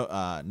 but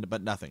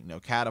nothing. No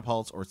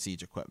catapults or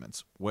siege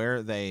equipments.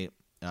 Where they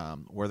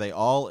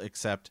all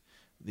except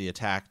the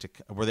attack to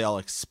where they all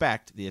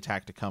expect the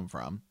attack to come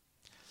from.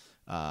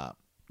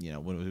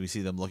 When we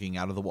see them looking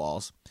out of the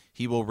walls,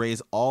 he will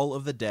raise all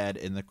of the dead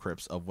in the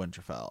crypts of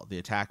Winterfell. The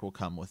attack will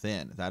come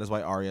within. That is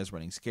why Arya is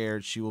running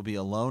scared. She will be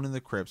alone in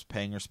the crypts,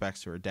 paying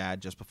respects to her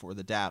dad just before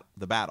the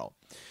battle.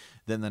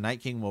 Then the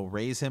Night King will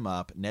raise him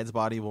up. Ned's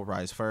body will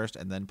rise first,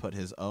 and then put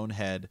his own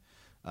head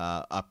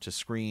up to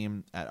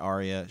scream at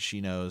Arya.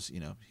 She knows,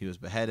 he was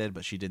beheaded,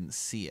 but she didn't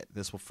see it.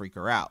 This will freak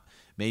her out.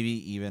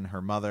 Maybe even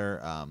her mother,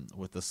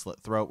 with the slit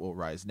throat, will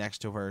rise next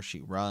to her.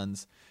 She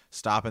runs.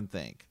 Stop and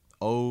think.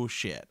 Oh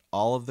shit!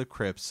 All of the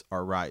crypts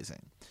are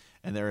rising,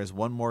 and there is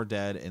more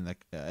dead in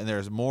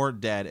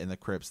the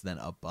crypts than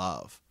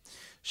above.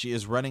 She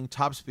is running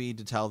top speed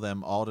to tell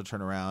them all to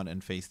turn around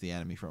and face the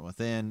enemy from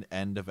within.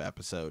 End of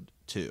episode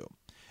 2.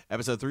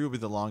 Episode 3 will be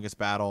the longest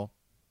battle,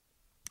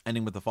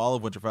 ending with the fall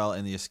of Winterfell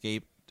and the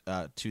escape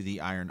to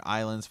the Iron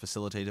Islands,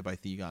 facilitated by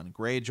Theon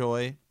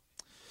Greyjoy.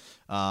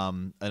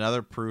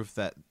 Another proof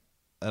is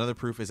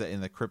that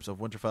in the crypts of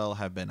Winterfell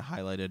have been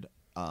highlighted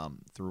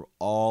through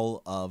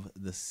all of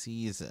the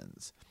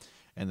seasons,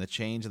 and the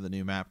change of the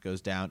new map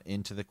goes down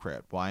into the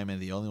crypt. Why am I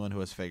the only one who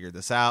has figured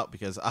this out?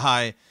 Because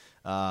I,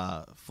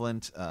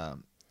 Flint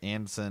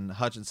Anderson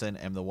Hutchinson,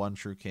 am the one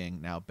true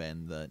king. Now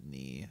bend the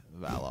knee,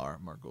 Valar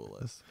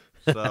Morghulis.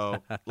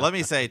 So let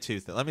me say two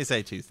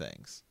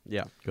things.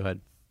 Yeah, go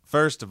ahead.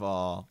 First of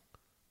all,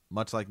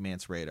 much like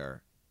Mance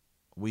Rayder,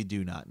 we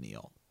do not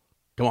kneel.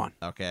 Come on.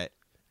 Okay.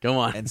 Come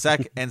on. And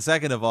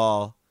second of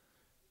all,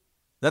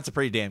 that's a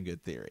pretty damn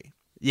good theory.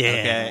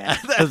 Yeah.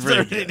 Okay. That's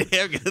pretty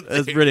damn good theory.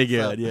 That's pretty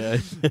good. So, yeah.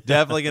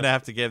 Definitely gonna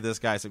have to give this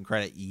guy some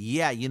credit.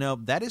 Yeah,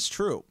 that is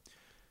true.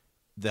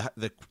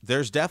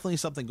 There's definitely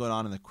something going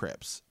on in the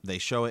crypts. They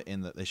show it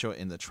in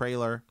the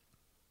trailer.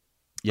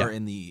 Yeah. Or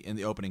in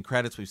the opening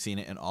credits. We've seen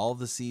it in all of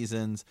the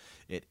seasons.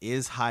 It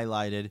is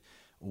highlighted.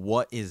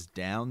 What is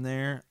down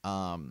there?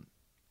 The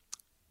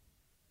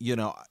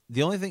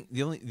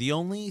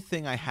only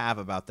thing I have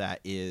about that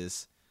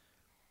is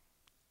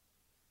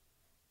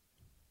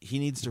he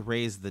needs to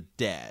raise the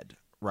dead,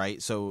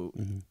 right? So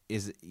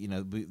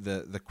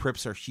the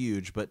crypts are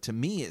huge, but to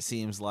me it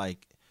seems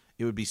like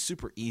it would be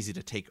super easy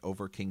to take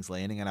over King's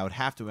Landing, and I would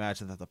have to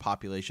imagine that the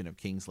population of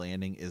King's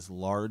Landing is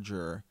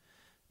larger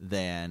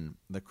than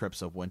the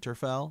crypts of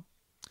Winterfell,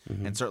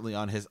 and certainly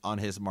on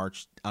his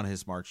march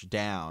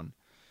down,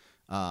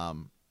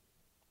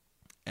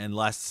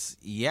 unless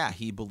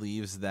he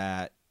believes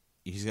that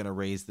he's going to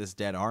raise this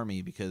dead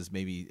army because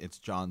maybe it's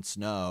Jon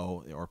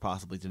Snow or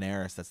possibly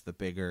Daenerys that's the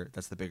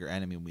bigger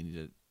enemy. We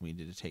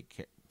need to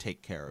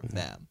take care of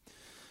them.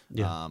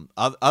 Yeah.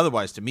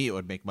 Otherwise, to me, it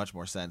would make much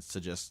more sense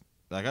to just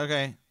like,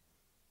 okay,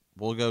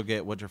 we'll go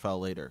get Winterfell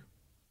later.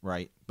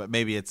 Right, but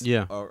maybe it's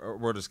or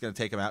we're just gonna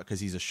take him out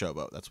because he's a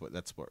showboat.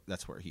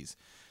 That's where he's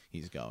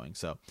going.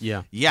 So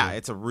yeah,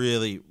 it's a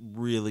really,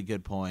 really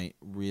good point.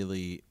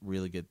 Really,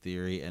 really good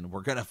theory, and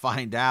we're gonna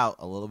find out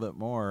a little bit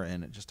more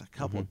in just a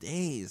couple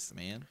days,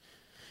 man.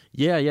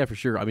 Yeah, for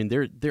sure. I mean,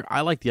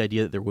 I like the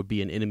idea that there would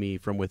be an enemy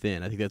from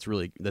within. I think that's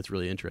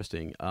really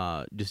interesting.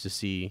 Just to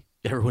see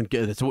everyone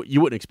get that's what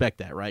you wouldn't expect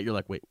that, right? You're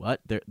like, wait, what?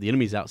 The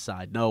enemy's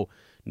outside. No,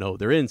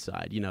 they're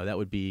inside. That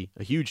would be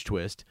a huge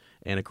twist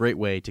and a great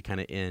way to kind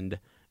of end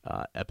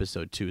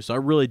episode 2. So I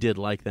really did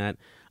like that.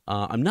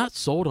 I'm not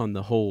sold on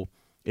the whole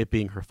it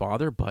being her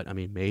father, but I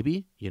mean,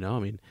 maybe.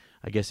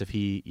 I guess if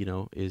he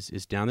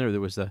is down there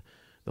was the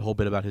whole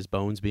bit about his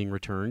bones being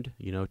returned,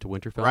 to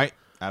Winterfell. Right.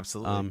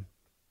 Absolutely.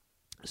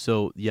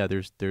 So yeah, there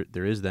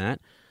is that.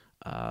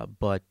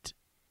 But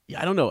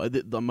yeah, I don't know.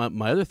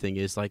 My other thing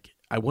is like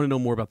I want to know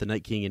more about the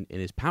Night King and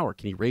his power.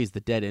 Can he raise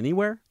the dead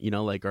anywhere?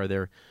 Are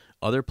there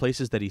other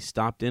places that he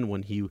stopped in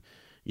when he,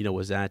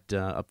 was at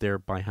up there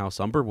by House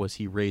Umber? Was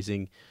he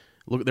raising?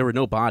 Look, there were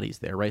no bodies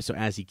there, right? So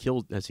as he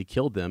killed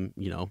them,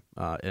 and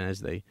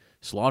as they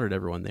slaughtered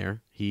everyone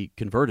there, he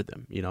converted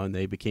them, and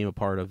they became a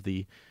part of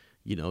the,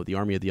 the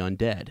army of the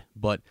undead.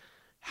 But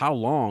how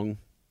long,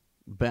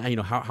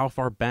 how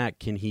far back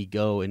can he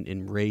go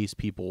and raise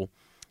people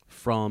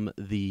from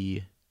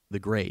the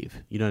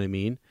grave? You know what I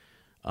mean?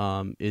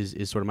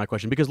 Is sort of my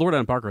question, because Lord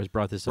Adam Parker has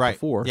brought this up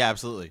before. Yeah,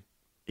 absolutely.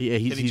 Yeah,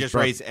 can he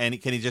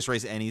just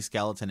raise any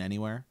skeleton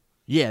anywhere?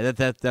 Yeah,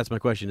 that's my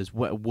question. Is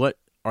what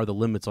are the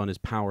limits on his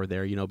power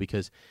there?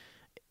 Because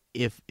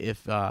if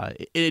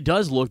it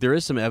does look, there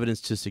is some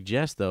evidence to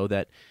suggest though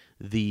that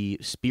the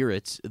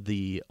spirits,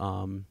 the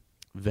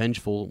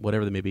vengeful,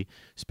 whatever they may be,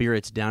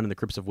 spirits down in the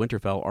crypts of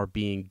Winterfell are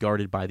being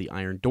guarded by the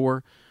Iron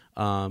Door,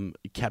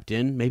 kept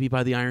in maybe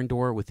by the Iron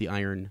Door with the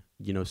iron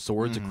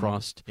swords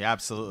across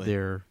absolutely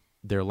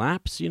their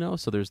laps.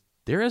 So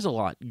there is a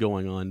lot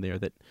going on there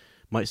that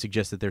might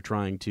suggest that they're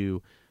trying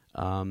to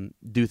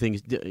do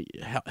things,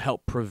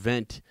 help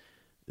prevent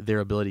their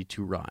ability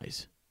to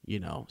rise.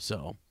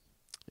 So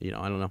I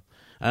don't know.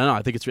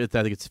 I think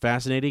it's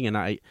fascinating, and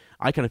I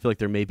kind of feel like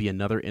there may be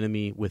another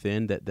enemy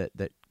within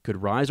that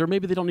could rise, or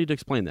maybe they don't need to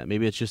explain that.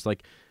 Maybe it's just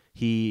like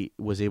he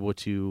was able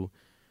to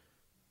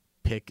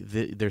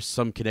there's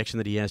some connection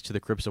that he has to the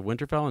Crypts of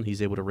Winterfell, and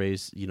he's able to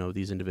raise,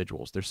 these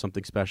individuals. There's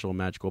something special and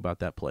magical about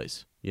that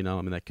place.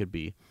 That could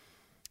be,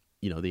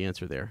 the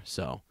answer there.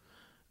 So,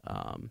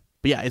 but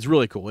yeah, it's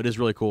really cool. It is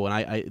really cool.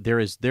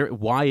 And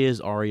why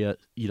is Arya,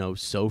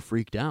 so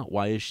freaked out?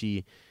 Why is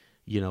she,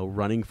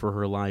 running for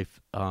her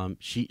life?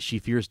 She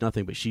fears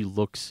nothing, but she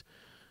looks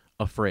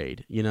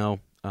afraid,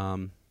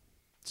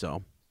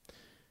 so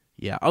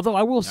yeah. Although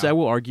I will say, I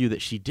will argue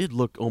that she did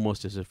look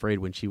almost as afraid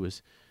when she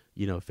was,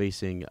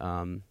 facing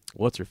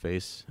what's her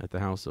face at the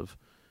House of,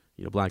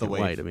 Black and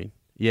White. I mean,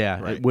 yeah,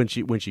 right. when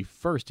she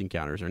first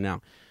encounters her.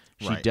 Now,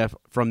 she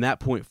from that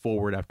point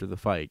forward after the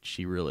fight,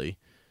 she really,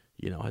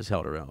 has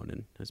held her own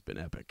and has been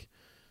epic.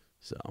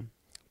 So,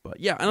 but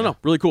yeah, I don't know,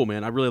 really cool,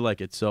 man. I really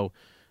like it. So,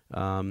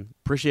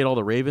 appreciate all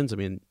the Ravens. I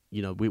mean,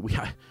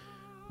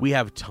 we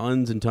have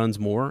tons and tons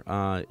more.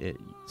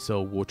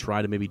 So we'll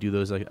try to maybe do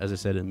those, as I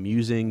said, in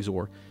musings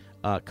or.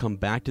 Come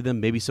back to them.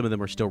 Maybe some of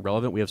them are still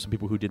relevant. We have some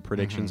people who did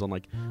predictions on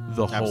like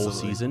the whole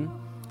season.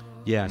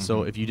 Yeah.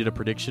 So if you did a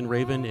prediction,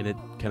 Raven, and it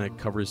kind of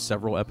covers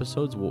several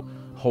episodes, we'll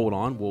hold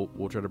on.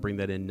 We'll try to bring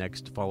that in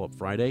next follow-up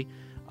Friday.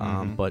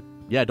 But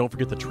yeah, don't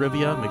forget the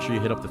trivia. Make sure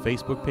you hit up the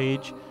Facebook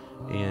page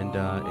and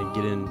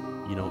get in,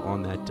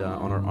 on that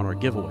on our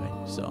giveaway.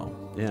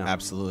 So yeah,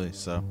 absolutely.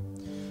 So,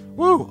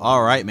 woo!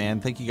 All right,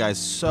 man. Thank you guys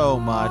so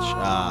much.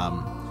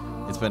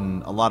 It's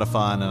been a lot of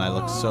fun, and I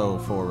look so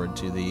forward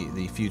to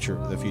the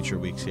future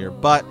weeks here.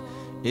 But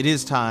it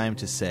is time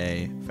to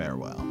say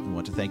farewell. We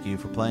want to thank you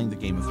for playing the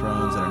Game of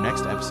Thrones. In our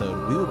next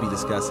episode, we will be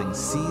discussing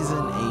Season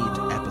 8,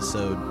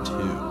 Episode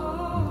 2.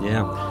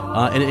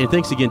 Yeah, and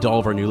thanks again to all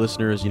of our new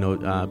listeners.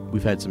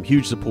 We've had some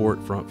huge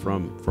support from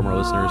our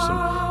listeners,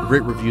 some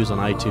great reviews on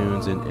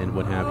iTunes and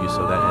what have you.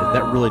 So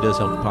that really does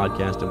help the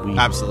podcast, and we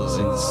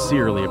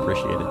sincerely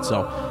appreciate it.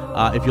 So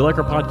if you like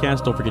our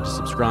podcast, don't forget to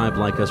subscribe,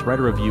 like us, write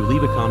a review,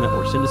 leave a comment,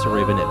 or send us a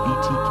raven at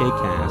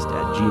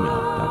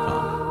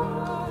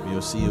btkcast@gmail.com. We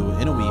will see you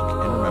in a week,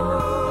 and remember,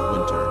 the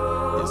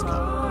winter is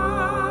coming.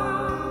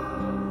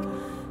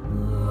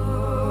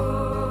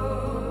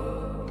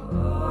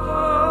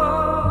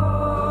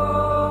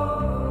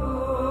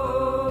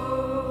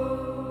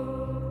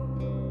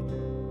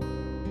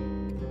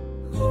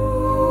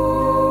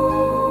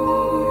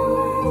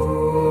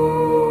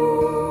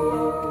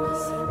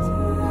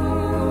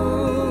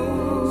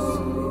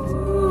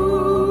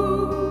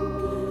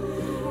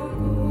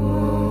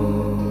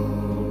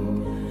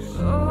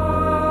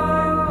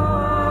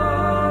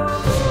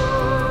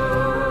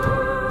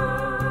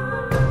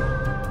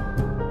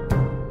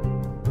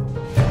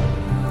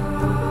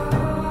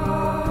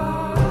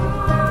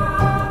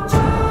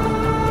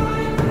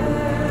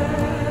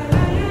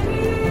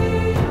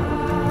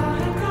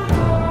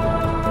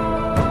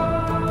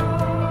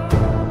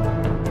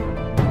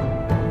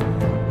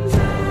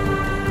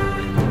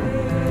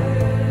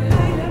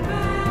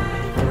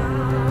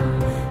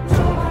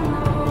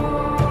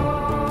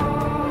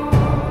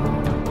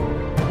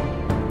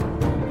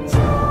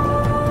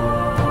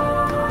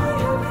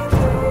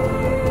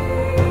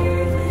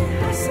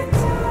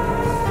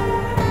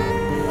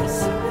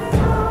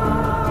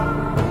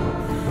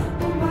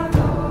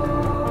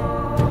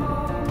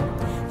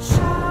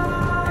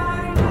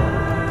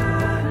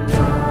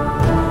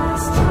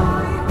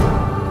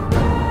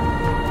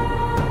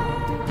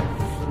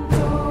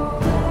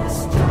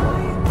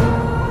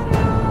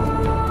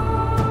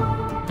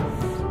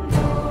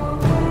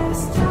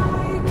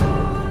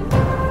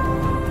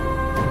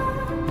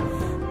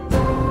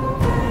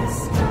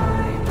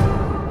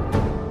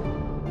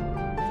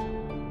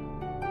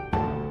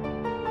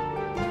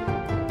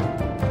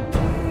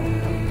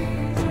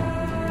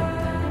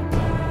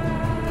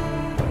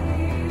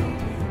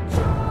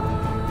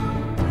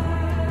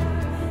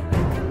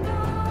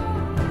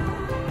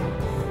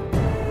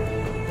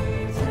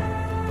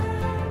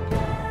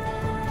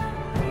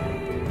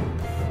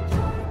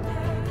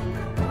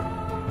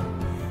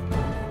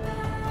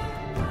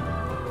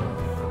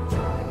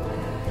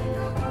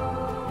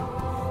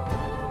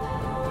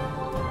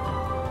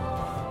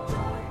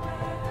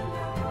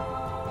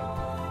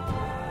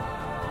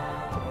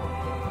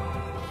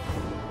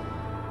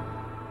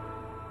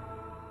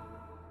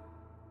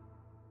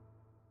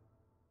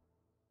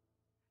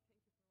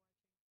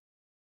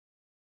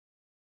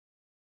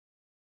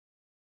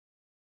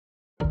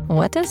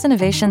 What does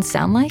innovation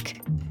sound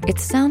like? It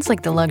sounds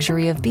like the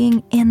luxury of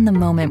being in the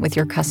moment with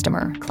your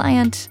customer,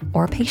 client,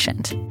 or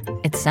patient.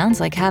 It sounds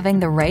like having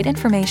the right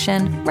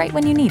information right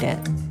when you need it.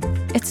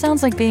 It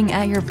sounds like being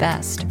at your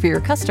best for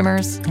your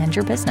customers and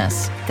your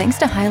business. Thanks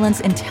to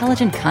Hyland's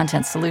intelligent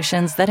content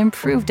solutions that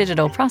improve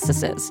digital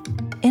processes,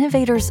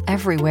 innovators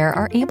everywhere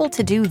are able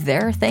to do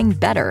their thing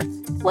better,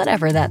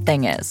 whatever that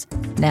thing is.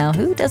 Now,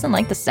 who doesn't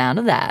like the sound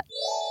of that?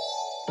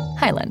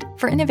 Hyland,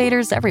 for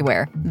innovators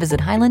everywhere. Visit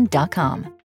hyland.com.